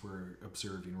Muslims were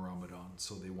observing Ramadan,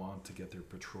 so they wanted to get their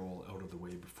patrol out of the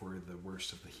way before the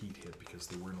worst of the heat hit because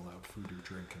they weren't allowed food or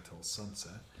drink until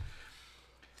sunset.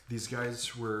 These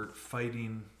guys were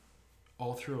fighting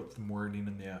all throughout the morning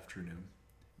and the afternoon.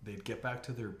 They'd get back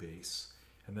to their base,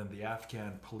 and then the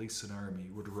Afghan police and army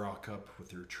would rock up with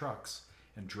their trucks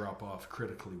and drop off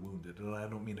critically wounded. And I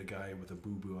don't mean a guy with a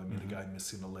boo-boo. I mean a guy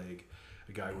missing a leg,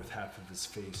 a guy with half of his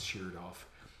face sheared off.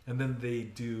 And then they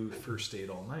do first aid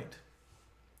all night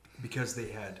because they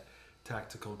had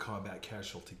tactical combat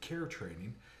casualty care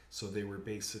training. So they were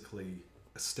basically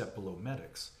a step below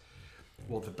medics.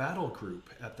 Well, the battle group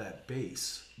at that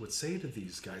base would say to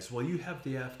these guys, well, you have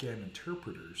the Afghan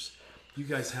interpreters. You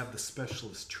guys have the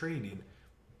specialist training.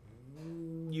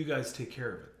 You guys take care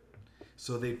of it.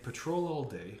 So they'd patrol all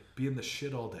day, be in the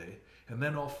shit all day, and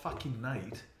then all fucking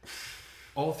night,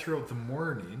 all throughout the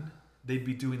morning, they'd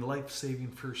be doing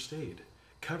life-saving first aid,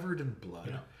 covered in blood,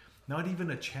 Yeah. not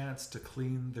even a chance to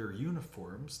clean their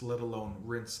uniforms, let alone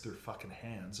rinse their fucking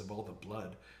hands of all the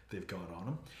blood they've got on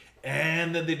them.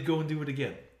 And then they'd go and do it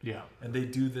again. Yeah. And they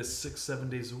do this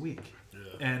 6-7 days a week. Yeah.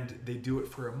 And they do it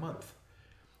for a month.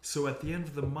 So at the end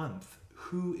of the month,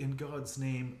 who in God's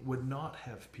name would not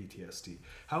have PTSD?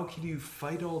 How can you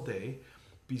fight all day,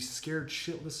 be scared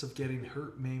shitless of getting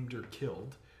hurt, maimed, or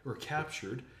killed, or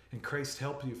captured, and Christ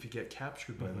help you if you get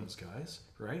captured by those guys,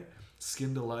 right?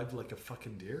 Skinned alive like a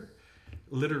fucking deer.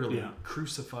 Literally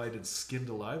crucified and skinned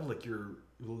alive, like your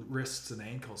wrists and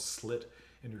ankles slit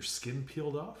and your skin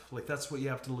peeled off. Like that's what you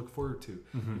have to look forward to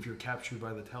if you're captured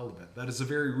by the Taliban. That is a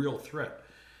very real threat,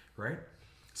 right?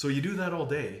 So you do that all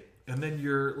day, and then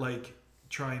you're like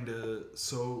trying to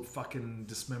sew fucking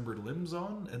dismembered limbs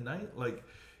on at night. Like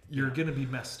you're gonna be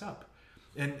messed up.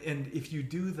 And if you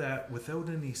do that without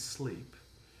any sleep,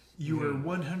 you are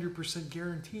 100%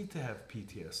 guaranteed to have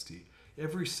PTSD.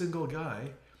 Every single guy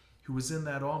who was in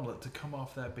that omelet to come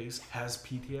off that base has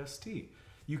PTSD.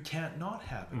 You can't not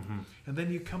have it. And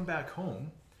then you come back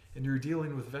home and you're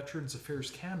dealing with Veterans Affairs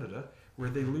Canada, where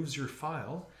they lose your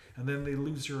file, and then they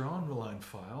lose your online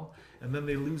file, and then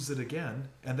they lose it again,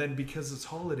 and then because it's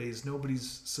holidays,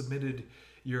 nobody's submitted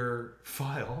your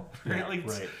file. Right? Like,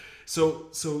 Right. So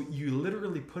you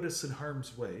literally put us in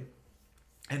harm's way,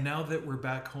 and now that we're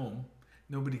back home,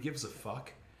 nobody gives a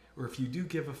fuck. Or if you do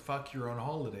give a fuck, you're on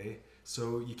holiday,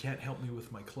 so you can't help me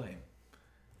with my claim.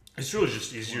 It's really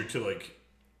just easier to like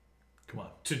Come on.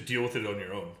 to deal with it on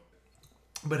your own.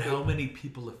 But how many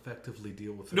people effectively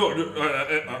deal with it? No,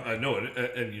 I know,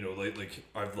 and you know, like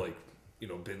I've like you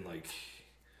know been like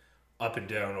up and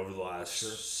down over the last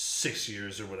 6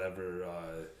 years or whatever.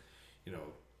 You know.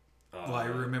 Well, I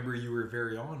remember you were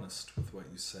very honest with what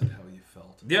you said, how you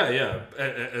felt. Yeah,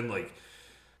 and like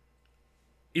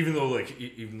even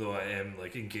though I am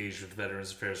like engaged with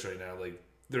Veterans Affairs right now, like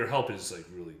their help is like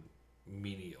really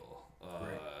menial.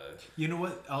 Right. You know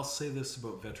what? I'll say this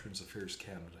about Veterans Affairs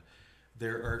Canada.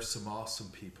 There are some awesome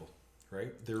people,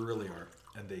 right? There really are,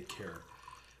 and they care.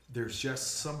 There's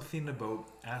just something about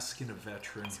asking a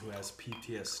veteran who has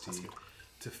PTSD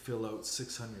to fill out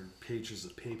 600 pages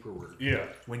of paperwork. Yeah.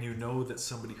 When you know that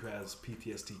somebody who has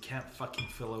PTSD can't fucking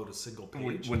fill out a single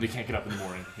page. When they can't get up in the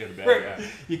morning, go to bed. Right. Yeah.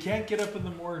 You can't get up in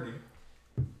the morning.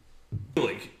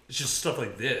 Like it's just stuff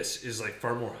like this is like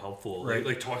far more helpful. Right.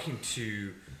 Like talking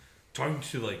to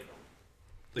like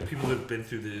people that have been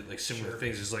through the like similar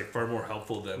things is like far more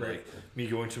helpful than like me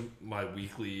going to my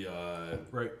weekly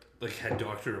like head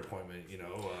doctor appointment, you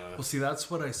know. Well, see,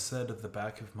 that's what I said at the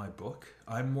back of my book.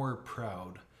 I'm more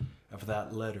proud of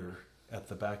that letter at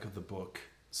the back of the book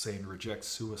saying reject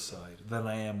suicide than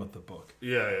I am of the book.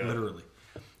 Yeah. Literally.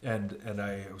 And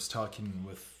I was talking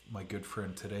with my good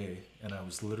friend today, and I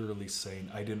was literally saying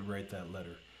I didn't write that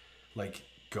letter. Like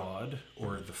God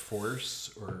or the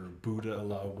Force or Buddha,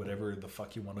 Allah, whatever the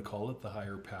fuck you want to call it, the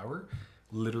higher power,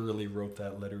 literally wrote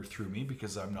that letter through me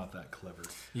because I'm not that clever.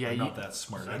 Yeah, I'm not that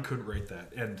smart. I couldn't write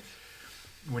that. And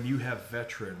when you have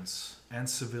veterans and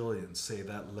civilians say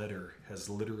that letter has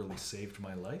literally saved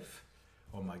my life,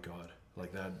 oh my God,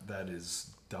 like that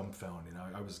is dumbfounding.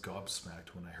 I was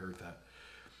gobsmacked when I heard that.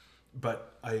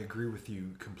 But I agree with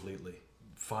you completely.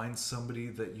 Find somebody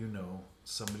that you know,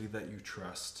 somebody that you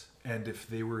trust, and if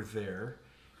they were there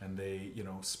and they, you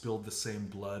know, spilled the same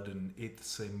blood and ate the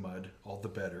same mud, all the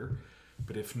better.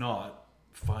 But if not,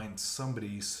 find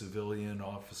somebody, civilian,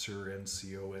 officer,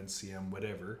 NCO, NCM,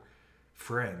 whatever,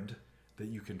 friend that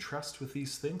you can trust with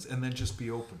these things, and then just be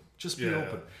open. Just be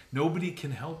open. Nobody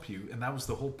can help you, and that was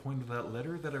the whole point of that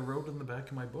letter that I wrote in the back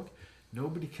of my book.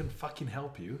 Nobody can fucking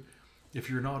help you if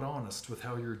you're not honest with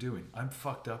how you're doing. I'm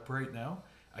fucked up right now.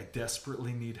 I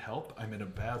desperately need help. I'm in a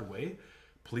bad way.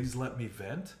 Please let me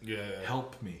vent.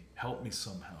 Help me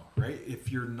somehow, right?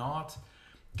 If you're not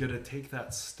gonna take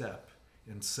that step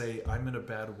and say, I'm in a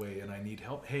bad way and I need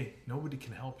help, hey, nobody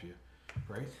can help you,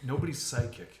 right? Nobody's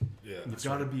psychic. You've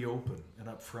got to be open and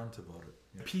upfront about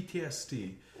it.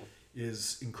 PTSD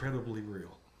is incredibly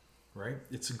real. right?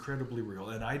 It's incredibly real.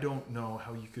 And I don't know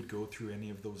how you could go through any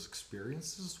of those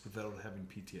experiences without having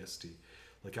PTSD.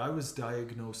 Like, I was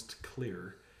diagnosed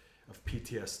clear of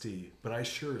PTSD, but I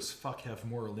sure as fuck have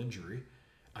moral injury.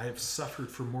 I have suffered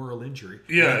from moral injury.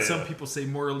 Yeah, And some people say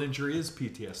moral injury is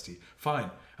PTSD.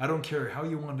 Fine. I don't care how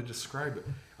you want to describe it.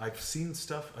 I've seen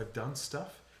stuff. I've done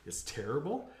stuff. It's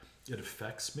terrible. It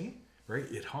affects me, right?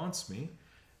 It haunts me.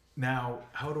 Now,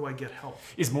 how do I get help?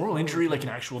 Is moral injury like an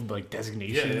actual like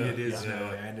designation? It is,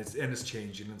 and it's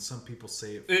changing. And some people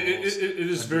say it. It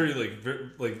is very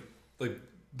like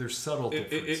there's subtle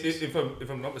differences. If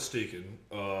I'm not mistaken,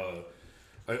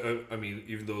 I mean,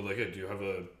 even though like I do have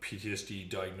a PTSD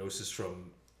diagnosis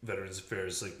from Veterans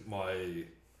Affairs, like my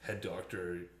head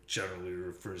doctor generally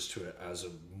refers to it as a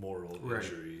moral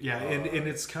injury. Yeah, and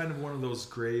it's kind of one of those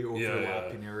gray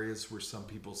overlapping areas where some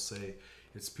people say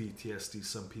it's PTSD,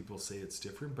 some people say it's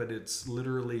different, but it's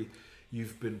literally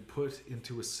you've been put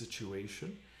into a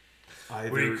situation either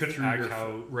where you couldn't through act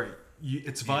how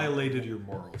it's violated your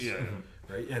morals. Yeah.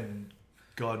 Right, and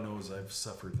God knows I've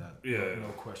suffered that. Yeah. No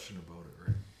question about it.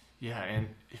 Right. Yeah, and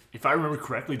if I remember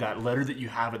correctly, that letter that you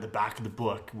have at the back of the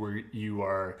book where you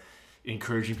are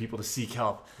encouraging people to seek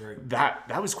help, right.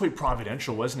 that was quite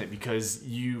providential, wasn't it? Because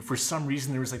you, for some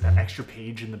reason, there was like that extra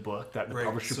page in the book that the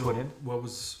publisher put in. What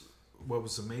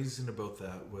was amazing about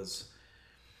that was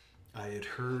I had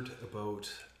heard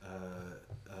about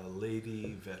a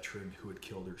lady veteran who had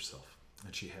killed herself,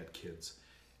 and she had kids,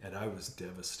 and I was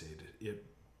devastated. It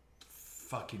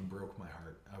fucking broke my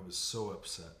heart. I was so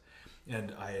upset.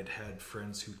 And I had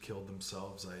friends who'd killed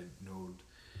themselves. I had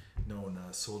known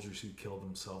soldiers who'd killed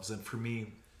themselves. And for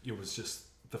me, it was just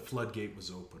the floodgate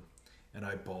was open. And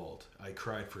I bawled. I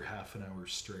cried for half an hour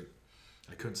straight.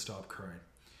 I couldn't stop crying.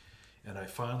 And I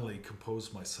finally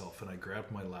composed myself, and I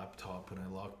grabbed my laptop and I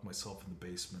locked myself in the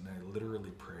basement, and I literally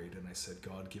prayed, and I said,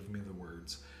 God, give me the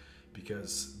words,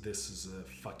 because this is a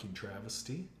fucking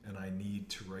travesty, and I need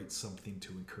to write something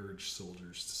to encourage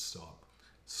soldiers to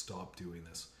stop doing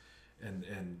this. And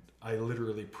I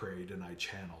literally prayed, and I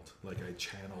channeled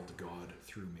God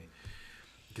through me,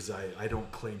 because I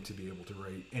don't claim to be able to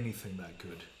write anything that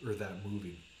good or that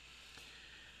moving.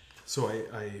 So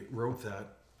I wrote that,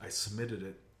 I submitted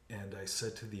it, and I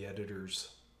said to the editors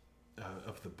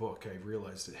of the book, I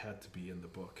realized it had to be in the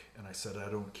book. And I said, I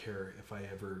don't care if I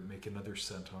ever make another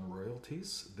cent on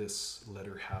royalties. This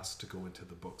letter has to go into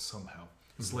the book somehow.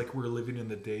 It's like we're living in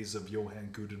the days of Johann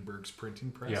Gutenberg's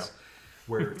printing press,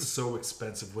 where it's so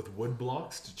expensive with wood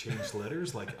blocks to change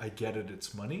letters. Like, I get it,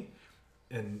 it's money.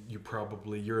 And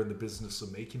you're in the business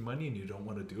of making money and you don't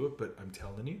want to do it. But I'm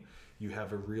telling you, you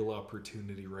have a real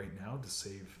opportunity right now to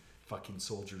save fucking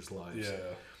soldiers' lives. Yeah.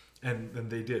 And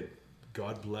they did.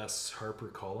 God bless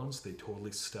HarperCollins. They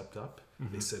totally stepped up.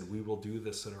 They said, we will do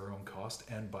this at our own cost.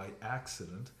 And by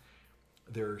accident,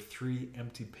 there are 3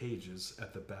 empty pages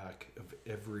at the back of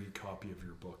every copy of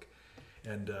your book.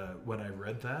 And when I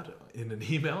read that in an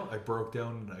email, I broke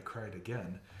down and I cried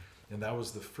again. And that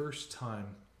was the first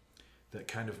time that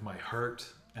kind of my heart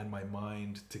and my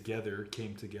mind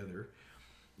came together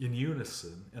in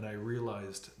unison. And I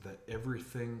realized that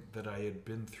everything that I had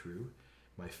been through,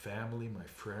 my family, my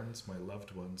friends, my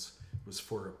loved ones, was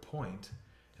for a point,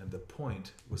 and the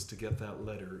point was to get that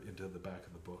letter into the back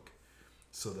of the book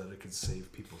so that it could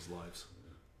save people's lives.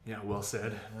 Yeah, well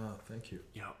said. Oh, thank you.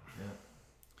 Yeah.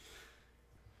 Yeah.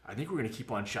 I think we're going to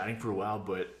keep on chatting for a while,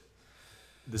 but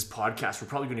this podcast, we're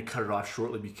probably going to cut it off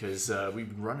shortly because we've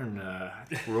been running, I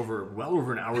think we're well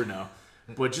over an hour now.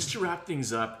 But just to wrap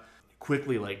things up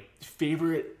quickly, like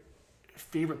favorite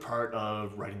part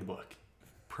of writing the book?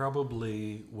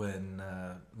 Probably when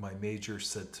my major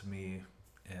said to me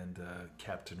and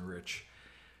Captain Rich,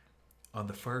 on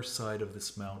the far side of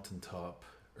this mountaintop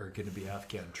are going to be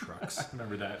Afghan trucks. I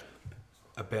remember that.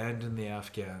 Abandon the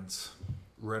Afghans.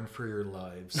 Run for your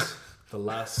lives. The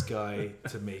last guy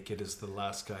to make it is the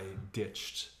last guy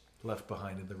left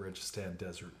behind in the Rajasthan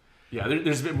desert. Yeah,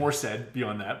 there's a bit more said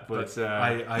beyond that, but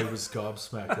I was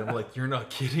gobsmacked. I'm like, you're not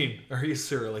kidding, are you,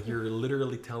 sir? Like, you're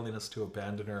literally telling us to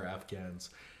abandon our Afghans,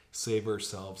 save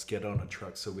ourselves, get on a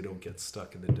truck so we don't get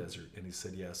stuck in the desert. And he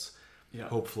said, yes. Yeah.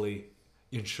 Hopefully,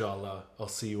 inshallah, I'll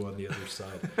see you on the other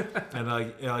side. And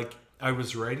I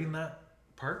was writing that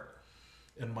part,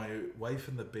 and my wife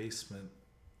in the basement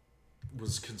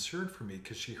was concerned for me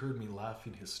because she heard me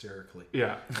laughing hysterically.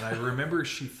 Yeah. And I remember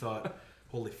she thought,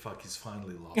 holy fuck, he's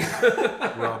finally lost.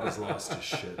 Rob has lost his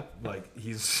shit. Like,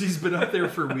 he's been up there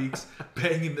for weeks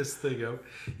banging this thing out.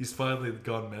 He's finally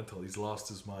gone mental. He's lost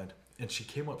his mind. And she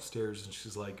came upstairs and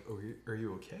she's like, oh, are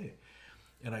you okay?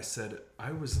 And I said,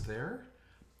 I was there.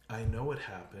 I know it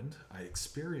happened. I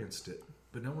experienced it.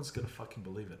 but no one's gonna fucking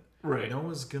believe it. Right. No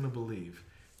one's gonna believe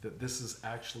that this is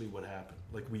actually what happened.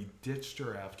 Like, we ditched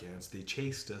our Afghans. They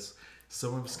chased us.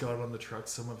 Some of us got on the truck,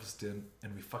 some of us didn't,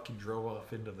 and we fucking drove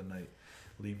off into the night,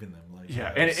 leaving them. Like,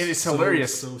 Yeah, and it's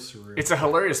hilarious. So surreal. It's a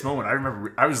hilarious moment. I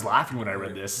remember I was laughing when I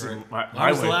read this. Right. My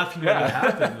I was wife- laughing when it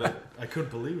happened, but I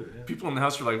couldn't believe it. Yeah. People in the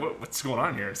house were like, what's going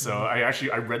on here? So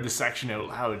I read the section out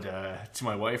loud to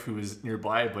my wife who was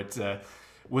nearby. But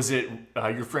was it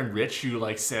your friend Rich who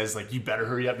like says like, you better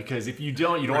hurry up because if you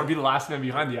don't want to be the last man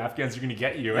behind. The Afghans are going to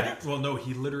get you. Well, no,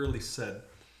 he literally said,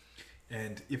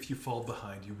 and if you fall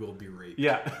behind, you will be raped.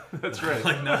 Yeah, that's right.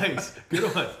 Like, nice.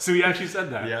 Good one. So he actually said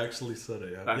that. He actually said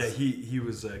it. Yeah, That's- he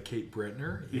was Kate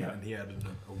Brentner. Yeah. And he had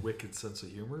a wicked sense of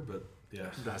humor, but yeah.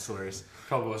 That's hilarious.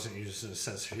 Probably wasn't using a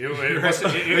sense of humor.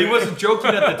 He wasn't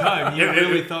joking at the time. He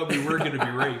really thought we were going to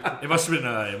be raped. It must have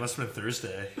been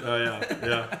Thursday. Oh,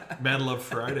 yeah. Man Love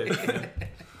Friday. Yeah.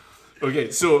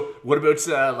 Okay, so what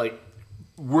about like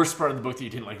worst part of the book that you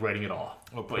didn't like writing at all?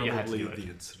 Oh, but you had to probably do it. the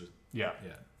incident. Yeah.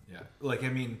 Yeah. Like, I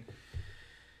mean,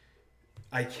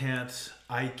 I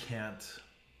can't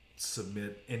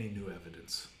submit any new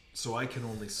evidence, so I can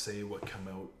only say what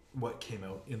came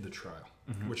out in the trial,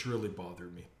 which really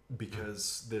bothered me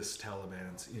because this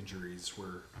Taliban's injuries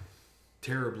were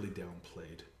terribly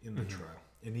downplayed in the trial,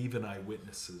 and even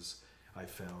eyewitnesses I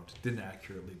found didn't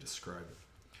accurately describe it.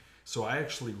 So I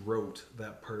actually wrote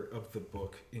that part of the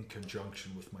book in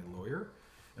conjunction with my lawyer.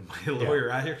 And my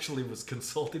lawyer, I actually was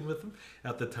consulting with him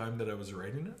at the time that I was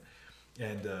writing it.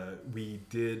 And we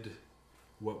did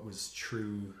what was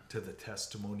true to the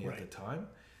testimony at the time.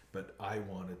 But I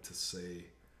wanted to say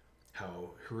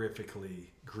how horrifically,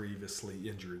 grievously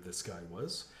injured this guy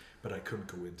was. But I couldn't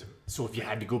go into it. So if you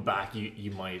had to go back,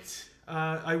 you might.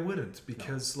 I wouldn't,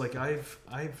 because like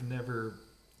I've never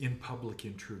in public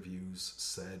interviews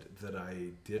said that I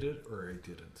did it or I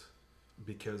didn't.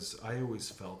 Because I always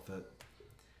felt that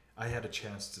I had a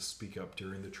chance to speak up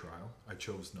during the trial. I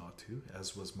chose not to,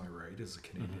 as was my right as a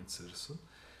Canadian citizen.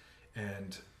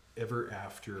 And ever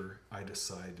after, I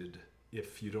decided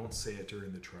if you don't say it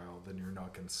during the trial, then you're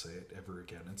not going to say it ever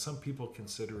again. And some people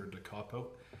consider it a cop-out.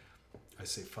 I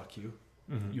say, fuck you.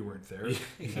 You weren't there.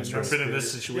 You've never been in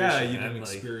this situation. Yeah, you man. didn't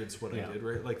experience what I did,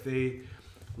 right? Like, they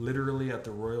literally at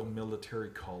the Royal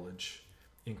Military College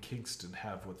in Kingston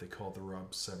have what they call the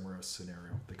Rob Semrau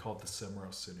scenario. They call it the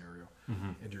Semrau scenario.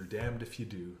 And you're damned if you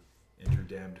do, and you're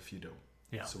damned if you don't.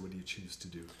 Yeah. So what do you choose to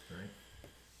do, right?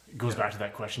 It goes back to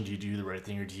that question: do you do the right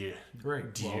thing or do you?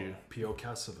 Right. Do well, you? P.O.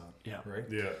 Casavan, Yeah. right?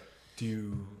 Yeah. Do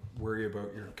you worry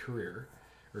about your career,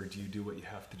 or do you do what you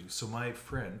have to do? So my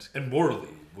friend... And morally.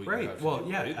 What you Right. have to Well,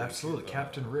 do, yeah, right? absolutely. Like,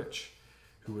 Captain Rich,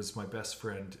 who was my best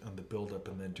friend on the build-up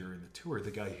and then during the tour,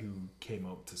 the guy who came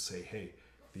out to say, hey,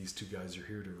 these two guys are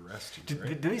here to arrest you, right?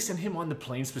 Did they send him on the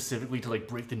plane specifically to like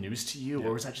break the news to you,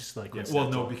 or was that just like? Yeah, well,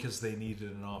 no, because they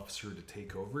needed an officer to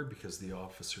take over because the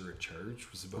officer in charge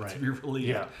was about to be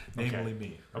relieved, namely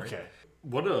me. Right? Okay.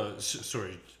 What a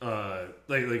sorry, I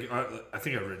think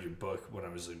I read your book when I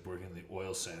was like working in the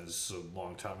oil sands a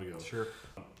long time ago. Sure.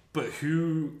 But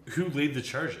who laid the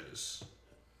charges?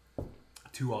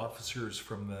 2 officers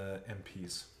from the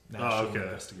MPs, National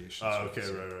Investigation Okay,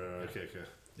 Service. right. Okay.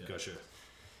 Yeah. Gotcha.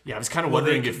 Yeah, I was kind of Well,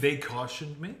 wondering they, if they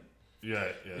cautioned me, Yeah.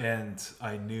 and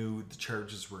I knew the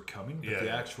charges were coming, but Yeah, the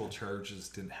yeah. actual charges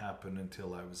didn't happen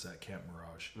until I was at Camp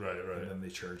Mirage. Right. And then they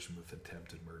charged him with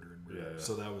attempted murder and murder. Yeah.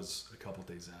 So that was a couple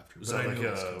days after. Was But that I like knew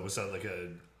it was coming. was that like a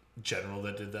general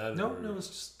that did that? No, or- no, it was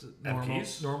just normal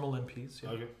MPs? normal MPs. Yeah.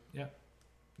 Okay.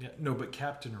 Yeah. No, but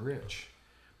Captain Rich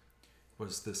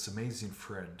was this amazing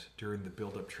friend during the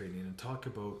build-up training, and talk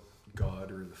about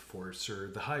God or the Force or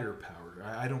the higher power.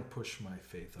 I don't push my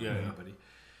faith on anybody.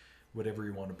 Whatever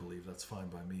you want to believe, that's fine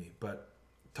by me. But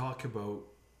talk about,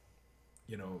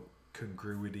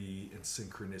 congruity and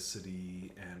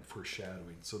synchronicity and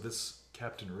foreshadowing. So this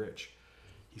Captain Rich,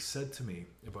 he said to me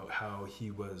about how he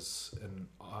was an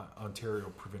Ontario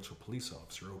Provincial Police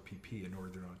Officer, OPP, in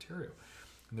Northern Ontario.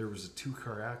 And there was a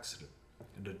 2-car accident,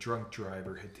 and a drunk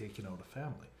driver had taken out a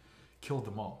family, killed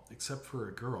them all, except for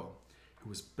a girl who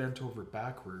was bent over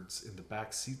backwards in the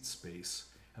back seat space,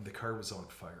 and the car was on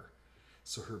fire.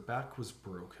 So her back was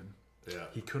broken. Yeah.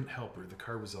 He couldn't help her. The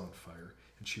car was on fire,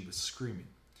 and she was screaming.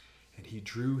 And he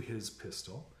drew his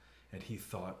pistol, and he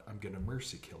thought, I'm going to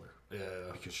mercy kill her.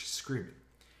 Yeah. Because she's screaming.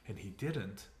 And he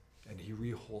didn't, and he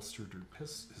reholstered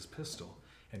his pistol,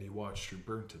 and he watched her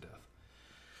burn to death.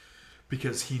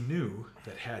 Because he knew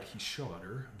that had he shot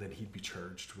her, then he'd be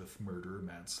charged with murder,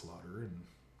 manslaughter, and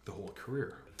the whole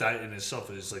career. That in itself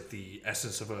is like the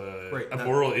essence of a Right,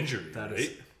 moral injury, That right?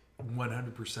 is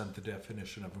 100% the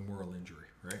definition of a moral injury,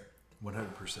 right?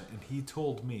 100%. And he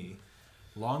told me,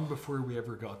 long before we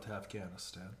ever got to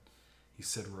Afghanistan, he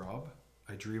said, Rob,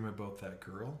 I dream about that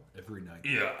girl every night.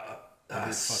 Yeah.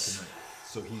 Every fucking night.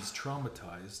 So he's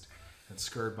traumatized and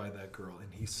scarred by that girl.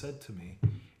 And he said to me,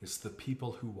 it's the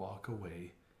people who walk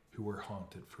away who are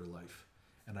haunted for life.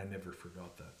 And I never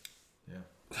forgot that.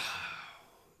 Yeah.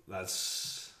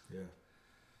 That's... Yeah.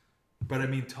 But I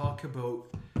mean, talk about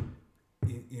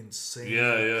insane,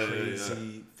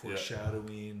 crazy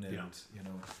foreshadowing and, you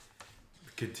know,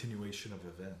 continuation of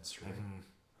events, right?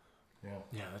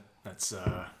 Yeah, that's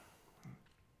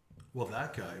Well,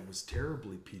 that guy was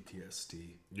terribly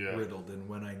PTSD riddled, and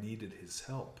when I needed his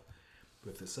help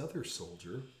with this other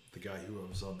soldier, the guy who I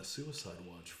was on the suicide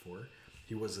watch for,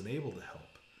 he wasn't able to help.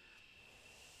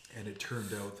 And it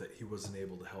turned out that he wasn't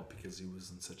able to help because he was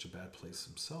in such a bad place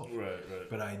himself. Right.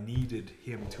 But I needed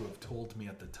him to have told me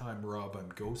at the time, Rob,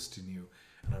 I'm ghosting you,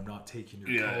 and I'm not taking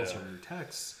your calls or your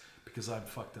texts because I'm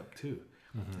fucked up too.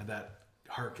 And that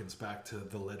harkens back to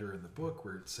the letter in the book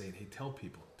where it's saying, hey, tell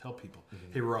people,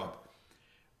 hey, Rob,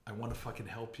 I want to fucking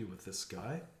help you with this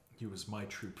guy. He was my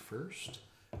troop first,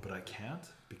 but I can't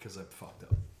because I'm fucked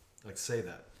up. Like, say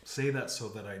that so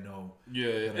that I know.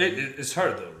 It's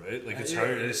hard though, right? Like, it's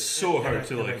hard. It's so hard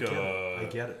to like. I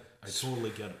get it. I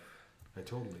totally get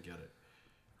it.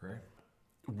 Right?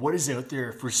 what is out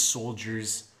there for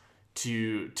soldiers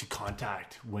to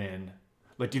contact when,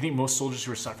 like, do you think most soldiers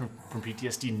who are suffering from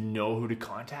PTSD know who to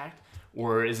contact?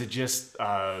 Or is it just...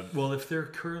 well, if they're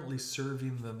currently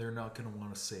serving, then they're not going to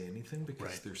want to say anything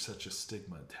because there's such a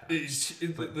stigma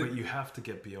attached. But you have to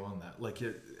get beyond that. Like,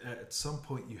 at some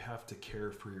point, you have to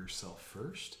care for yourself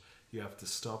first. You have to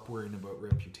stop worrying about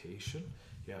reputation.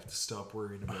 You have to stop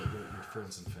worrying about what your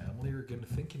friends and family are going to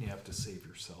think, and you have to save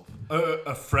yourself.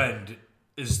 A friend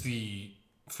is the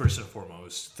first and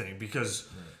foremost thing because,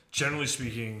 generally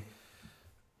speaking...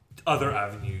 other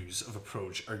avenues of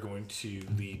approach are going to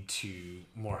lead to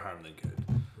more harm than good.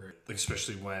 Right. Like,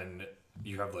 especially when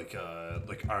you have like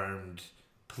armed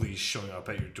police showing up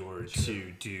at your door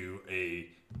to do a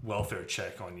welfare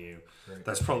check on you. Right.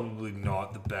 That's probably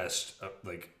not the best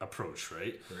approach,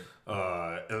 right?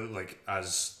 Like,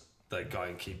 as that guy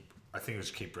in Cape, I think it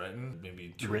was Cape Breton,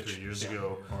 maybe 2 or 3 years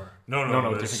ago.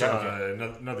 No, it's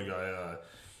another guy.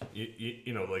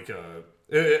 You know, like,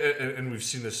 and we've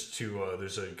seen this too.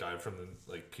 There's a guy from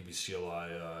the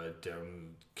PBCLI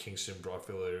down Kingston,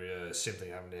 Brockville area. Same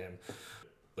thing happened to him.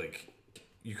 Like,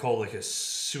 you call like a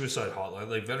suicide hotline.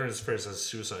 Like, Veterans Affairs has a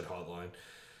suicide hotline,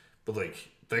 but like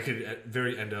that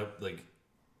could end up like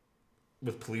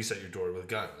with police at your door with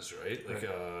guns, right? Like,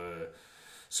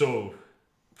 so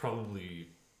probably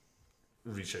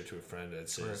reach out to a friend. I'd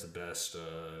say is the best.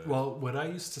 Well, what I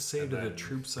used to say to the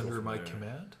troops under my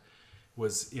command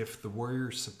was, if the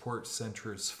Warrior Support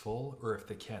Center is full, or if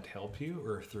they can't help you,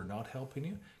 or if they're not helping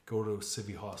you, go to a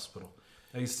civvy hospital.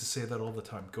 I used to say that all the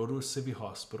time. Go to a civvy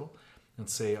hospital and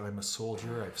say, I'm a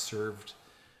soldier, I've served,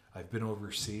 I've been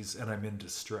overseas, and I'm in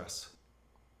distress.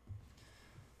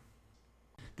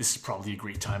 This is probably a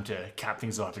great time to cap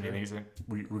things off. And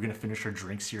we're going to finish our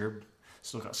drinks here.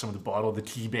 Still got some of the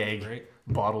tea bag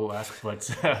bottle left,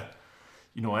 but...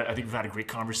 you know, I think we've had a great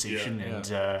conversation,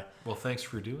 and well, thanks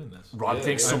for doing this, Rob.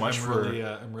 Thanks so much for.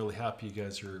 I'm really happy you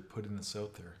guys are putting this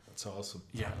out there. It's awesome.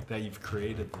 Yeah, that you've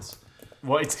created this.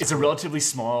 Well, it's a relatively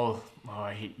small.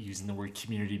 I hate using the word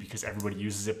community because everybody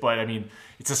uses it, but I mean,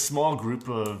 it's a small group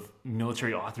of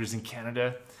military authors in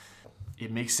Canada.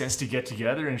 It makes sense to get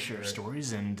together and share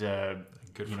stories and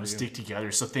stick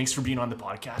together. So thanks for being on the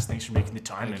podcast. Thanks for making the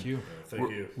time. Thank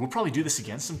you. We'll probably do this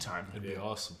again sometime. It'd be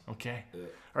awesome. Okay. Yeah.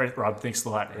 All right, Rob. Thanks a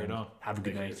lot. Right on. Have a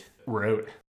good night. We're out.